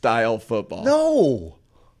collegiate style football. No.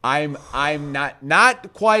 I'm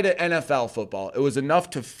not quite an NFL football. It was enough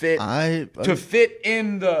to fit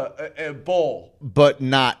in the bowl, but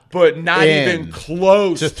not even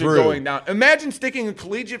close to through. going down. Imagine sticking a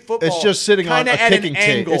collegiate football. It's just sitting on a at kicking an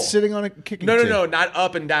tee. angle. It's sitting on a kicking tee. No, not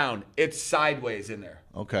up and down. It's sideways in there.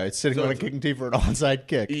 Okay, it's sitting on a kicking tee for an onside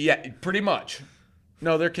kick. Yeah, pretty much.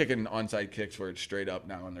 No, they're kicking onside kicks where it's straight up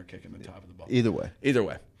now, and they're kicking the top of the ball. Either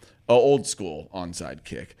way, old school onside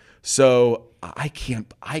kick. So I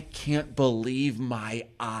can't believe my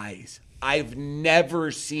eyes. I've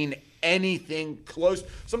never seen anything close.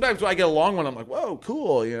 Sometimes when I get a long one, I'm like, whoa,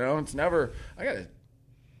 cool. You know, it's never. I got it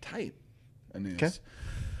tight. Okay.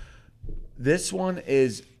 This one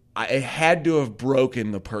is. I had to have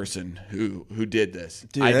broken the person who did this.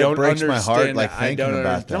 Dude, I that don't breaks my understand. heart, like, thinking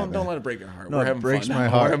about that, Don't man. let it break your heart. No, We're it having breaks fun my now.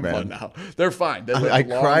 heart, We're having man. fun now. They're fine. They lived I a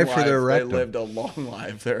long cry life. for their rectum. They lived a long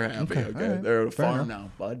life. They're happy. Okay, all right. They're at a Fair farm enough.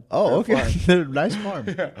 now, bud. Oh, They're okay. fine. They're a nice farm.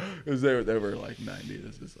 Yeah, 'cause they were like 90.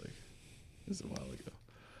 This is a while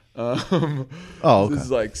ago. Okay. This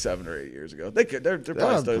is like 7 or 8 years ago. They're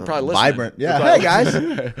probably listening. Vibrant. Yeah. They're Hey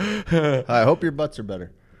probably guys. I hope your butts are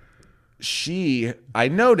better. I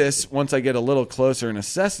notice once I get a little closer and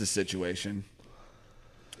assess the situation,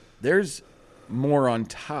 there's more on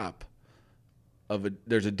top of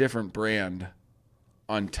there's a different brand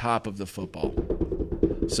on top of the football.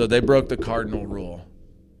 So they broke the cardinal rule.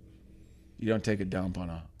 You don't take a dump on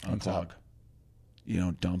a clog. You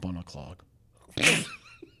don't dump on a clog.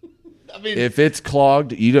 I mean, if it's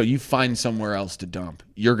clogged, you find somewhere else to dump.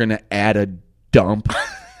 You're going to add a dump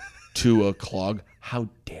to a clog. How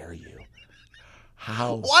dare you?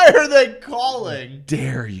 Why are they calling?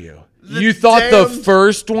 Dare you? You thought the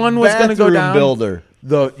first one was going to go down? Builder.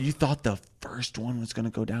 You thought the first one was going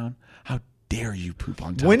to go down? How dare you poop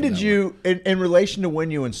on top When of did that you, in relation to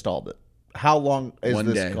when you installed it, how long is One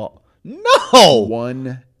this day. call? No!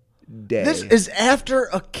 1 day. This is after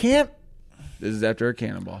a camp. This is after a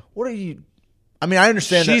cannonball. What are you? I mean, I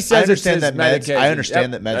understand She that. says I understand it's that his meds. medication. I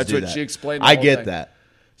understand Yep, that meds that's do what that. she explained the I whole get thing. that.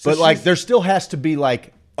 So But like, she's- there still has to be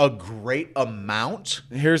like a great amount.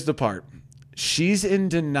 Here's the part. She's in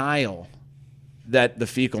denial that the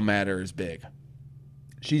fecal matter is big.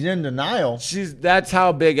 She's in denial. That's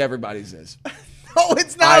how big everybody's is. No,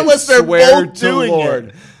 it's not unless they're swear both to doing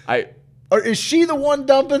Lord. it. Or is she the one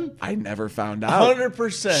dumping? I never found out.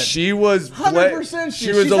 100%. She was 100%.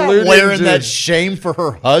 She was She's not alluding wearing to that shame for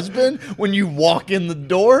her husband when you walk in the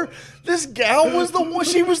door. This gal was the one.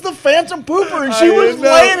 She was the phantom pooper, and she was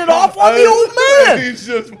laying it off on the old man. He's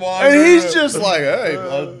just And he's just like, hey,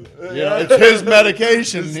 it's his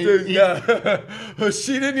medication.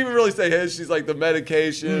 She didn't even really say his. She's like the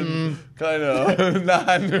medication, kind of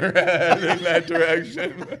nodding her head in that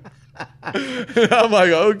direction. And I'm like,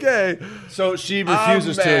 okay. So she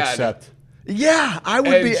refuses to mad. accept. Yeah, I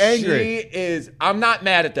would be angry. I'm not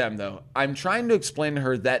mad at them, though. I'm trying to explain to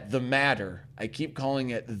her that the matter, I keep calling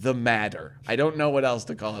it the matter. I don't know what else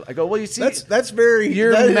to call it. I go, well, you see, That's very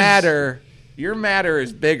your that is- matter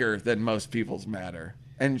is bigger than most people's matter.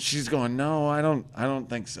 And she's going, no, I don't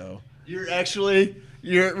think so. You're actually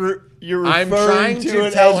you're I'm referring trying to to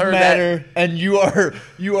it tell as her matter, and you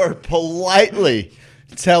are politely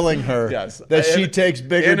telling her Yes. that she In- takes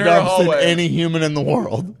bigger in her dumps than hallway. any human in the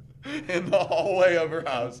world. in the hallway of her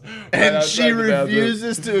house. And she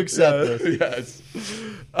refuses to accept this.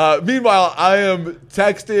 Yes. Meanwhile, I am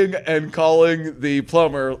texting and calling the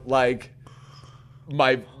plumber like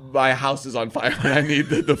my house is on fire and I need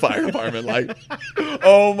the fire department. Like,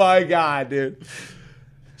 oh my God, dude.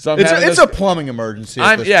 So it's a plumbing emergency.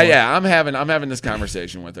 I'm having this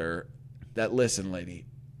conversation with her. That listen, lady,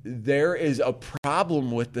 there is a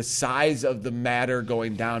problem with the size of the matter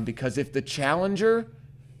going down because if the Challenger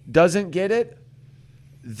doesn't get it,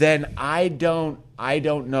 then I don't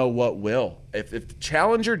know what will. If the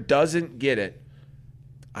Challenger doesn't get it,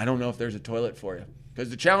 I don't know if there's a toilet for you. Because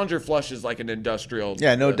the Challenger flushes like an industrial.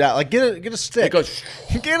 Yeah, no doubt. Like get a stick. It goes,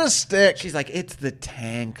 get a stick. She's like, it's the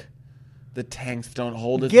tank. The tanks don't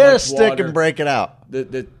hold as much Get a stick water. and break it out.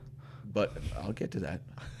 But I'll get to that.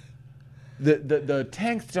 The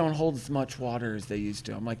tanks don't hold as much water as they used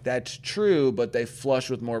to. I'm like, that's true, but they flush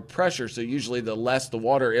with more pressure. So usually the less the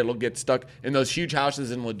water, it'll get stuck in those huge houses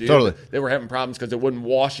in Ladue. Totally. They were having problems because it wouldn't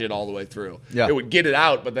wash it all the way through. Yeah. It would get it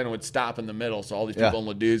out, but then it would stop in the middle. So all these people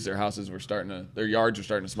Yeah. in Ladue, their houses were their yards were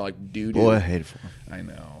starting to smell like doo-doo. Boy, I hate it for them. I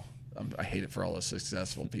know. I hate it for all the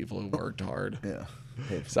successful people who worked hard. Yeah.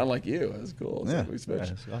 Sound like you. That's cool. Yeah. We switched.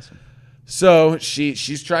 That's awesome. So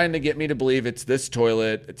she's trying to get me to believe it's this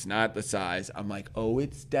toilet. It's not the size. I'm like, oh,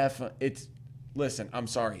 listen, I'm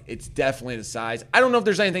sorry. It's definitely the size. I don't know if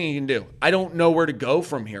there's anything you can do. I don't know where to go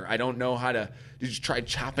from here. I don't know how to. Did you try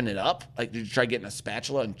chopping it up? Like, did you try getting a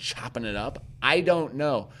spatula and chopping it up? I don't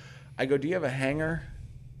know. I go, do you have a hanger?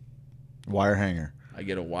 Wire hanger. I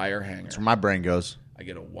get a wire hanger. That's where my brain goes. I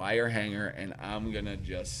get a wire hanger, and I'm going to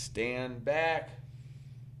just stand back,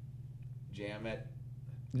 jam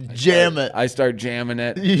it. I start jamming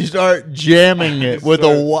it. You start jamming it with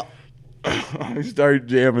a I start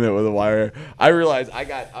jamming it with a wire. I realize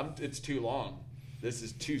it's too long. This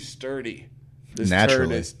is too sturdy. This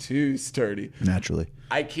turd is too sturdy. Naturally.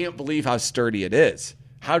 I can't believe how sturdy it is.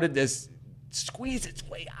 How did this squeeze its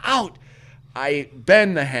way out? I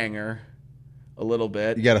bend the hanger a little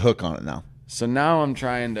bit. You got a hook on it now. So now I'm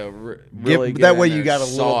trying to really get that way in you there, got a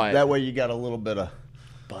saw little. it. That way you got a little bit of.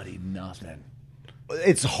 Buddy, nothing.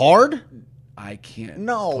 It's hard. I can't.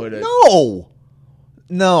 No. put it.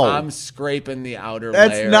 No. I'm scraping the outer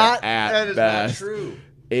That's layer not. at That is best. not true.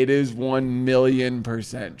 It is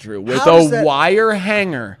 1,000,000% true. With How does a that- wire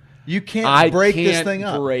hanger, You can't break can't this thing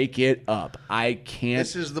up. break it up. I can't.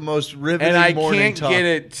 This is the most riveting and I morning can't talk. get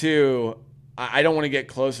it to. I don't want to get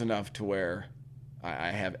close enough to where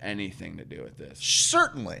I have anything to do with this.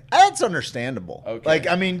 Certainly. That's understandable. Okay. Like,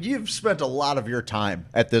 I mean, you've spent a lot of your time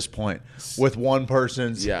at this point with one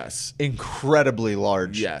person's Yes. incredibly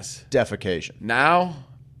large Yes. defecation. Now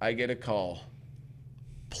I get a call.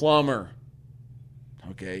 Plumber.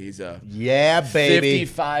 Okay, he's a Yeah, baby.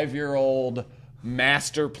 55-year-old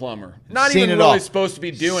master plumber. Not Seen even it really all. supposed to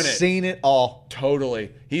be doing it. Seen it all.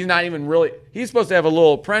 Totally. He's not even really. He's supposed to have a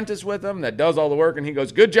little apprentice with him that does all the work, and he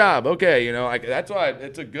goes, "Good job, okay." You know, that's why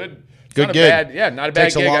it's a good. It's Good not gig. a bad. Yeah, not a bad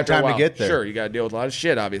Takes a gig long after time to while. get there. Sure, you got to deal with a lot of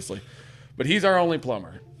shit, obviously. But he's our only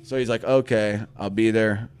plumber, so he's like, "Okay, I'll be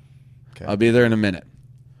there. Okay. I'll be there in a minute."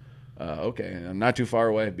 Okay, I'm not too far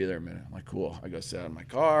away. I'll be there in a minute. I'm like, cool. I go sit out in my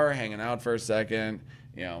car, hanging out for a second.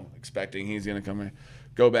 You know, expecting he's gonna come in.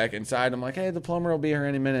 Go back inside. I'm like, hey, the plumber will be here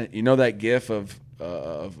any minute. You know that GIF of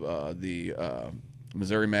the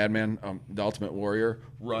Missouri Madman, the Ultimate Warrior,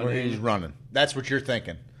 running? Where he's running. That's what you're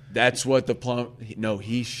thinking. That's what the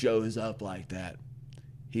he shows up like that.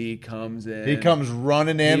 He comes in. He comes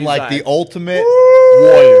running in He's like the ultimate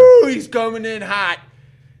warrior. He's coming in hot.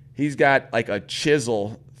 He's got like a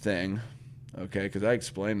chisel thing, okay, because I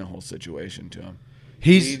explained the whole situation to him.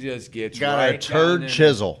 He just gets got right a turd down in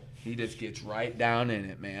chisel. He just gets right down in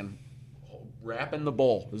it, man. Wrapping the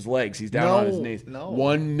bowl, his legs. He's down on his knees. No.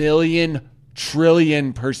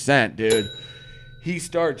 1,000,000,000,000,000%, dude. He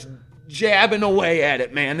starts jabbing away at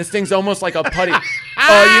it, man. This thing's almost like a putty.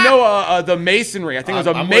 The masonry. I think it was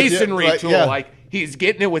a I'm with you. masonry Like, tool. yeah. Like he's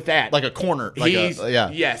getting it with that. Like a corner.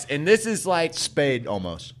 Yes, and this is like Spade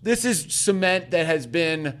almost. this is cement that has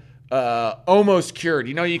been almost cured.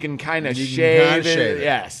 You know, you can kind of You can shave kinda it. shave it.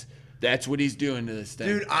 Yes, that's what he's doing to this thing.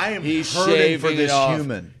 Dude, I am He's hurting for shaving this it off.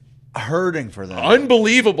 human. Hurting for them.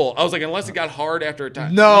 Unbelievable. I was like, unless it got hard after a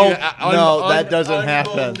time. No, that doesn't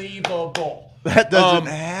happen. Unbelievable. That doesn't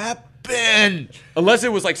happen. Unless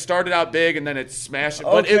it was like started out big and then it smashed.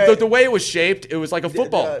 But Okay. the way it was shaped, it was like a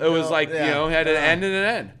football. It was no, like, yeah. had an end and an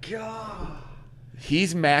end. God.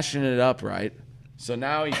 He's mashing it up, right? So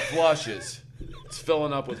now he flushes. It's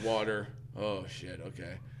filling up with water. Oh, shit.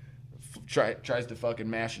 Okay. Tries to fucking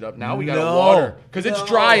mash it up. Now we got to water. Because it's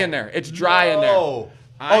dry in there. It's dry in there.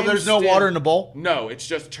 there's no water in the bowl? No, it's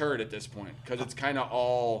just turd at this point because it's kind of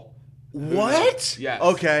all. What? Yes.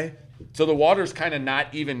 Okay. So the water's kind of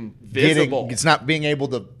not even visible. It's not being able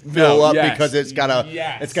to fill up yes. because it's got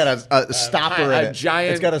a stopper in it. A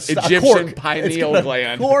giant it's got a Egyptian cork. pineal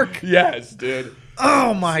gland. Cork. Yes, dude.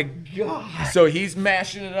 Oh my God. So he's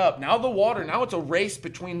mashing it up. Now it's a race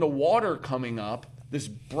between the water coming up. This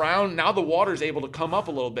brown, now the water's able to come up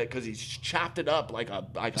a little bit because he's chopped it up like a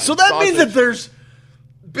So that sausage. means that there's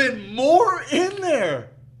been more in there.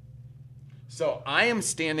 So I am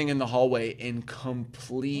standing in the hallway in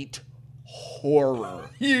complete horror.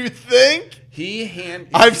 You think?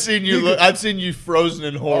 I've seen you frozen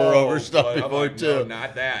in horror over stuff before too. No,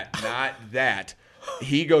 not that.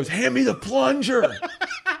 He goes, hand me the plunger.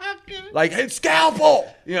 Like, hey,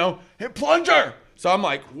 scalpel. Hey, plunger. So I'm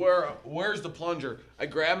like, where's the plunger? I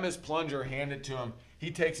grab him his plunger, hand it to him.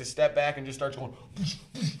 He takes a step back and just starts going.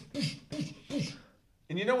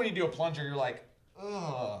 And when you do a plunger, you're like,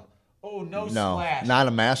 ugh. Oh, no splash. Not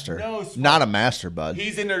a master. No splash. Not a master, bud.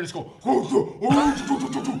 He's in there just going,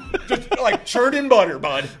 just like churning butter,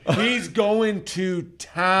 bud. He's going to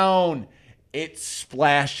town. It's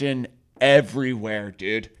splashing everywhere,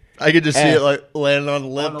 dude. I could just see it like landing on the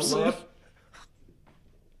lips. On the lip.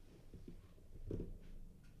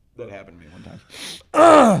 That happened to me one time.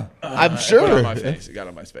 I'm sure. It got on my face. It got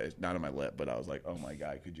on my face. Not on my lip, but I was like, oh my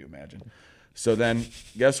God, could you imagine? So then,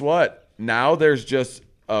 guess what? Now there's just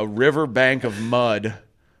a river bank of mud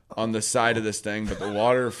on the side of this thing, but the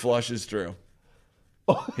water flushes through.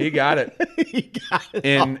 He got it.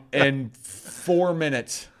 In 4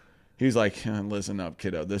 minutes. He's like, listen up,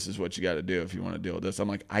 kiddo. This is what you got to do if you want to deal with this. I'm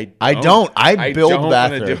like, I don't. I build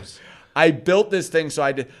bathrooms. I built this thing, so I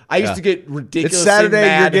used to get ridiculously It's Saturday.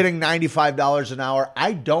 mad. You're getting $95 an hour.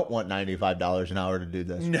 I don't want $95 an hour to do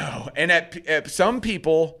this. No, and at some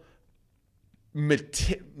people,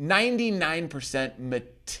 99%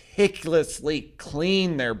 meticulously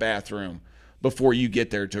clean their bathroom before you get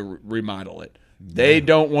there to remodel it. They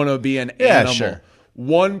don't want to be an animal. Sure.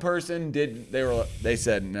 One person did. They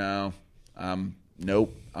said no.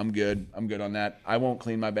 Nope. I'm good. I'm good on that. I won't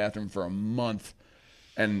clean my bathroom for a month.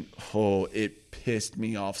 And it pissed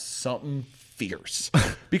me off something fierce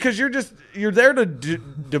because you're there to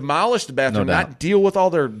demolish the bathroom, not deal with all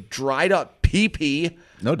their dried up pee-pee.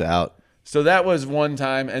 No doubt. So that was one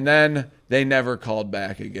time, and then they never called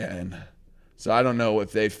back again. So I don't know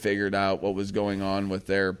if they figured out what was going on with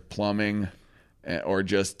their plumbing or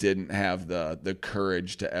just didn't have the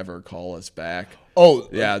courage to ever call us back. Oh,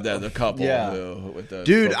 yeah, the couple. Yeah. With the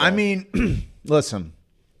dude, football. I mean, listen.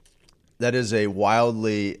 That is a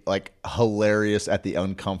wildly hilarious at the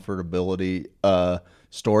uncomfortability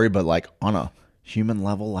story, but on a human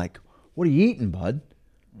level, what are you eating, bud?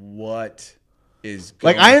 What is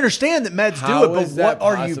going I understand that meds How do it, is but what that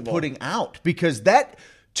are you possible? putting out? Because that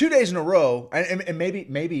 2 days in a row, and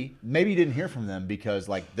maybe you didn't hear from them because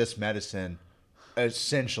this medicine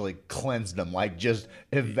essentially cleansed them, just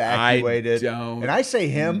evacuated. And I say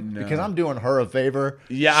him because I'm doing her a favor.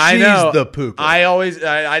 Yeah, I know. She's the pooper.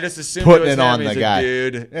 I just assumed Putting it was it on him. the He's guy. a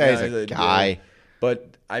dude. Yeah, he's a guy. Dude.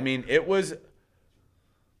 But I mean, it was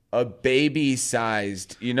a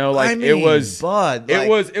baby-sized. It was. Bud,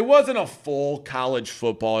 it wasn't a full college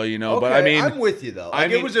football. Okay, but I mean, I'm with you though.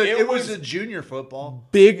 It was a junior football.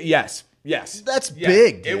 Big. Yes. That's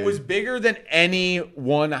big. Dude. It was bigger than any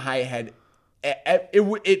one I had.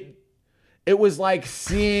 It was like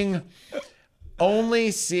seeing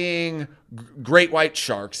great white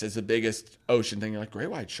sharks as the biggest ocean thing. You're like,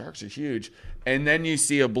 great white sharks are huge. And then you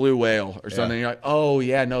see a blue whale or something. You're like, oh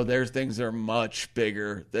yeah, no, there's things that are much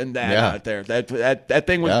bigger than that out there. That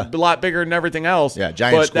thing was a lot bigger than everything else. Yeah,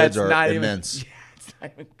 giant squids are not immense. Even, it's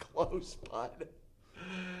not even close, bud.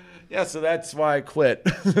 Yeah, so that's why I quit.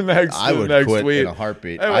 I would quit week. in a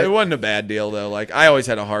heartbeat. It wasn't a bad deal, though. I always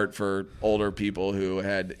had a heart for older people who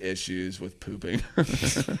had issues with pooping.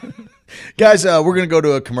 Guys, we're going to go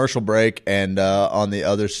to a commercial break, and on the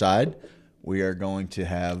other side, we are going to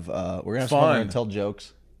have fun and tell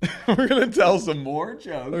jokes. We're going to tell some more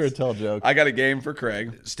jokes. We're going to tell jokes. I got a game for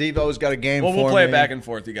Craig. Steve always got a game for me. We'll play it back and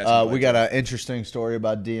forth. You guys we got an interesting story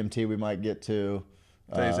about DMT we might get to.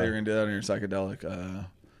 I thought you said you were going to do that on your psychedelic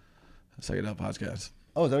podcast.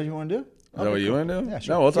 Oh, is that what you want to do? Is that what you want to do? Yeah,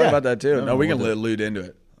 sure. No, we'll talk about that too. No, we can we'll allude into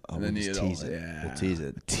it. Oh, And then we'll you just tease it. Yeah. We'll tease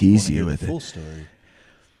it. Tease you with Full it. story.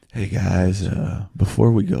 Hey guys,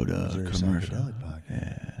 before we go to there a commercial, psychedelic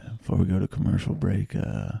podcast? before we go to commercial break,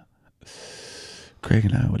 Craig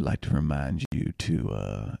and I would like to remind you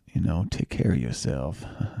to, take care of yourself.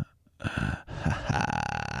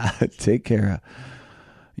 Take care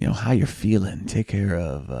of, how you're feeling. Take care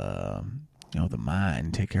of the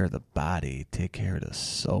mind, take care of the body, take care of the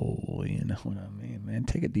soul. You know what I mean, man?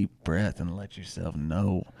 Take a deep breath and let yourself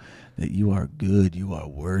know that you are good, you are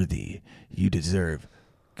worthy, you deserve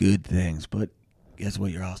good things. But guess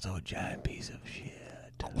what? You're also a giant piece of shit.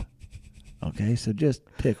 Okay, so just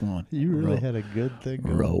pick one. You really had a good thing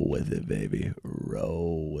going. Roll with it, baby.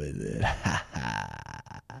 Roll with it.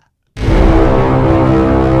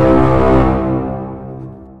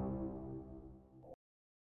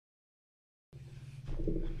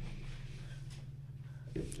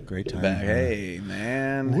 Great time. Hey,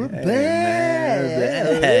 man. We're Hey,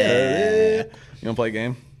 back. man. You want to play a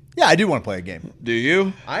game? Yeah, I do want to play a game. Do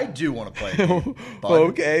you? I do want to play a game. bud.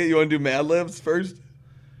 Okay, you want to do Mad Libs first?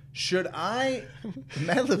 Should I?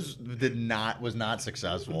 Mad Libs was not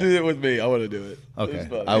successful. Do it with me. I want to do it. Okay, It's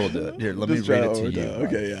funny. I will do it. Here, let me Just try read it to one you. more time.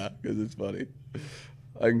 Okay, yeah, because it's funny.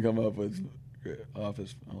 I can come up with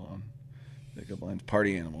office. Hold on. Pick up lines.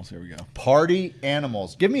 Party animals. Here we go. Party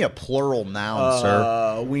animals. Give me a plural noun,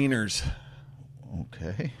 sir. Wieners.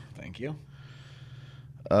 Okay. Thank you.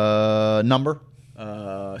 Number.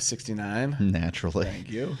 69. Naturally.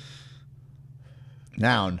 Thank you.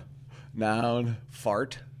 Noun. Noun.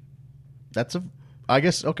 Fart. That's a. I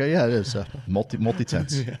guess. Okay. Yeah, it is multi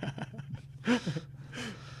tense.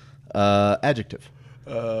 Adjective.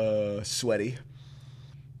 Sweaty.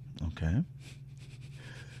 Okay.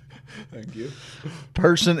 Thank you.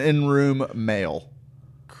 Person in room, male.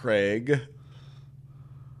 Craig.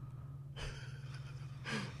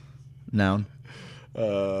 Noun.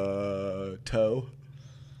 Toe.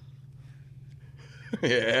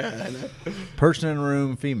 Yeah. I know. Person in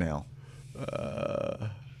room, female.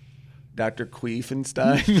 Dr.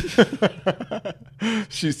 Queefenstein.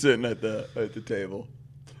 She's sitting at the table.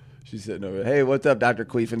 She's sitting over there. Hey, what's up, Dr.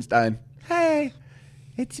 Queefenstein? Hey,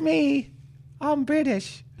 it's me. I'm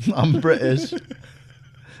British. I'm British.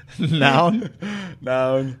 Noun.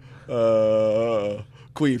 Noun.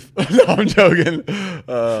 Queef. No, I'm joking.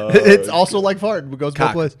 It's also like fart. It goes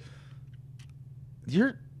Cock. both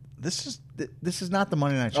ways. This is not the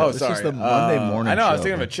Monday night show. Oh, this sorry. is the Monday morning I know. show. I was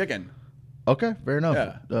thinking of a chicken. Okay, fair enough.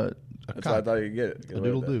 Yeah. A That's cock. why I thought you could get it. Get A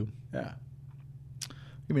away with doodle-doo. that. Yeah.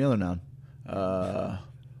 Give me another noun.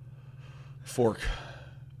 Fork.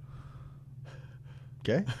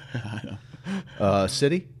 Okay.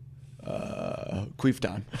 City.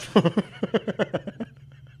 Queeftown.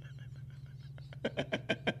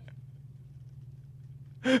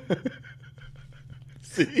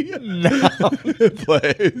 See? Noun.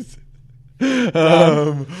 Place.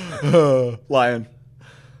 Lion.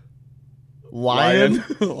 Lion.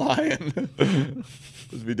 Lion.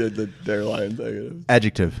 Because we did the Dare Lion thing.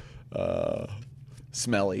 Adjective.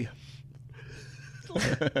 Smelly.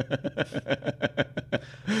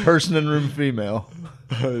 Person in room, female.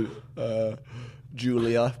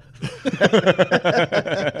 Julia.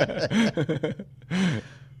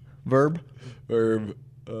 Verb. Verb.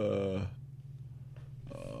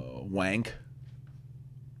 Wank.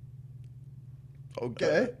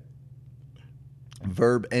 Okay.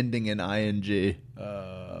 Verb ending in ing.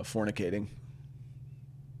 Fornicating.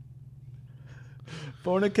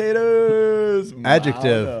 Fornicators.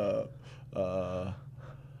 Adjective.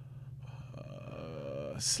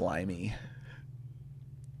 Slimy.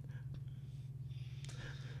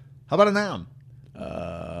 How about a noun?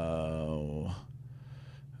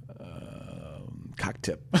 Cock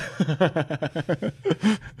tip.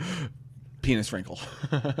 Penis wrinkle.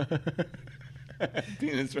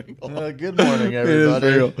 Penis wrinkle. Good morning,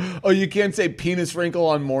 everybody. Penis wrinkle. Oh, you can't say penis wrinkle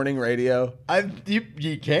on morning radio?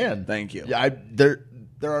 You can. Thank you. Yeah, there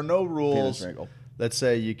are no rules Penis wrinkle. that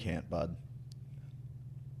say you can't, bud.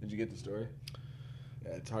 Did you get the story?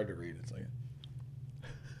 Yeah, it's hard to read. It's like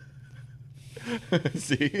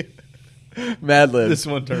see, Mad Libs. This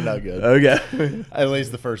one turned out good. Okay. At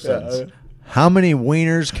least the first sentence. How many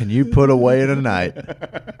wieners can you put away in a night?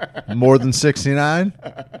 More than 69?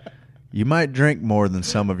 You might drink more than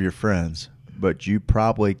some of your friends, but you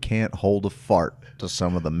probably can't hold a fart to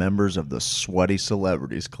some of the members of the Sweaty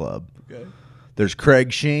Celebrities Club. Okay. There's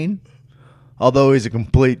Craig Sheen. Although he's a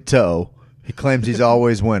complete toe, he claims he's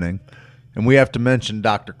always winning. And we have to mention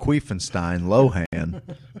Dr. Queefenstein Lohan.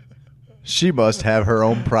 She must have her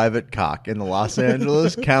own private cock in the Los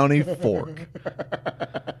Angeles County Fork.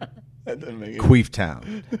 That doesn't make it.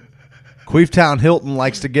 Queeftown. Queeftown Hilton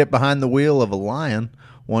likes to get behind the wheel of a lion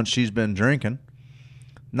once she's been drinking.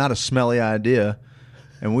 Not a smelly idea.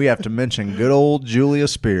 And we have to mention good old Julia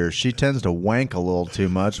Spears. She tends to wank a little too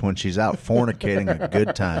much when she's out fornicating a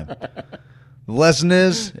good time. The lesson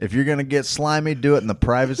is, if you're going to get slimy, do it in the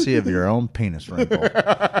privacy of your own penis wrinkle.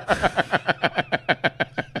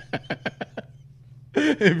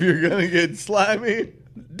 If you're gonna get slimy,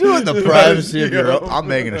 Do it in the privacy of your own. I'm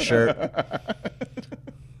making a shirt.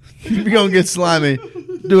 If you're gonna get slimy,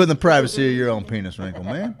 do it in the privacy of your own penis wrinkle,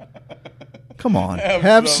 man. Come on,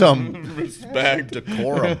 have some respect.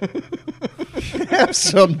 decorum. Have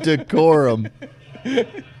some decorum.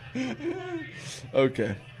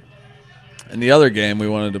 Okay. And the other game we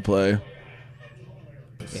wanted to play.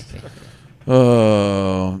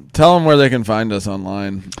 Oh, tell them where they can find us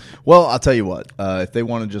online. Well, I'll tell you what. If they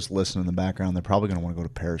want to just listen in the background, they're probably going to want to go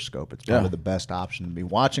to Periscope. It's probably the best option to be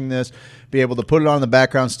watching this, be able to put it on in the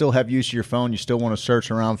background, still have use of your phone. You still want to search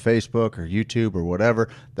around Facebook or YouTube or whatever.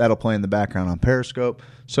 That'll play in the background on Periscope.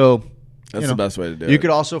 So That's the best way to do it. You could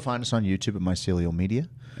also find us on YouTube at Mycelial Media,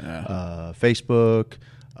 Facebook,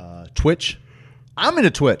 Twitch. I'm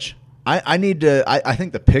into Twitch. I need to. I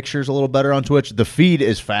think the picture's a little better on Twitch. The feed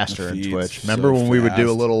is faster in Twitch. Remember when we would do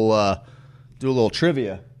a little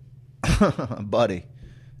trivia, buddy?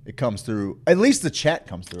 It comes through. At least the chat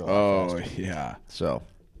comes through. Yeah. So,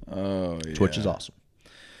 yeah. Twitch is awesome.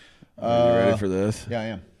 Are you ready for this? Yeah, I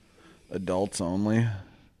am. Adults only.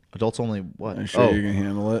 Adults only. What? I'm sure you can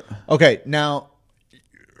handle it. Okay, now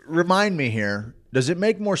remind me here. Does it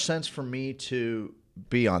make more sense for me to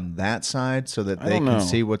be on that side so that they can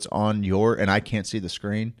see what's on your, and I can't see the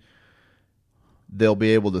screen? They'll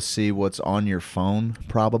be able to see what's on your phone,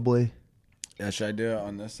 probably. Yeah, should I do it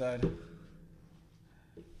on this side?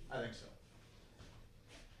 I think so.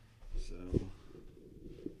 So,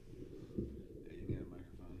 yeah, you need a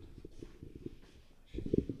microphone.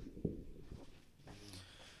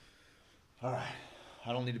 All right.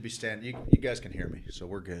 I don't need to be standing. You guys can hear me, so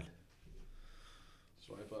we're good.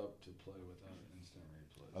 Swipe up to play without instant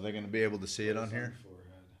replay. Are they going to be able to see it on here?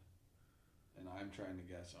 Forehead. And I'm trying to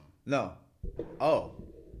guess them. No. Oh,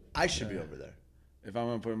 I should be over there. If I'm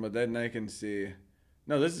going to put them, but then I can see.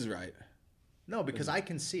 No, this is right. No, because I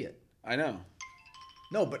can see it. I know.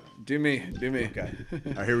 No, but Do me. okay.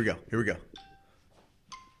 All right, here we go.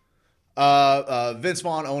 Vince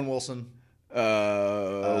Vaughn, Owen Wilson.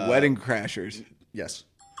 Wedding Crashers. Yes.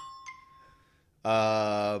 They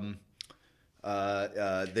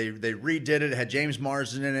redid it. It had James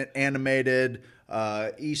Marsden in it. Animated.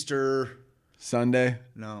 Easter. Sunday.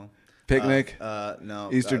 No. Picnic. No.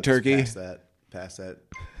 Easter turkey. Past that.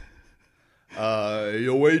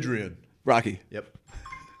 Yo, Adrian. Rocky. Yep.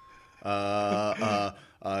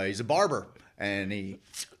 He's a barber, and he.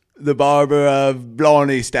 The Barber of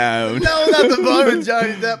Blarney Stone. No, not the barber,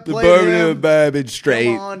 Johnny. That The played Barber him. of Babbage Straight.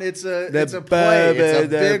 Come on, it's a play. It's a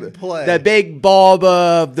big play. The big Barber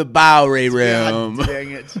of the Bowery Room. God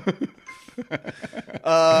dang it.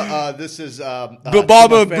 This is The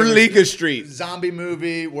Barber of Bleecker Street. Zombie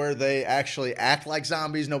movie where they actually act like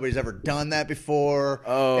zombies. Nobody's ever done that before.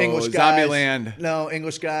 Oh, English guys. Zombieland. No,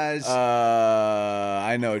 English guys.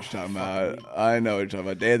 I know what you're talking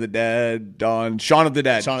about. Day of the Dead, Dawn, Shaun of the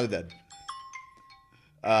Dead. Shaun of the Dead.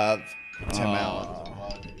 Tim Allen.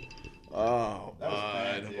 Oh,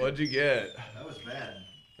 bud. What'd you get? That was bad.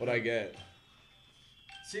 What'd I get?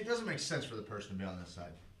 See, it doesn't make sense for the person to be on this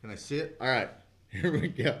side. Can I see it? All right. Here we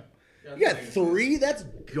go. You got 3? That's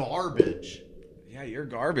garbage. Yeah, you're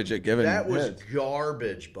garbage at giving That was hits.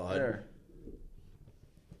 garbage, bud. There.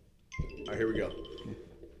 All right, here we go.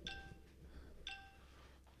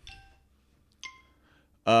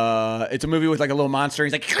 It's a movie with like a little monster.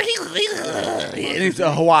 He's like, and it's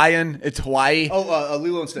a Hawaiian. It's Hawaii. Oh,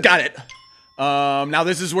 Lilo and Stitch. Got it. Now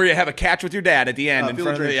this is where you have a catch with your dad at the end in Field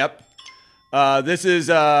front of of the. Dreams. Yep. This is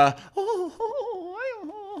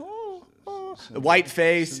white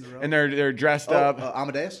face, and they're dressed up.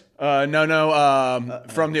 Amadeus? No.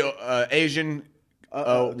 From the Asian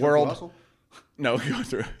world. Russell? No, go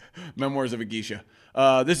through Memoirs of a Geisha.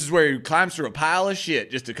 This is where he climbs through a pile of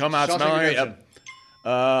shit just to come out Shawshank smelling. Redemption.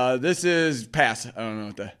 Yep. This is pass. I don't know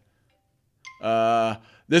what the.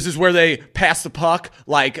 This is where they pass the puck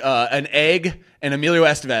like an egg and Emilio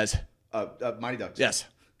Estevez. Mighty Ducks. Yes.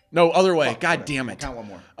 No, other way. Fuck, God whatever. damn I'll it. count one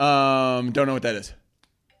more. Don't know what that is.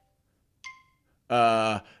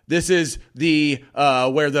 This is the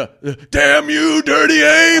where the damn you dirty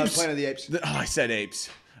apes. Planet of the Apes. I said apes.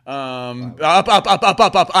 Up.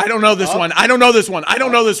 I don't know this one. I don't know this one. Oh, we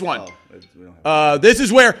don't have This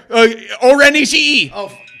is where Oren Ishii.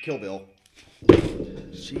 Oh, Kill Bill.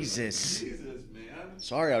 Jesus. Man.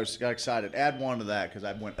 Sorry, I got excited. Add 1 to that because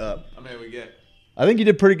I went up. How many we get? I think you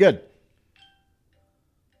did pretty good.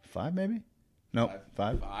 5, maybe? No,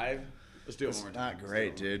 5. 5. Let's do it one more time. Not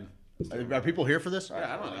great, dude. Are people here for this?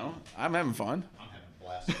 Yeah, I don't know. I'm having fun. I'm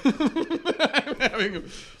having a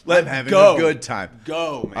Let's having go. a good time.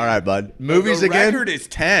 Go, man. All right, bud. Movies the again? record is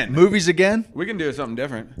 10. Movies again? We can do something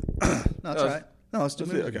different. No, that's all right. No, let's do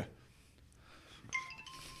music. Okay.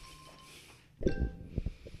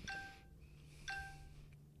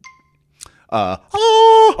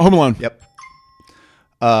 Home Alone. Yep.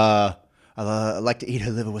 I like to eat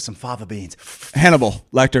her liver with some fava beans. Hannibal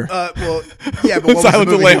Lecter. Well, yeah, but what Silence was the of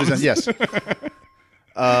movie he was Lambs. in?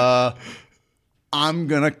 Yes. I'm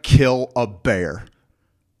gonna kill a bear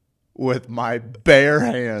with my bare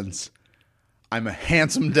hands. I'm a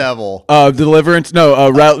handsome devil. Deliverance. No.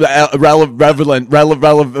 Reverend.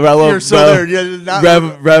 You're so there. You're not-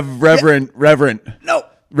 Reverend. No.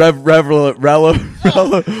 No,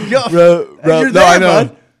 You're there, I know.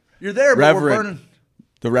 bud. You're there, but we're Reverend. burning.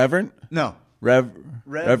 The Reverend. No.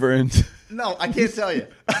 Reverend. No, I can't tell you.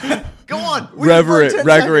 Go on. Reverend.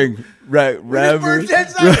 Reverend. burned 10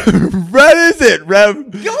 seconds. What is it? Go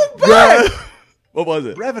back. What was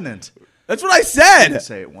it? Revenant. That's what I said.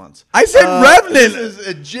 Say it once. I said Revenant. This is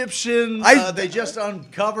Egyptian. They just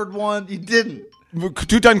uncovered one. You didn't.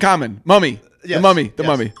 Tutankhamun. Mummy. Yes, The mummy. The yes.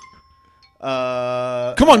 mummy.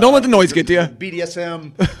 Come on, don't let the noise get to you.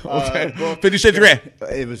 BDSM. Okay. Book. 50 Shades of Grey.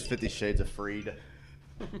 It was 50 Shades of Freed.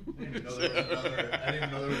 I didn't even know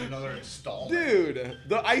there was another installment. Dude,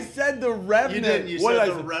 I said the Revenant. You didn't. You What said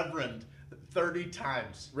did I the say? Reverend 30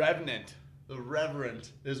 times. Revenant. The Reverend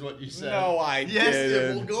is what you said. No, I yes,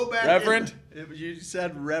 didn't. We'll go back. Reverend? You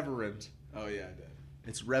said Reverend. Oh, yeah, I did.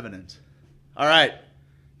 It's Revenant. All right.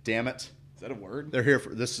 Damn it. Is that a word? They're here for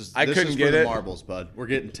this. I this couldn't is get for the it. marbles, bud. We're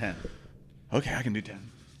getting 10. Okay, I can do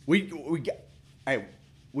 10. We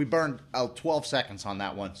burned 12 seconds on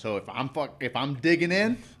that one. So if I'm digging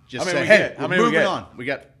in, just How say, many we hey, get? How we're many we moving get? on. We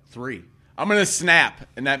got 3. I'm going to snap,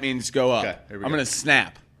 and that means go up. Okay, here we I'm go. going to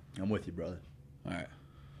snap. I'm with you, brother. All right.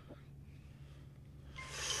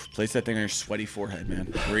 Place that thing on your sweaty forehead, man.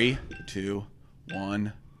 3, 2,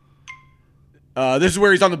 1. This is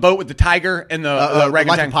where he's on the boat with the tiger and the Life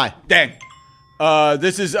orangutan. of Pi. Dang.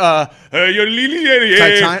 This is Titanic?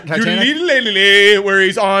 where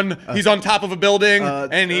he's on top of a building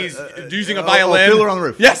and he's using a violin. Fiddler on the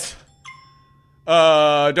Roof. Yes.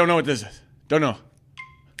 Don't know what this is. Don't know.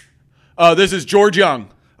 This is George Young.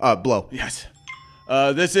 Blow. Yes.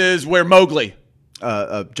 This is where Mowgli.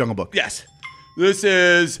 Jungle Book. Yes. This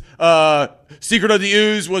is Secret of the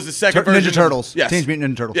Ooze was the second version. Ninja Turtles. Yes. Teenage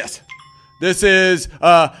Mutant Ninja Turtles. Yes. This is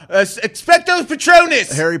Expecto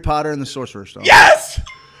Patronus. Harry Potter and the Sorcerer's Stone. Yes.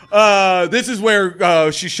 This is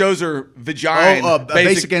where she shows her vagina.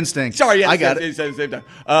 Basic Instinct. Sorry, yes, I got it. At the same time.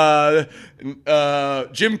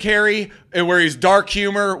 Jim Carrey, and where he's dark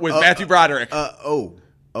humor with Matthew Broderick. Where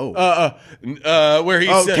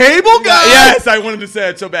he's Cable Guy. Yes, I wanted to say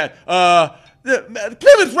it so bad.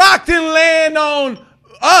 Plymouth Rock didn't land on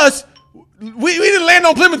us. We didn't land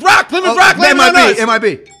on Plymouth Rock. Plymouth Rock landed on us.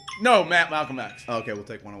 MIB. No, Malcolm X. Okay, we'll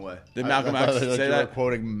take one away. Did Malcolm X say that?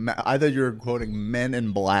 I thought you were quoting Men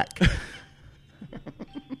in Black.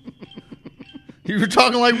 You were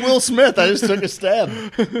talking like Will Smith. I just took a stab.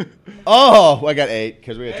 Oh, I got 8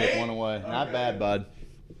 because we got to take one away. Okay. Not bad, bud.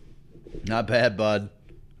 Not bad, bud.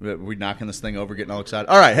 We knocking this thing over, getting all excited.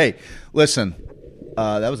 All right, hey, listen.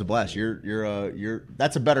 That was a blast. You're.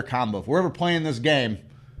 That's a better combo. If we're ever playing this game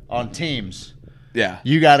on teams, Yeah.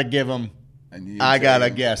 you got to give them. I got to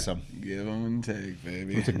take guess them. Give them and take,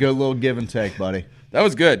 baby. It's a good little give and take, buddy. That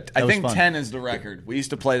was good. I was think fun. 10 is the record. We used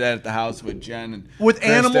to play that at the house with Jen and With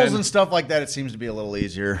Kristen. animals and stuff like that, it seems to be a little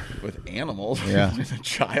easier. With animals? Yeah. The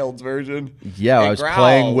child's version? Yeah, It I was growls.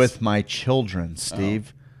 playing with my children,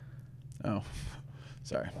 Steve. Oh,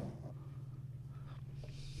 sorry.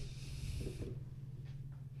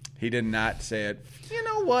 He did not say it. You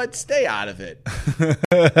know what? Stay out of it.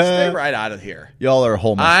 Stay right out of here. Y'all are a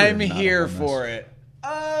whole mess. I'm here for it.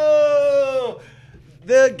 Oh,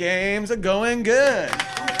 the games are going good.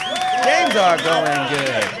 Games are going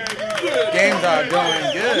good. Games are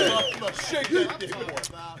going good.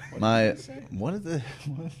 My what is the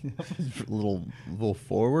a little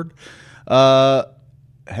forward?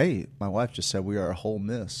 Hey, my wife just said we are a whole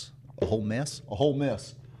miss. A whole mess? A whole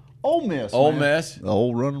miss. Ole Miss. Ole man. Miss? The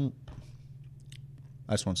whole run.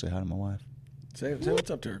 I just want to say hi to my wife. Say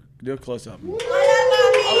what's up to her. Do a close up.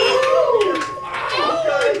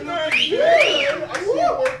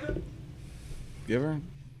 Give her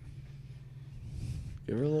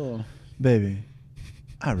a little. Baby,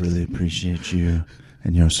 I really appreciate you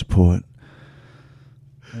and your support.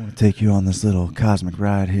 I want to take you on this little cosmic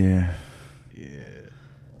ride here. Yeah.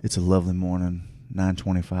 It's a lovely morning,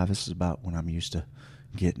 9:25. This is about when I'm used to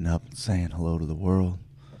getting up and saying hello to the world,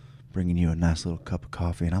 bringing you a nice little cup of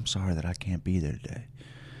coffee. And I'm sorry that I can't be there today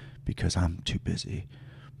because I'm too busy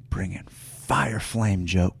bringing fire flame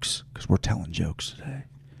jokes because we're telling jokes today.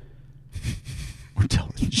 We're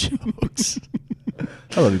telling jokes.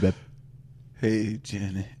 I love you, babe. Hey,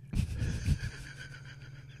 Jenny.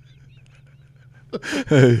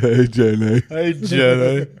 Hey, Jenny. Hey,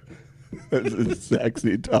 Jenny. That's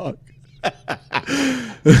sexy talk.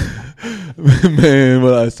 Man,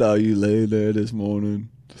 when I saw you laying there this morning,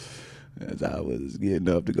 as I was getting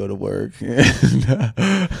up to go to work, and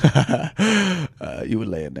you were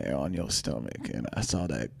laying there on your stomach, and I saw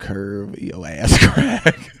that curve of your ass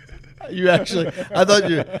crack. You actually, I thought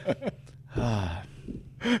you.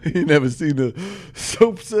 You never seen the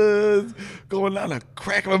soap suds going down the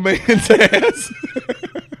crack of a man's ass.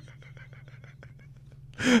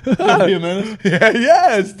 Give me a minute. Yeah,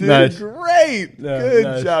 yes, dude. Nice. Great. Yeah, Good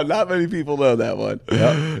nice. job. Not many people know that one.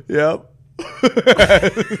 Yep.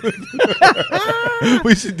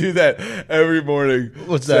 We should do that every morning.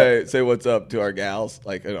 What's that? Say what's up to our gals,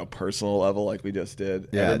 like on a personal level, like we just did.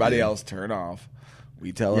 Yeah, Everybody dude. else turn off.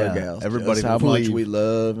 We tell Yeah, our gals everybody just how will much leave. we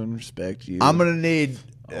love and respect you. I'm gonna need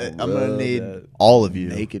love that all of you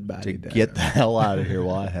naked body to down. get the hell out of here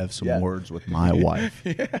while I have some Yeah. words with my wife.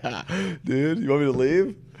 Yeah, dude, you want me to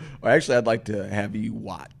leave? Or actually, I'd like to have you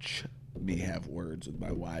watch me have words with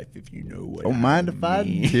my wife, if you know what. Don't mind if I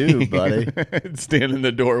mean. do, buddy. Stand in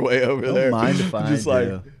the doorway over Don't there. mind if I Just do. like,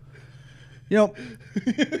 You know,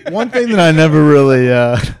 one thing that I never really.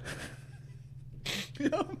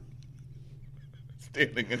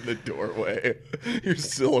 standing in the doorway, your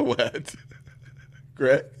silhouette.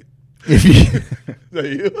 Greg, If you is that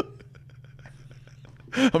you?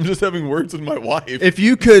 I'm just having words with my wife. if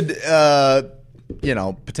you could,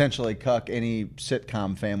 potentially cuck any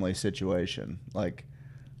sitcom family situation, like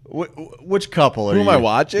which couple are Who you? am I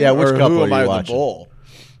watching? Yeah, which or couple who are am you I watching? the bull?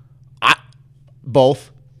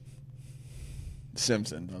 Both.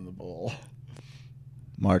 Simpsons on the bull.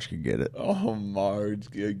 Marge could get it. Oh, Marge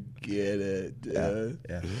could get it. Dude.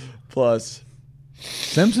 Yeah. Plus,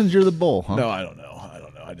 Simpsons, you're the bull, huh? no, I don't know.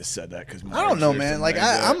 I just said that because I don't know, man. Like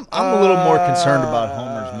I'm a little more concerned about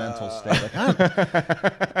Homer's mental state. Like,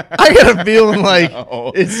 I got a feeling like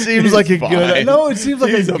No, it seems he's like a fine. good. No, it seems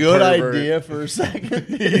like He's a a good pervert. idea for a second.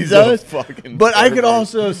 He's It does. a fucking But I could pervert.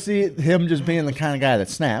 also see him just being the kind of guy that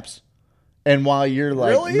snaps, and while you're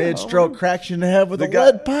like Really? mid-stroke, cracks you in the head with The a guy-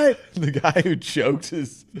 lead pipe, the guy who chokes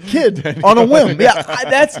his kid on a whim. Yeah,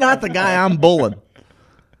 that's not the guy I'm bulling.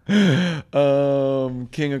 King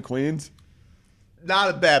of Queens.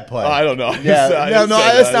 Not a bad play. I don't know. Yeah, no,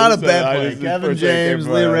 that's not a bad I play. just- Kevin first thing that James,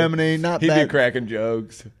 came Leah to mind. Remini, not He'd bad. be cracking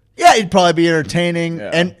jokes. Yeah, he'd probably be entertaining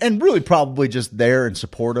Yeah. and really probably just there and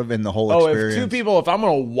supportive in the whole Oh, experience. if I'm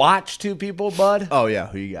gonna watch two people, bud. Oh yeah,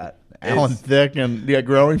 who you got? Alan Thicke and you got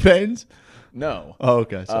Growing Pains. No. Oh,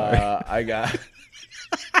 okay, sorry. I got.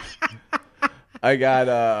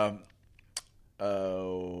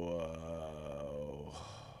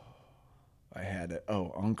 I had it.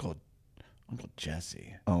 Oh, Uncle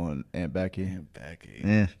Jesse. Oh, and Aunt Becky. Aunt Becky.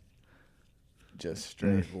 Eh. Just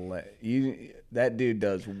straight. That dude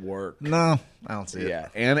does work. No, I don't see it. Yeah,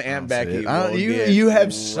 and Aunt Becky. I don't- will you get you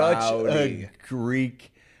have such rowdy. a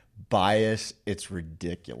Greek bias. It's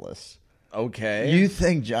ridiculous. Okay. You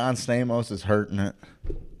think John Stamos is hurting it?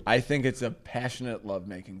 I think it's a passionate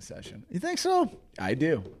lovemaking session. You think so? I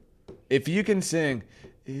do. If you can sing,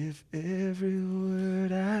 if every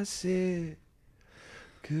word I said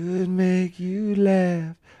could make you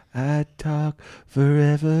laugh, I'd talk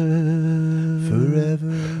forever.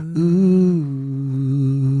 Forever.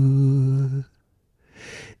 Ooh.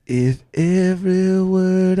 If every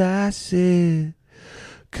word I said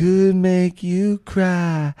could make you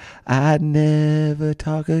cry, I'd never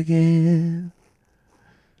talk again.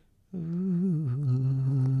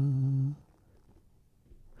 Ooh.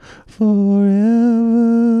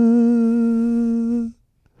 Forever.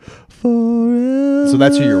 Forever. So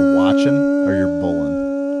that's who you're watching, or you're bulling?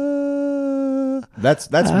 That's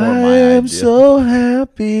more my idea. I'm so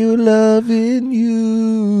happy loving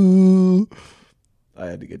you. I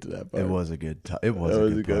had to get to that part. It was a good. It was That a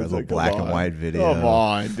was good a part. A good- little come black and on. white video. Come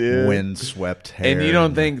on, dude. Windswept hair. And you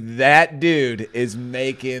don't think that dude is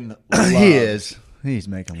making love? he is? He's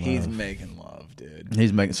making love. He's making love, dude.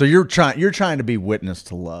 He's making. So you're trying to be witness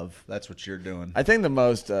to love. That's what you're doing. I think the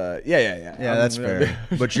most. Yeah. Yeah, I'm- that's fair.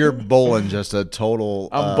 But you're bulling just a total.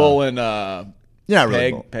 I'm bulling. You're not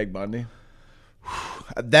really bulling. Peg Bundy.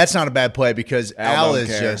 That's not a bad play because Al Al don't is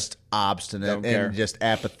care. just obstinate Don't care. and just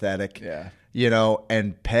apathetic. Yeah.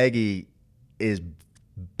 And Peggy is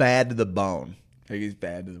bad to the bone. Peggy's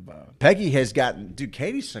bad to the bone. Peggy has gotten, dude.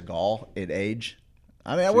 Katie Seagal at age.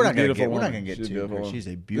 I mean, we're not going to get. We're not going to get She's a too. beautiful Her. woman. She's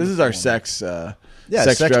a beautiful. This is our woman. sex.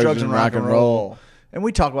 Sex, drugs, and rock and roll. And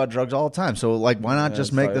we talk about drugs all the time. So, like, why not just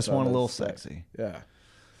that's make why I this thought one a it little was sex. sexy? Yeah.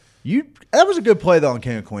 That was a good play though on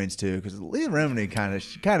King of Queens too, because Leah Remini kind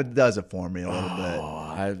of does it for me a little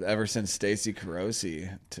bit. Ever since Stacey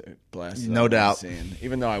Carosi blasted No doubt. the scene,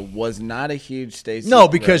 even though I was not a huge Stacey. No,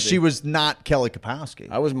 because Carosi. she was not Kelly Kapowski.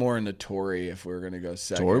 I was more into Tori if we were going to go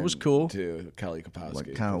second. Tori was cool. To Kelly Kapowski.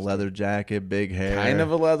 Like kind of leather jacket, big hair. Kind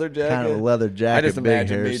of a leather jacket. Kind of a leather jacket. I just big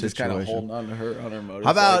imagine hair me just kind of situation. holding on to her on her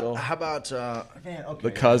motorcycle. How about man, okay.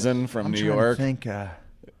 The cousin from I'm New trying to York think,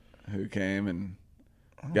 who came and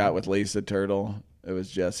got with Lisa Turtle. It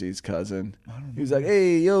was Jesse's cousin. He was like,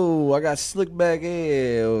 "Hey, yo, I got slick back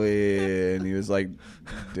hair," and he was like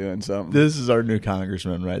doing something. this is our new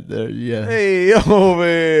congressman right there. Yeah. Hey, yo,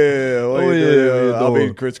 man, what you doing? I'll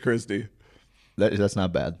be Chris Christie. That's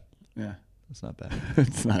not bad. Yeah, That's not bad.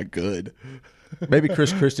 it's not good. Maybe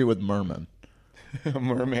Chris Christie with Merman. A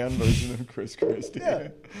merman version of Chris Christie. Yeah.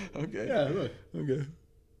 Okay. Yeah, look. Okay.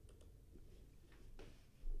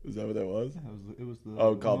 Is that what that was? It was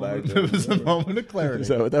the Call back. It was the moment of clarity. Is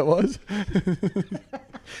that what that was?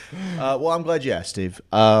 Well, I'm glad you asked, Steve.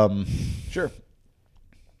 Sure.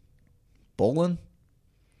 Bowling?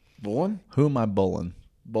 Bowling? Who am I bowling?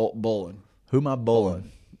 Bowling. Who am I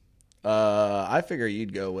bowling? I figure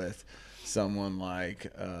you'd go with someone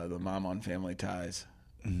like the mom on Family Ties.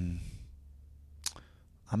 I'm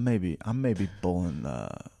maybe bowling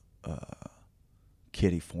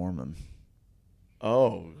Kitty Foreman.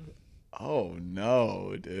 Oh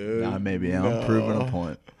no, dude. I maybe am. I'm proving a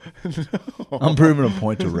point. I'm proving a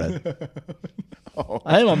point to Red.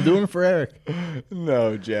 I am. I'm doing it for Eric.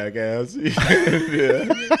 No, jackass. You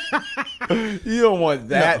don't want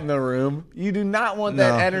that in the room. You do not want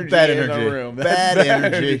that energy in the room. That's Bad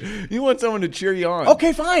energy. You want someone to cheer you on.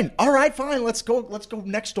 Okay, fine. All right, fine. Let's go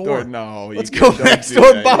next door. No, Let's go next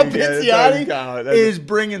door. Bob Pizziotti is is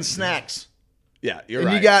bringing snacks. Yeah, you're And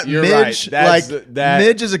right. you got You're Midge. right.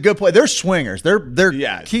 Midge is a good play. They're swingers. They're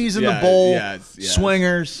Yes, keys in the yes, bowl. yes.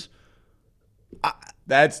 Swingers.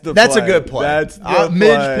 That's a play. good play. That's the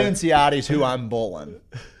Midge play. Pinciotti's who I'm bowling.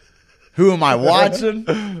 Who am I watching?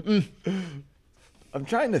 I'm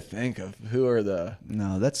trying to think of who are the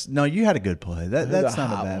No. You had a good play. That's the not a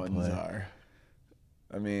hot bad ones play. are.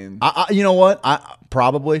 I mean, You know what?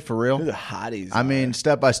 Probably for real. who the hotties? I mean,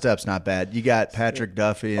 Step by Step's not bad. You got Patrick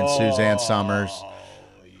Duffy and Suzanne Summers.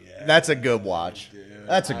 Yeah, That's a good watch.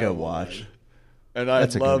 That's a good watch. and I'd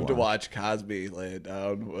that's a good love to one. watch Cosby lay it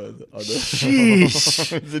down with.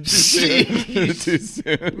 Jeez. Is it too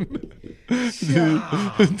soon?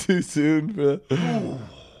 Too soon.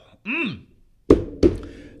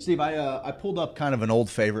 Steve, I pulled up kind of an old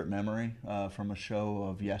favorite memory from a show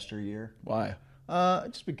of yesteryear. Why?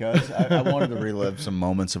 Just because I wanted to relive some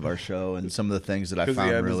moments of our show and some of the things that I 'Cause the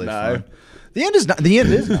found end is really nigh. fun. The end is nigh. The end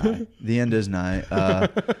is nigh. The end is nigh.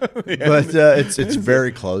 But it's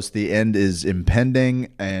very close. The end is impending,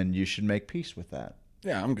 and you should make peace with that.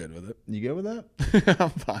 Yeah, I'm good with it. You good with that? I'm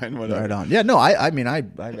fine. Whatever. Right on. Yeah. No. I mean I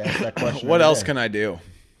asked that question. What every else day. can I do?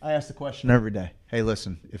 I ask the question every day. Hey,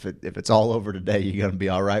 listen. If it's all over today, you gonna be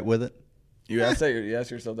all right with it? You ask that. You ask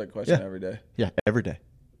yourself that question Yeah. every day. Yeah. Every day.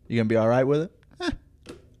 You gonna be all right with it?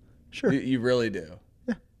 Sure. You really do.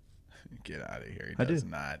 Yeah. Get out of here. I do.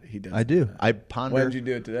 Not. He does. I do. not. I ponder. When did you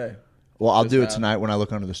do it today? Well, I'll Just do it now? tonight when I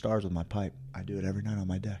look under the stars with my pipe. I do it every night on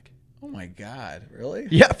my deck. Oh my God! Really?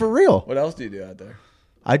 Yeah, for real. What else do you do out there?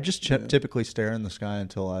 I just typically stare in the sky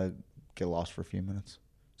until I get lost for a few minutes.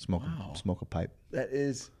 Smoke a pipe. That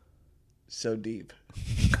is so deep.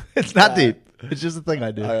 It's not deep. It's just a thing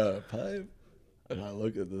I do. I got a pipe, and I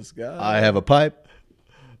look at the sky. I have a pipe,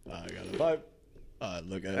 I got a pipe. I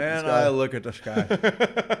look at and the I sky. look at the sky.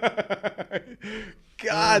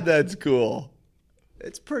 God, that's cool.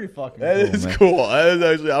 It's pretty fucking That cool, is man. cool. That is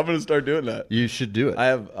actually. I'm gonna start doing that. You should do it.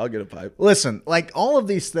 I'll get a pipe. Listen, like all of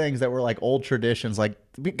these things that were like old traditions, like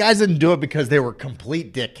guys didn't do it because they were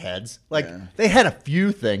complete dickheads. Like they had a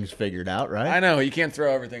few things figured out, right? I know you can't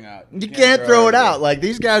throw everything out. You can't throw it everything. out. Like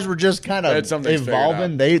these guys were just kind They of had some things figured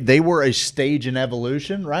evolving. out. They were a stage in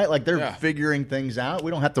evolution, right? Like they're Yeah. figuring things out. We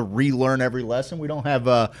don't have to relearn every lesson. We don't have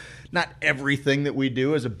not everything that we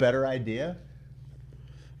do is a better idea.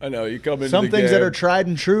 I know you come into Some the things game. that are tried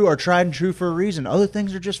and true for a reason. Other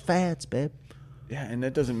things are just fads, babe. Yeah, and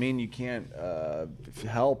that doesn't mean you can't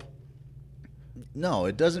help. No,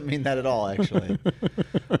 it doesn't mean that at all, actually.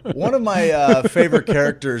 One of my favorite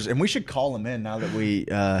characters, and we should call him in now that we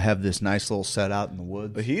have this nice little set out in the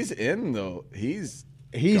woods. But he's in though. He's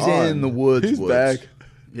He's in the woods. He's woods. back.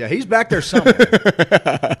 Yeah, he's back there somewhere.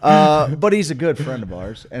 But he's a good friend of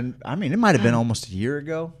ours. And, I mean, it might have been almost a year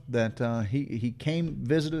ago that he came,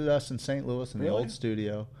 visited us in St. Louis in the old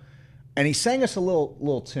studio, and he sang us a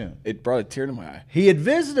little tune. It brought a tear to my eye. He had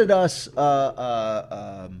visited us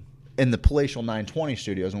in the Palatial 920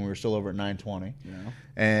 studios when we were still over at 920. Yeah.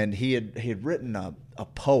 And he had written a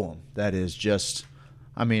poem that is just,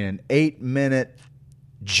 I mean, an 8-minute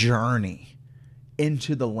journey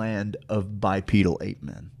into the land of bipedal ape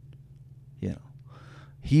men. You know,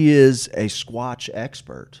 he is a Squatch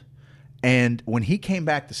expert. And when he came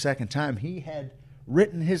back the second time, he had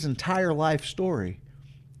written his entire life story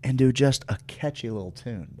into just a catchy little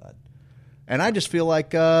tune, bud. And I just feel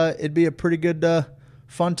like it'd be a pretty good,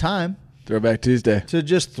 fun time. Throwback Tuesday. To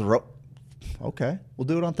just throw. Okay, we'll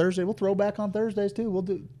do it on Thursday. We'll throw back on Thursdays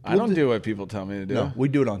too. I don't do what people tell me to do. No, we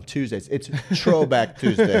do it on Tuesdays. It's Throwback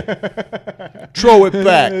Tuesday. Throw it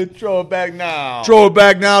back. Throw it back now. Throw it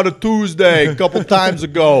back now to Tuesday. A couple times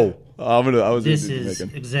ago. This is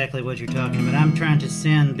exactly what you're talking about. I'm trying to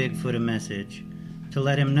send Bigfoot a message to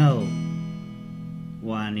let him know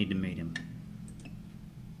why I need to meet him.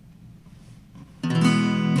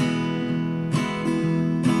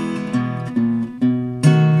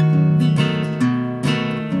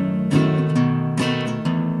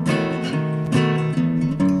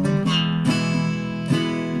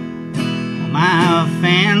 My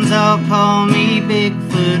fans all call me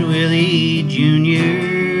Bigfoot Willie Jr.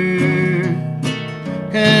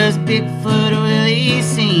 'Cause Bigfoot Willie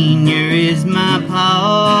Sr. is my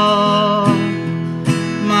paw.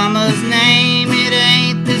 Mama's name, it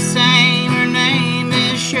ain't the same. Her name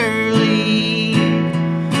is Shirley.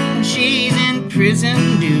 And she's in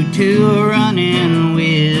prison due to a run-in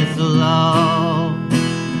with the law.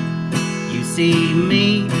 You see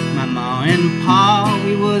me, my ma and pa,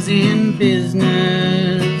 we was in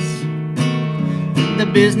business. The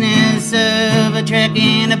business of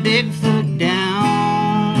tracking a Bigfoot down.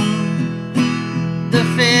 The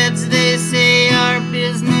feds, they say our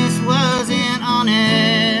business wasn't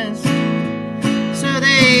honest. So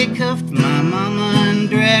they cuffed my mama and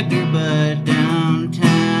dragged her butt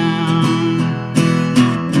downtown.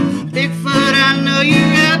 Bigfoot, I know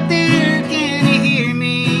you're out there, can you hear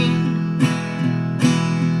me?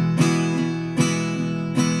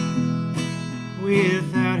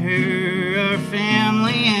 Without her, our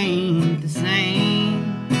family ain't the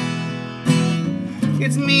same.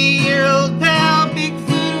 It's me, your old pal,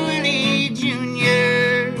 Bigfoot Willie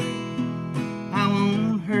Jr. I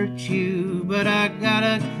won't hurt you, but I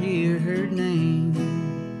gotta clear her name.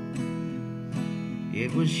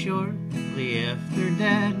 It was shortly after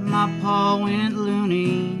that my pa went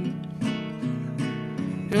loony,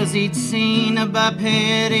 'cause he'd seen a biped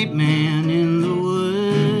ape man in the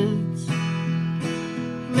woods.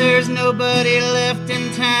 There's nobody left in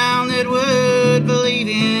town that would believe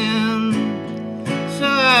him. So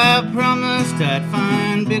I promised I'd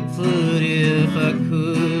find Bigfoot if I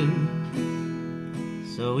could.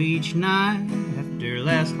 So each night after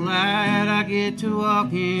last light I get to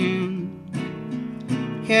walking,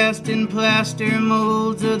 casting plaster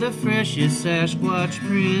molds of the freshest Sasquatch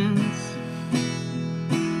prints.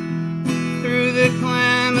 Through the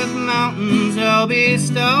Klamath Mountains I'll be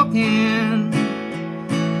stalking,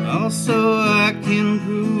 also I can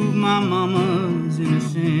prove my mama's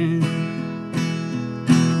innocent.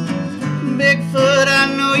 Bigfoot, I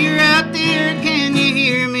know you're out there, can you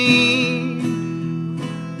hear me?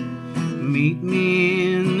 Meet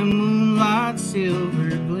me in the moonlight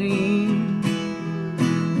silver gleam.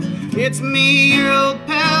 It's me, your old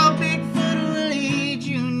pal, Bigfoot Willie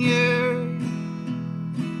Jr.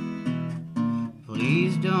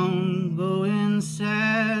 Please don't go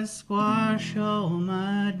inside, squash all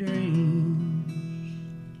my dreams.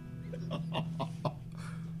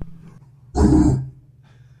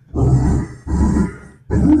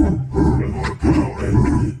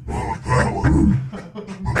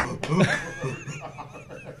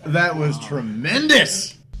 That was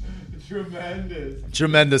tremendous.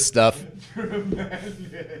 Tremendous stuff.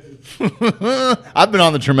 I've been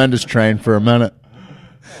on the tremendous train for a minute.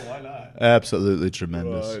 Why not? Absolutely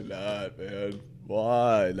tremendous. Why not, man?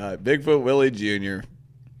 Why not? Bigfoot Willie Jr.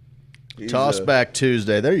 Toss back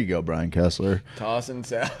Tuesday. There you go, Brian Kessler. Tossing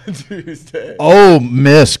Salad Tuesday. Oh,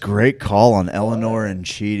 miss. Great call on Eleanor and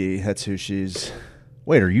Cheaty. That's who she's.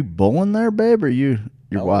 Wait, are you bowling there, babe? Or you're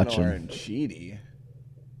Eleanor watching? And Cheaty.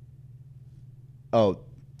 Oh,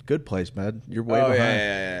 good place, man. You're way behind.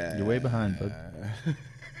 Yeah. You're way behind, bud.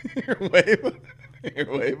 You're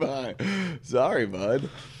way behind. Sorry, bud.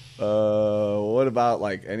 What about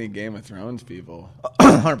like any Game of Thrones people?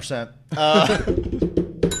 100%.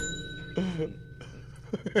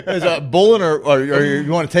 Is that bowling or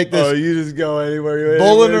you want to take this? Oh, you just go anywhere.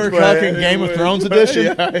 Bowling or cucking Game of Thrones edition?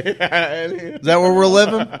 Yeah. Is that where we're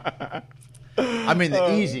living? I mean,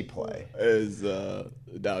 the easy play is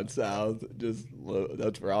down south.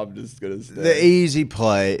 That's where I'm just gonna stay. The easy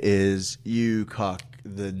play is you cuck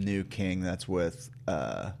the new king that's with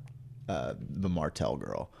the Martell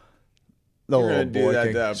girl. The You're little gonna do boy that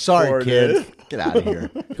king. to Sorry, poor kid. dude. Get out of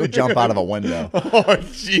here. Go jump out of a window. Oh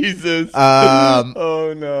Jesus!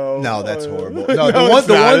 Oh no! No, that's horrible. No, No, it's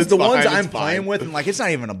the not. ones It's fine. I'm It's playing fine. with, and like it's not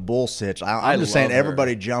even a bull sitch. I'm just saying love her.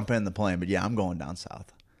 everybody jump in the plane. But yeah, I'm going down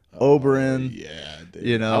south. Oberyn, Yeah, dude.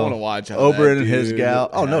 you know, I want to watch how Oberyn that and his dude gal.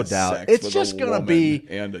 Oh, no has doubt. sex It's with just a gonna woman be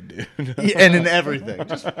and a dude. and in everything.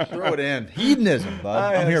 Just throw it in. Hedonism,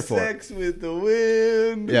 bud. I'm here for it. Sex with the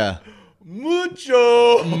wind. Yeah.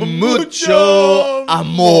 Mucho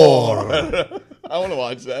amor. I want to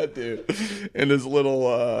watch that dude and his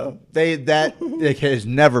little. It has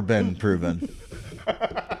never been proven.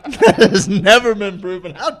 That has never been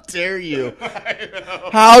proven. How dare you?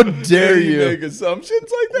 How dare You you? make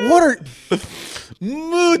assumptions like that? What are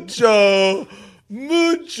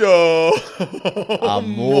Mucho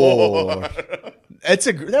amor?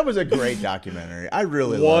 That was a great documentary. I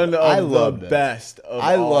really One loved it. I of loved the it. best of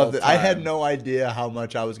I all loved it. I had time. no idea how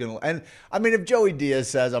much I was gonna. And I mean, if Joey Diaz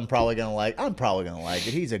says I'm probably gonna like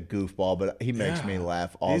it. He's a goofball, but he makes me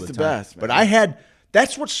laugh all He's the the time. best, man. But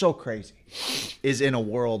that's what's so crazy, is in a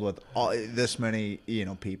world with this many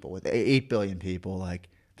people, with 8 billion people, like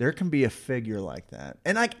there can be a figure like that,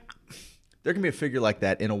 and like there can be a figure like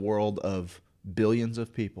that in a world of billions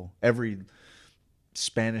of people. Every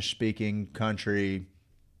Spanish-speaking country,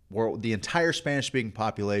 world, the entire Spanish-speaking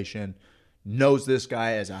population knows this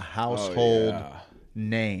guy as a household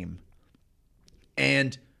name,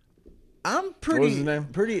 and I'm What was his pretty name?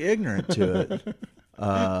 pretty ignorant to it.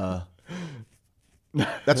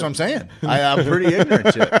 That's what I'm saying. I'm pretty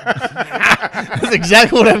ignorant to it. That's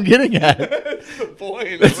exactly what I'm getting at. That's the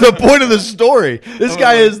point. That's the point of the story. This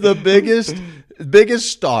guy is the biggest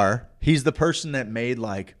star. He's the person that made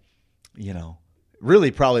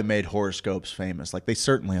really probably made horoscopes famous. Like they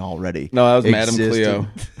certainly already. No, that was Madame existed.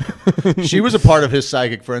 Cleo. She was a part of his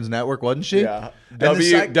Psychic Friends network, wasn't she? Yeah. And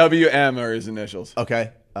the WM are his initials.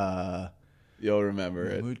 Okay. You'll remember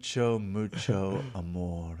it. Mucho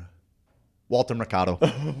amor. Walter Mercado.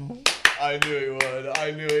 I knew he would.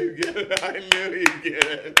 I knew he'd get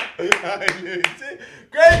it.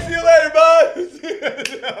 Greg, see you later, bud.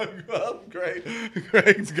 Well,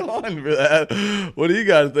 Greg's gone for that. What do you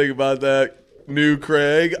got to think about that, new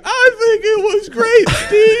Craig? I think it was great,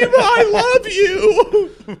 Steve. I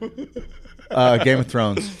love you. Game of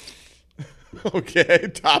Thrones. Okay,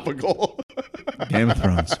 topical. Game of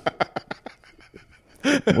Thrones.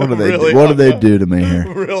 What do they Really do? What do they do to me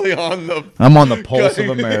here? Really on the. I'm on the pulse of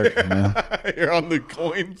America, man. You're on the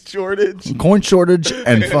coin shortage. Coin shortage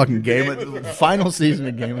and fucking final season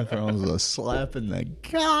of Game of Thrones was a slap in the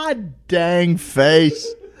god dang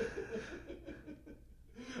face.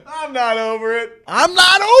 I'm not over it. I'm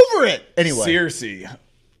not over it. Anyway. Circe.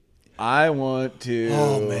 I want to.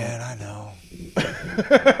 Oh man, I know.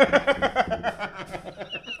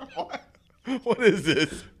 What is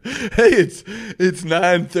this? Hey, it's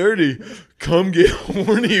 9:30. Come get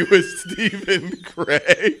horny with Stephen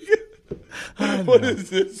Craig. What is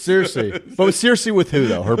this? Circe. But Circe with who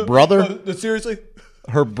though? Her brother? Seriously?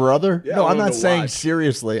 Her brother? Yeah, no, I I'm wanted not to saying watch.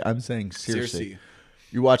 seriously. I'm saying Circe. Circe.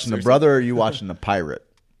 You watching the brother or you watching the pirate?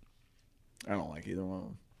 I don't like either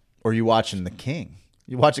one. Or you watching the king?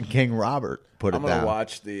 You watching King Robert put I'm it gonna down?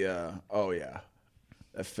 watch the. Oh yeah,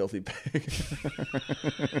 that filthy pig.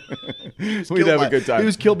 We'd killed have by- a good time. he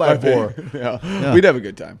was killed by a pig. boar. Yeah. We'd have a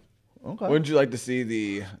good time. Okay. Wouldn't you like to see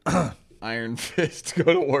the Iron Fist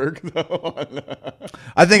go to work though?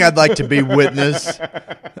 I think I'd like to be witness.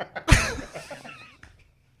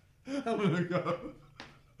 I'm gonna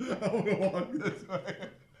walk this way.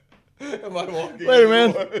 Am I walking? Later, in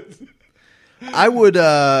man. the woods? I would.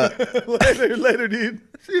 later, dude.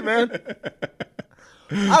 See you, man.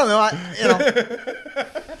 I don't know.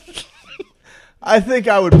 I think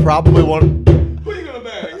I would probably want. What are you gonna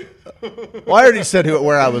bang? Well, I already said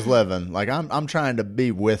where I was living. Like I'm trying to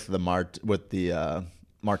be with the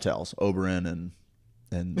Martells, Oberyn,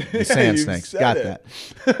 and the Sand you Snakes. said Got it.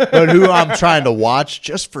 that. But who I'm trying to watch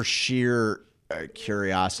just for sheer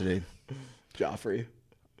curiosity. Joffrey.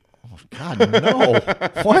 God, no.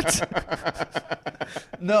 What?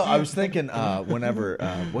 No, I was thinking whenever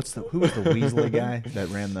who was the Weasley guy that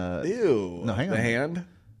ran the Ew. No, hang on. The hand?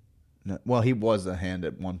 No, well, he was the hand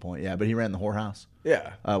at one point, yeah, but he ran the whorehouse.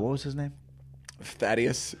 Yeah. What was his name?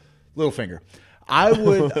 Thaddeus. Littlefinger. I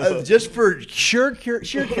would just for sheer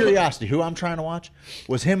curiosity. Who I'm trying to watch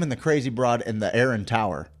was him and the crazy broad in the Aaron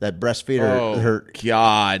Tower that breastfeed her.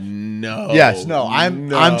 God, no. Yes, no.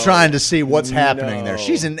 I'm trying to see what's happening there.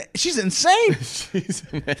 She's insane. She's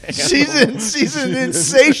an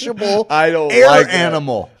insatiable air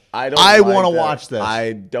animal. I want to watch this.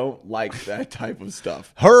 I don't like that type of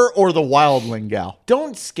stuff. Her or the wildling gal.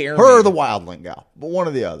 Don't scare me. Her or the wildling gal, but one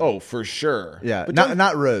or the other. Oh, for sure. Yeah, But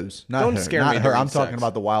not Rose. Not her. scare not me her. during I'm talking sex.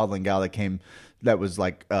 about the wildling gal that came. That was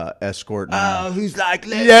like escorting. who's like,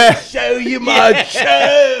 let me show you my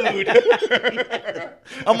chode.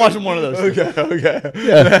 I'm watching one of those. Okay.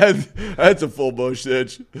 Yeah. That's a full bush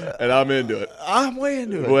stitch, and I'm into it. I'm way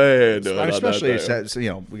into it. Way into it. Especially,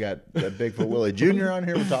 we got Bigfoot Willie Jr. on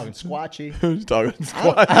here. We're talking squatchy. Who's talking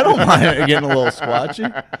squat? I don't mind getting a little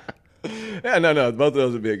squatchy. Yeah, no. Both of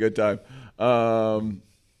those would be a good time.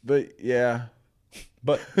 But yeah.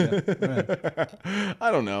 But I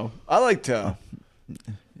don't know. I like to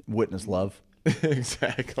witness love.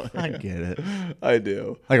 exactly. I get it. I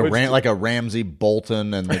do. Like a Ramsey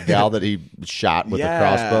Bolton and the gal that he shot with the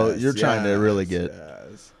crossbow. You're trying to really get.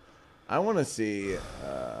 Yes. I want to see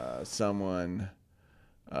someone.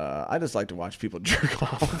 I just like to watch people jerk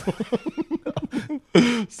off.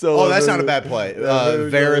 So that's not a bad play.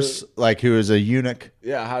 Varys, who is a eunuch.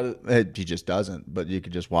 Yeah. How did He just doesn't, but you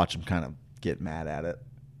could just watch him kind of get mad at it.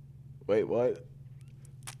 Wait, what?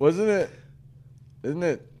 Isn't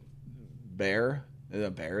it bear? Is it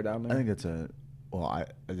a bear down there? I think it's a. Well,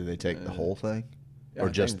 do they take the whole thing, yeah, or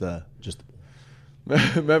I just think-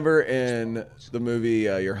 the? Remember in the movie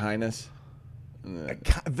Your Highness?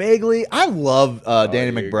 Vaguely, I love Danny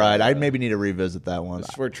you McBride. got I that. maybe need to revisit that one.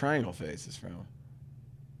 That's where Triangle Face is from.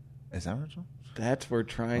 Is that what it's from? That's where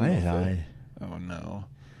Triangle Why Face. Oh no!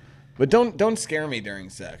 But don't scare me during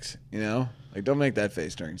sex. Don't make that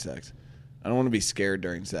face during sex. I don't want to be scared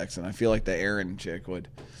during sex, and I feel like the Aaron chick would.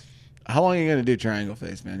 How long are you gonna do Triangle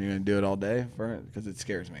Face, man? You're gonna do it all day for it because it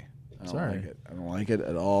scares me. I don't Sorry. like it. I don't like it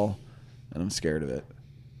at all, and I'm scared of it.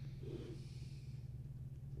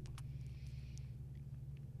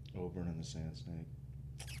 Oberon and the Sand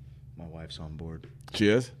Snake. My wife's on board. She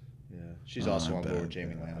is. Yeah, she's also I on bet, board with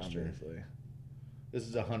Jamie yeah, Lannister. obviously. This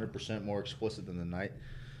is 100% more explicit than the night.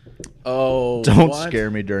 Oh, Don't what? scare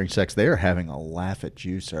me during sex. They are having a laugh at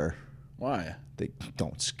you, sir. Why? They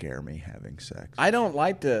don't scare me having sex I don't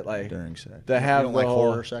like to during sex. to have you don't the like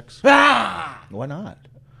whole- horror sex? Ah! Why not?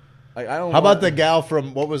 I don't. How about want- the gal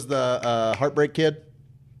from what was the Heartbreak Kid?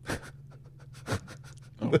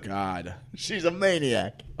 Oh God. She's a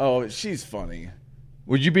maniac. Oh, she's funny.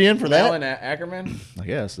 Would you be in for that? Alan Ackerman? I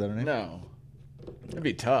guess. Is that her name? No. It'd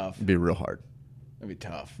be tough. It'd be real hard. It'd be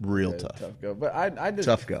tough. Real Yeah, tough. Tough go. But I just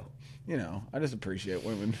Tough go. I just appreciate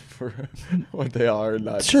women for what they are.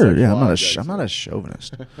 Not Sure. sexual Yeah. I'm objects. not a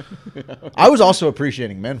chauvinist. I was also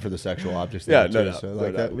appreciating men for the sexual objects. Yeah, there, no, too, no, so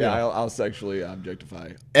like that. Yeah, I'll sexually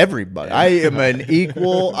objectify. Everybody. I am an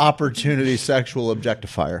equal opportunity sexual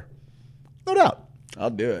objectifier. No doubt. I'll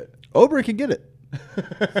do it. Oberyn can get it.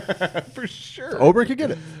 For sure. Oberyn can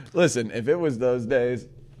get it. Listen, if it was those days,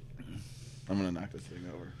 I'm gonna knock this thing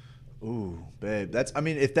over. Ooh, babe.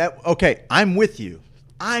 Okay, I'm with you.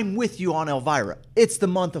 I'm with you on Elvira. It's the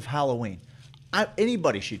month of Halloween.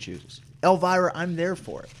 Anybody she chooses. Elvira, I'm there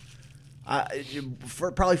for it.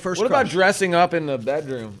 Probably first What about crush. dressing up in the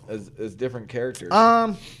bedroom as different characters?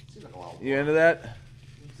 You into that?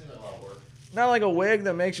 Not like a wig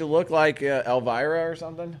that makes you look like Elvira or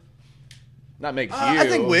something? Not makes you. I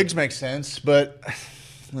think wigs make sense, but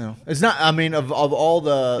it's not. I mean, of all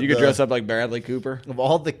the You could dress up like Bradley Cooper. of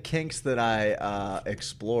all the kinks that I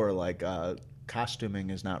explore, costuming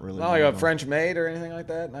is not really. Not one like of a them. French maid or anything like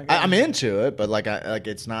that. Not good? I'm into it, but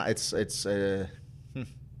it's not. It's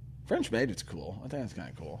French maid is cool. I think that's kind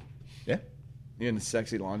of cool. yeah, You in the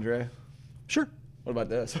sexy lingerie? sure. What about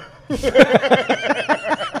this?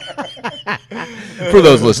 For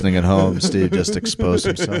those listening at home, Steve just exposed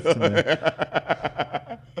himself to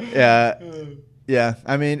me. Yeah.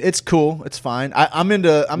 I mean, it's cool. It's fine. I'm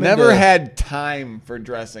into. Never had time for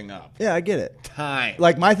dressing up. Yeah, I get it. Time.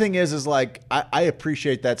 Like my thing is I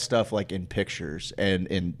appreciate that stuff in pictures and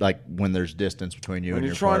in when there's distance between you when and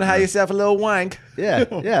you're your trying to partner. have yourself a little wank.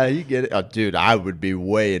 Yeah, you get it. Oh, dude, I would be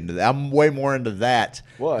way into that. I'm way more into that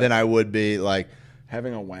What? than I would be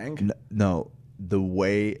Having a wank? no, the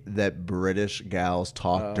way that British gals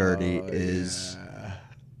talk dirty is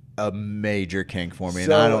a major kink for me, and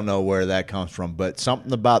So- I don't know where that comes from, but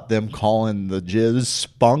something about them calling the jizz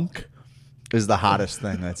spunk is the hottest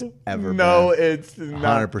thing that's ever No, been. it's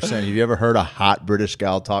not. 100%. Have you ever heard a hot British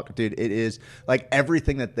gal talk? Dude, it is like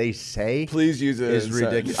everything that they say Please use it is in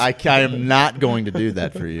ridiculous. sentence. I am not going to do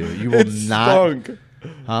that for you. You will It's not. stunk.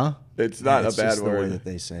 Huh? It's not It's a bad just the way word. that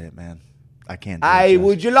they say it, man. I can't do Hey, it, Jess.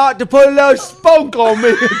 would you like to put a little spunk on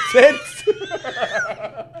me, tits?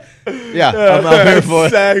 Yeah, I'm here for it.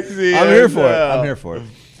 Sexy. I'm here for it. as hell. I'm here for it.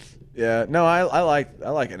 Yeah, no, I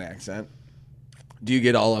like an accent. Do you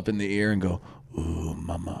get all up in the ear and go, "Ooh,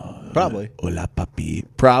 mama"? Probably. Hola, papi.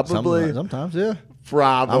 Probably. Sometimes, yeah.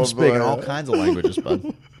 Probably. I'm speaking all kinds of languages,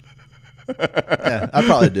 bud. Yeah, I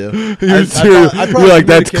probably do. You're probably like,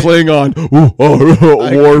 that's communicate- Klingon. Ooh, Worf or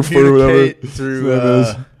whatever. communicate through, That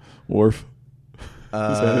is. Worf.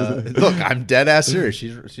 look, I'm dead ass serious.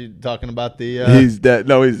 She's talking about the He's dead.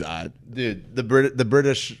 No, he's not. dude. The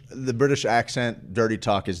British accent, dirty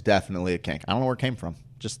talk is definitely a kink. I don't know where it came from.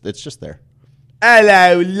 It's just there.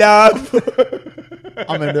 Hello, love.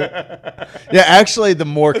 I'm into it. Yeah, actually, the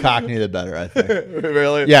more Cockney, the better. I think.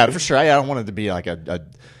 Really? Yeah, for sure. I don't want it to be like a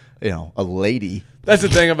lady. That's the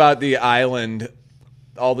thing about the island.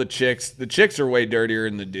 All the chicks are way dirtier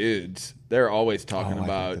than the dudes. They're always talking I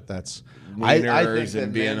about think that's wieners that,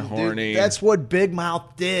 and being man, horny. Dude, that's what Big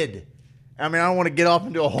Mouth did. I mean, I don't want to get off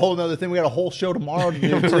into a whole other thing. We got a whole show tomorrow to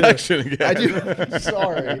do. too. Correction again. I do.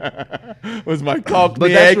 Sorry. Was my Cockney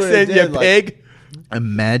But that's what it accent, you did, like- pig?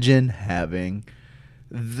 Imagine having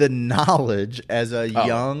the knowledge as a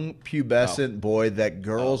young pubescent boy that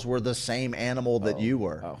girls were the same animal that you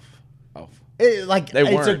were. Oh. It's a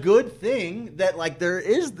weren't. good thing that like there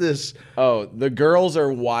is this Oh, the girls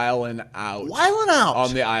are wilding out.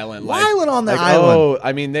 on the island. Wilding on the like, island. Oh,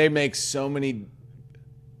 I mean, they make so many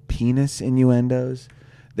penis innuendos.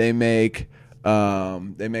 They make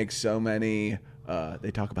so many.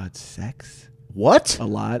 They talk about sex What? a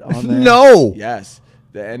lot on there. No. Yes,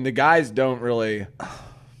 and the guys don't really.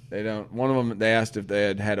 They don't. One of them, they asked if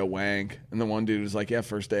they had a wank, and the one dude was like, "Yeah,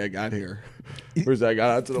 first day I got here. First day I got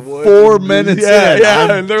out to the woods. 4 minutes yeah, in, yeah."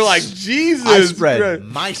 I'm- And they're like, "Jesus, I spread Christ."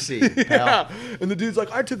 my seed, pal. Yeah. And the dude's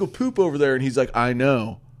like, "I took a poop over there," and he's like, "I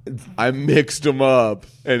know. I mixed them up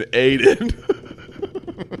and ate it."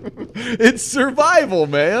 It's survival,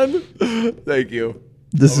 man. Thank you.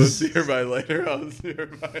 I'll see her by later.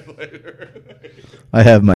 I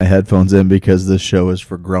have my headphones in because this show is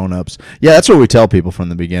for grown-ups. Yeah, that's what we tell people from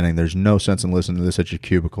the beginning. There's no sense in listening to this at your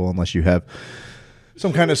cubicle unless you have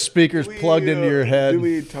some kind of speakers plugged into your head. Do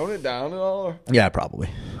we tone it down at all? Yeah, probably.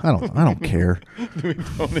 I don't care. Do we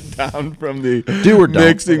tone it down from the Do or don't.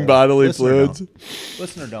 mixing bodily Listen or fluids? don't.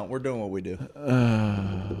 Listen or don't. We're doing what we do.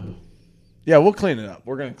 Yeah, we'll clean it up.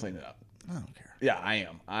 We're going to clean it up. I don't care. Yeah, I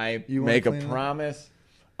am. I You wanna make a clean it up? promise.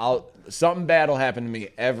 Something bad will happen to me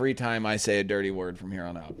every time I say a dirty word from here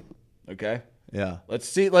on out. Okay? Yeah. Let's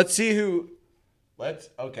see who.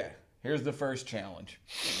 Okay. Here's the first challenge.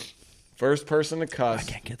 First person to cuss.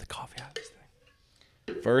 Can't get the coffee out of this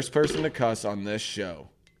thing. First person to cuss on this show.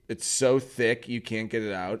 It's so thick you can't get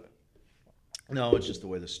it out. No, it's just the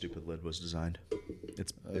way the stupid lid was designed.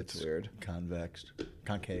 It's weird.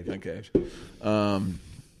 Concave. Okay.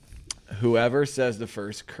 Whoever says the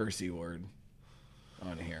first cursey word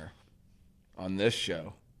on here, on this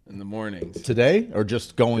show, in the mornings. Today or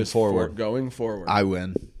just going forward? Going forward. I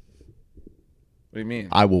win. What do you mean?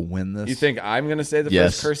 I will win this. You think I'm going to say the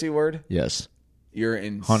Yes. first cursey word? Yes. You're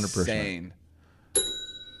insane. 100%.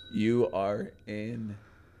 You are in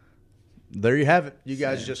There you have it. You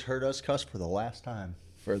guys just heard us cuss for the last time.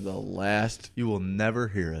 for the last. You will never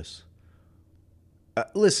hear us.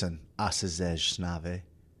 Listen, Asazej Snave.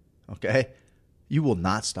 Okay? You will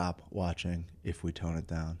not stop watching if we tone it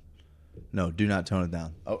down. No, do not tone it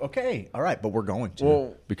down. Oh, okay. All right, but we're going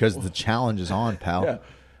to. Because the challenge is on, pal. Yeah.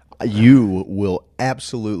 You will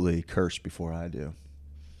absolutely curse before I do.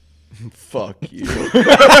 Fuck you.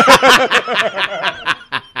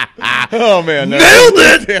 Oh man, no. Nailed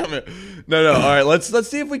it! Damn it! No. All right, let's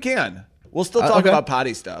see if we can. We'll still talk okay. about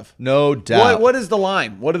potty stuff. No doubt. What is the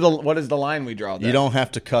line? What is the line we draw? There? You don't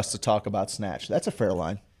have to cuss to talk about Snatch. That's a fair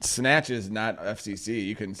line. Snatch is not FCC.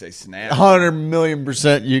 You couldn't say snatch.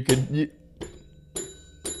 100,000,000% you could. You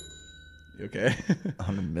okay?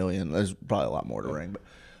 100 million. There's probably a lot more to ring,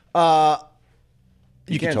 but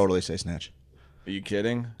you can can't- totally say Snatch. Are you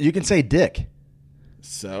kidding? You can say dick.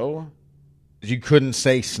 So You couldn't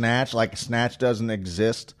say Snatch like Snatch doesn't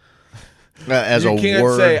exist as you a can't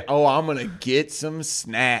word. say, "Oh, I'm gonna get some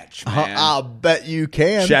snatch." Man. I'll bet you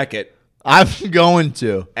can. Check it. I'm going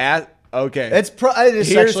to. Okay. It is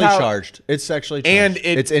Here's sexually how- charged. It's sexually charged. and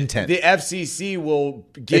it's intent. The FCC will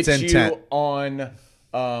get It's intent. you on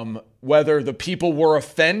whether the people were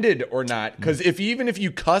offended or not. Because even if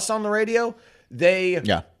you cuss on the radio,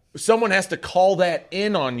 someone has to call that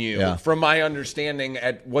in on you. Yeah. From my understanding,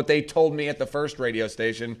 at what they told me at the first radio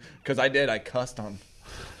station, because I cussed on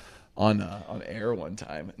air one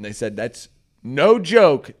time, and they said that's no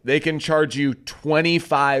joke. They can charge you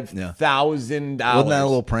 $25,000. Wasn't that a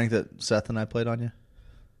little prank that Seth and I played on you?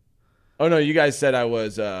 Oh no, you guys said I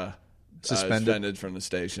was suspended from the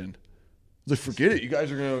station. I was like, forget it. You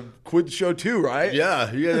guys are gonna quit the show too, right? Yeah.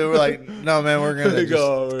 They were like, no, man, we're gonna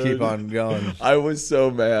just keep on going. I was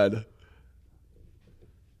so mad.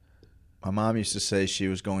 My mom used to say she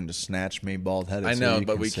was going to snatch me bald-headed. I know, so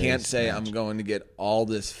but we can't say snatch. I'm going to get all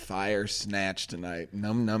this fire snatched tonight.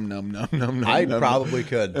 Num, num, num, num, num, I num. probably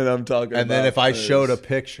could. And I'm talking And then about if I this. showed a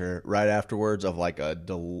picture right afterwards of like a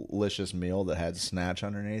delicious meal that had snatch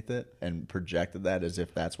underneath it and projected that as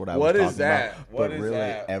if that's what I was What talking is that? about. What but is really,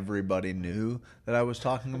 that? everybody knew that I was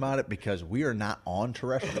talking about it because we are not on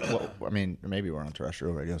terrestrial. Well, I mean, maybe we're on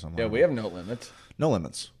terrestrial radio. Yeah, we have no limits. no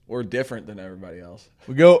limits. We're different than everybody else.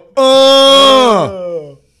 We go,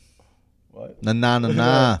 What?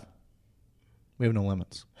 nah. We have no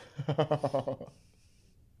limits. The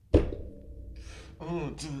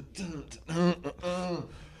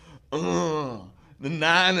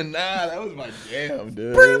nine. That was my jam,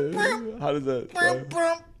 dude. How does that sound?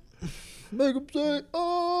 Make them say,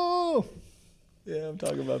 oh. Yeah, I'm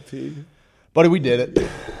talking about pee. Buddy, we did it.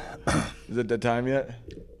 Is it that time yet?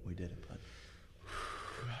 We did it, bud.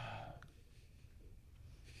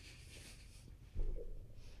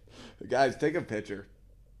 Guys, take a picture.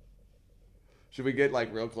 Should we get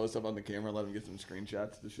like real close up on the camera and let them get some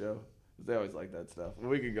screenshots to show? They always like that stuff.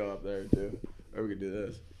 We could go up there too. Or we could do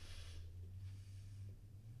this.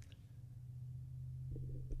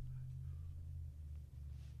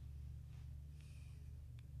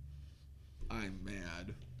 I'm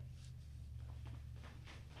mad.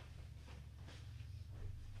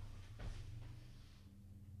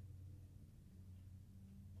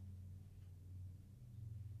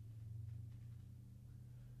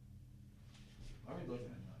 Why are we looking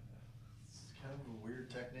at me like that? It's kind of a weird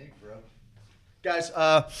technique, bro. Guys,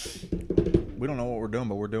 we don't know what we're doing,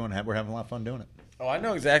 but we're having a lot of fun doing it. Oh, I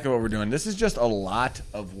know exactly what we're doing. This is just a lot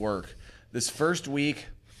of work. This first week,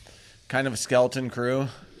 kind of a skeleton crew.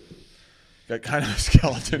 Got kind of a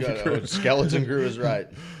skeleton crew. Skeleton crew is right.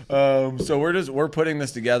 So we're putting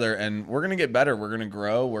this together, and we're gonna get better. We're gonna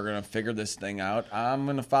grow. We're gonna figure this thing out. I'm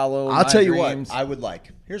gonna follow. I'll tell you dreams. what I would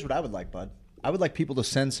like. Here's what I would like, bud. I would like people to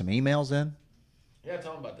send some emails in. Yeah,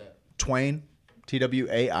 tell them about that. Twain,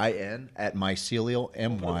 TWAIN at mycelial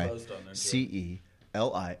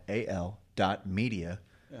MyCelial.media.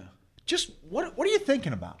 Yeah. Just what are you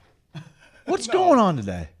thinking about? What's going on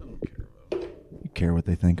today? I don't care about it. You care what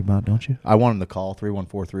they think about, don't you? I want them to call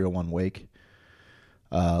 314-301-WAKE.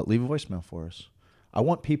 Leave a voicemail for us. I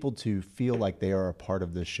want people to feel like they are a part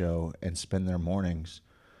of this show and spend their mornings,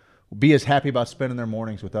 be as happy about spending their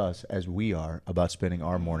mornings with us as we are about spending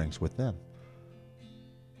our mornings with them.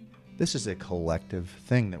 This is a collective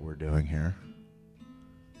thing that we're doing here.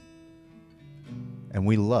 And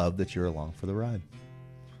we love that you're along for the ride.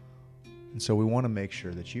 And so we want to make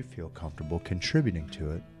sure that you feel comfortable contributing to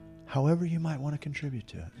it, however you might want to contribute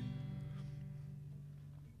to it.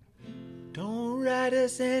 Don't write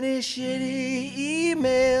us any shitty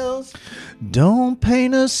emails. Don't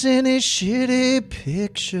paint us any shitty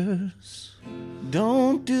pictures.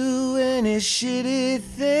 Don't do any shitty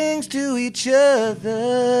things to each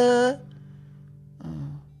other.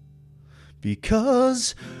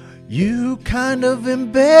 Because you kind of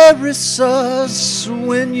embarrass us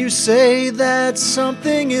when you say that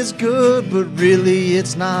something is good, but really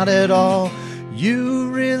it's not at all. You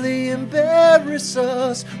really embarrass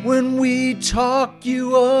us when we talk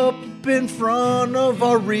you up in front of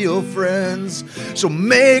our real friends. So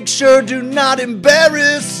make sure do not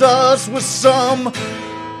embarrass us with some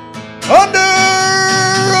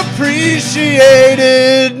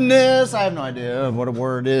underappreciatedness. I have no idea what a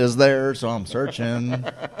word is there, so I'm searching.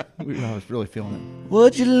 I was really feeling it.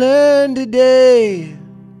 What'd you learn today?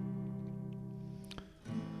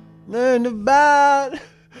 Learned about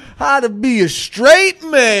how to be a straight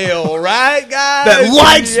male, right, guys? That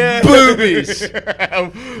likes boobies.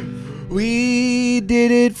 We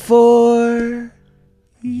did it for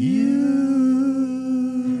you.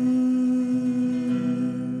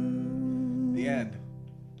 The end.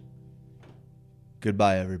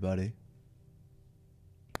 Goodbye, everybody.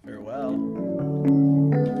 Farewell.